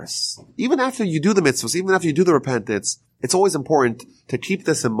matters. Even after you do the mitzvahs, even after you do the repentance, it's always important to keep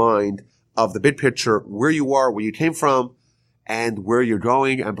this in mind of the big picture, where you are, where you came from, and where you're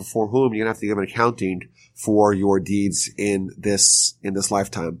going, and before whom you're going to have to give an accounting for your deeds in this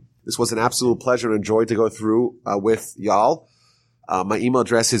lifetime. This was an absolute pleasure and joy to go through with y'all. My email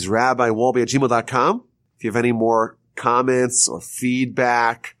address is rabbiwolbe@gmail.com. If you have any more comments or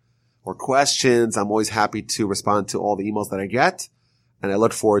feedback or questions, I'm always happy to respond to all the emails that I get. And I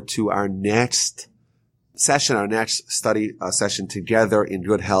look forward to our next session, our next study session together in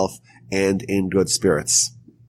good health and in good spirits.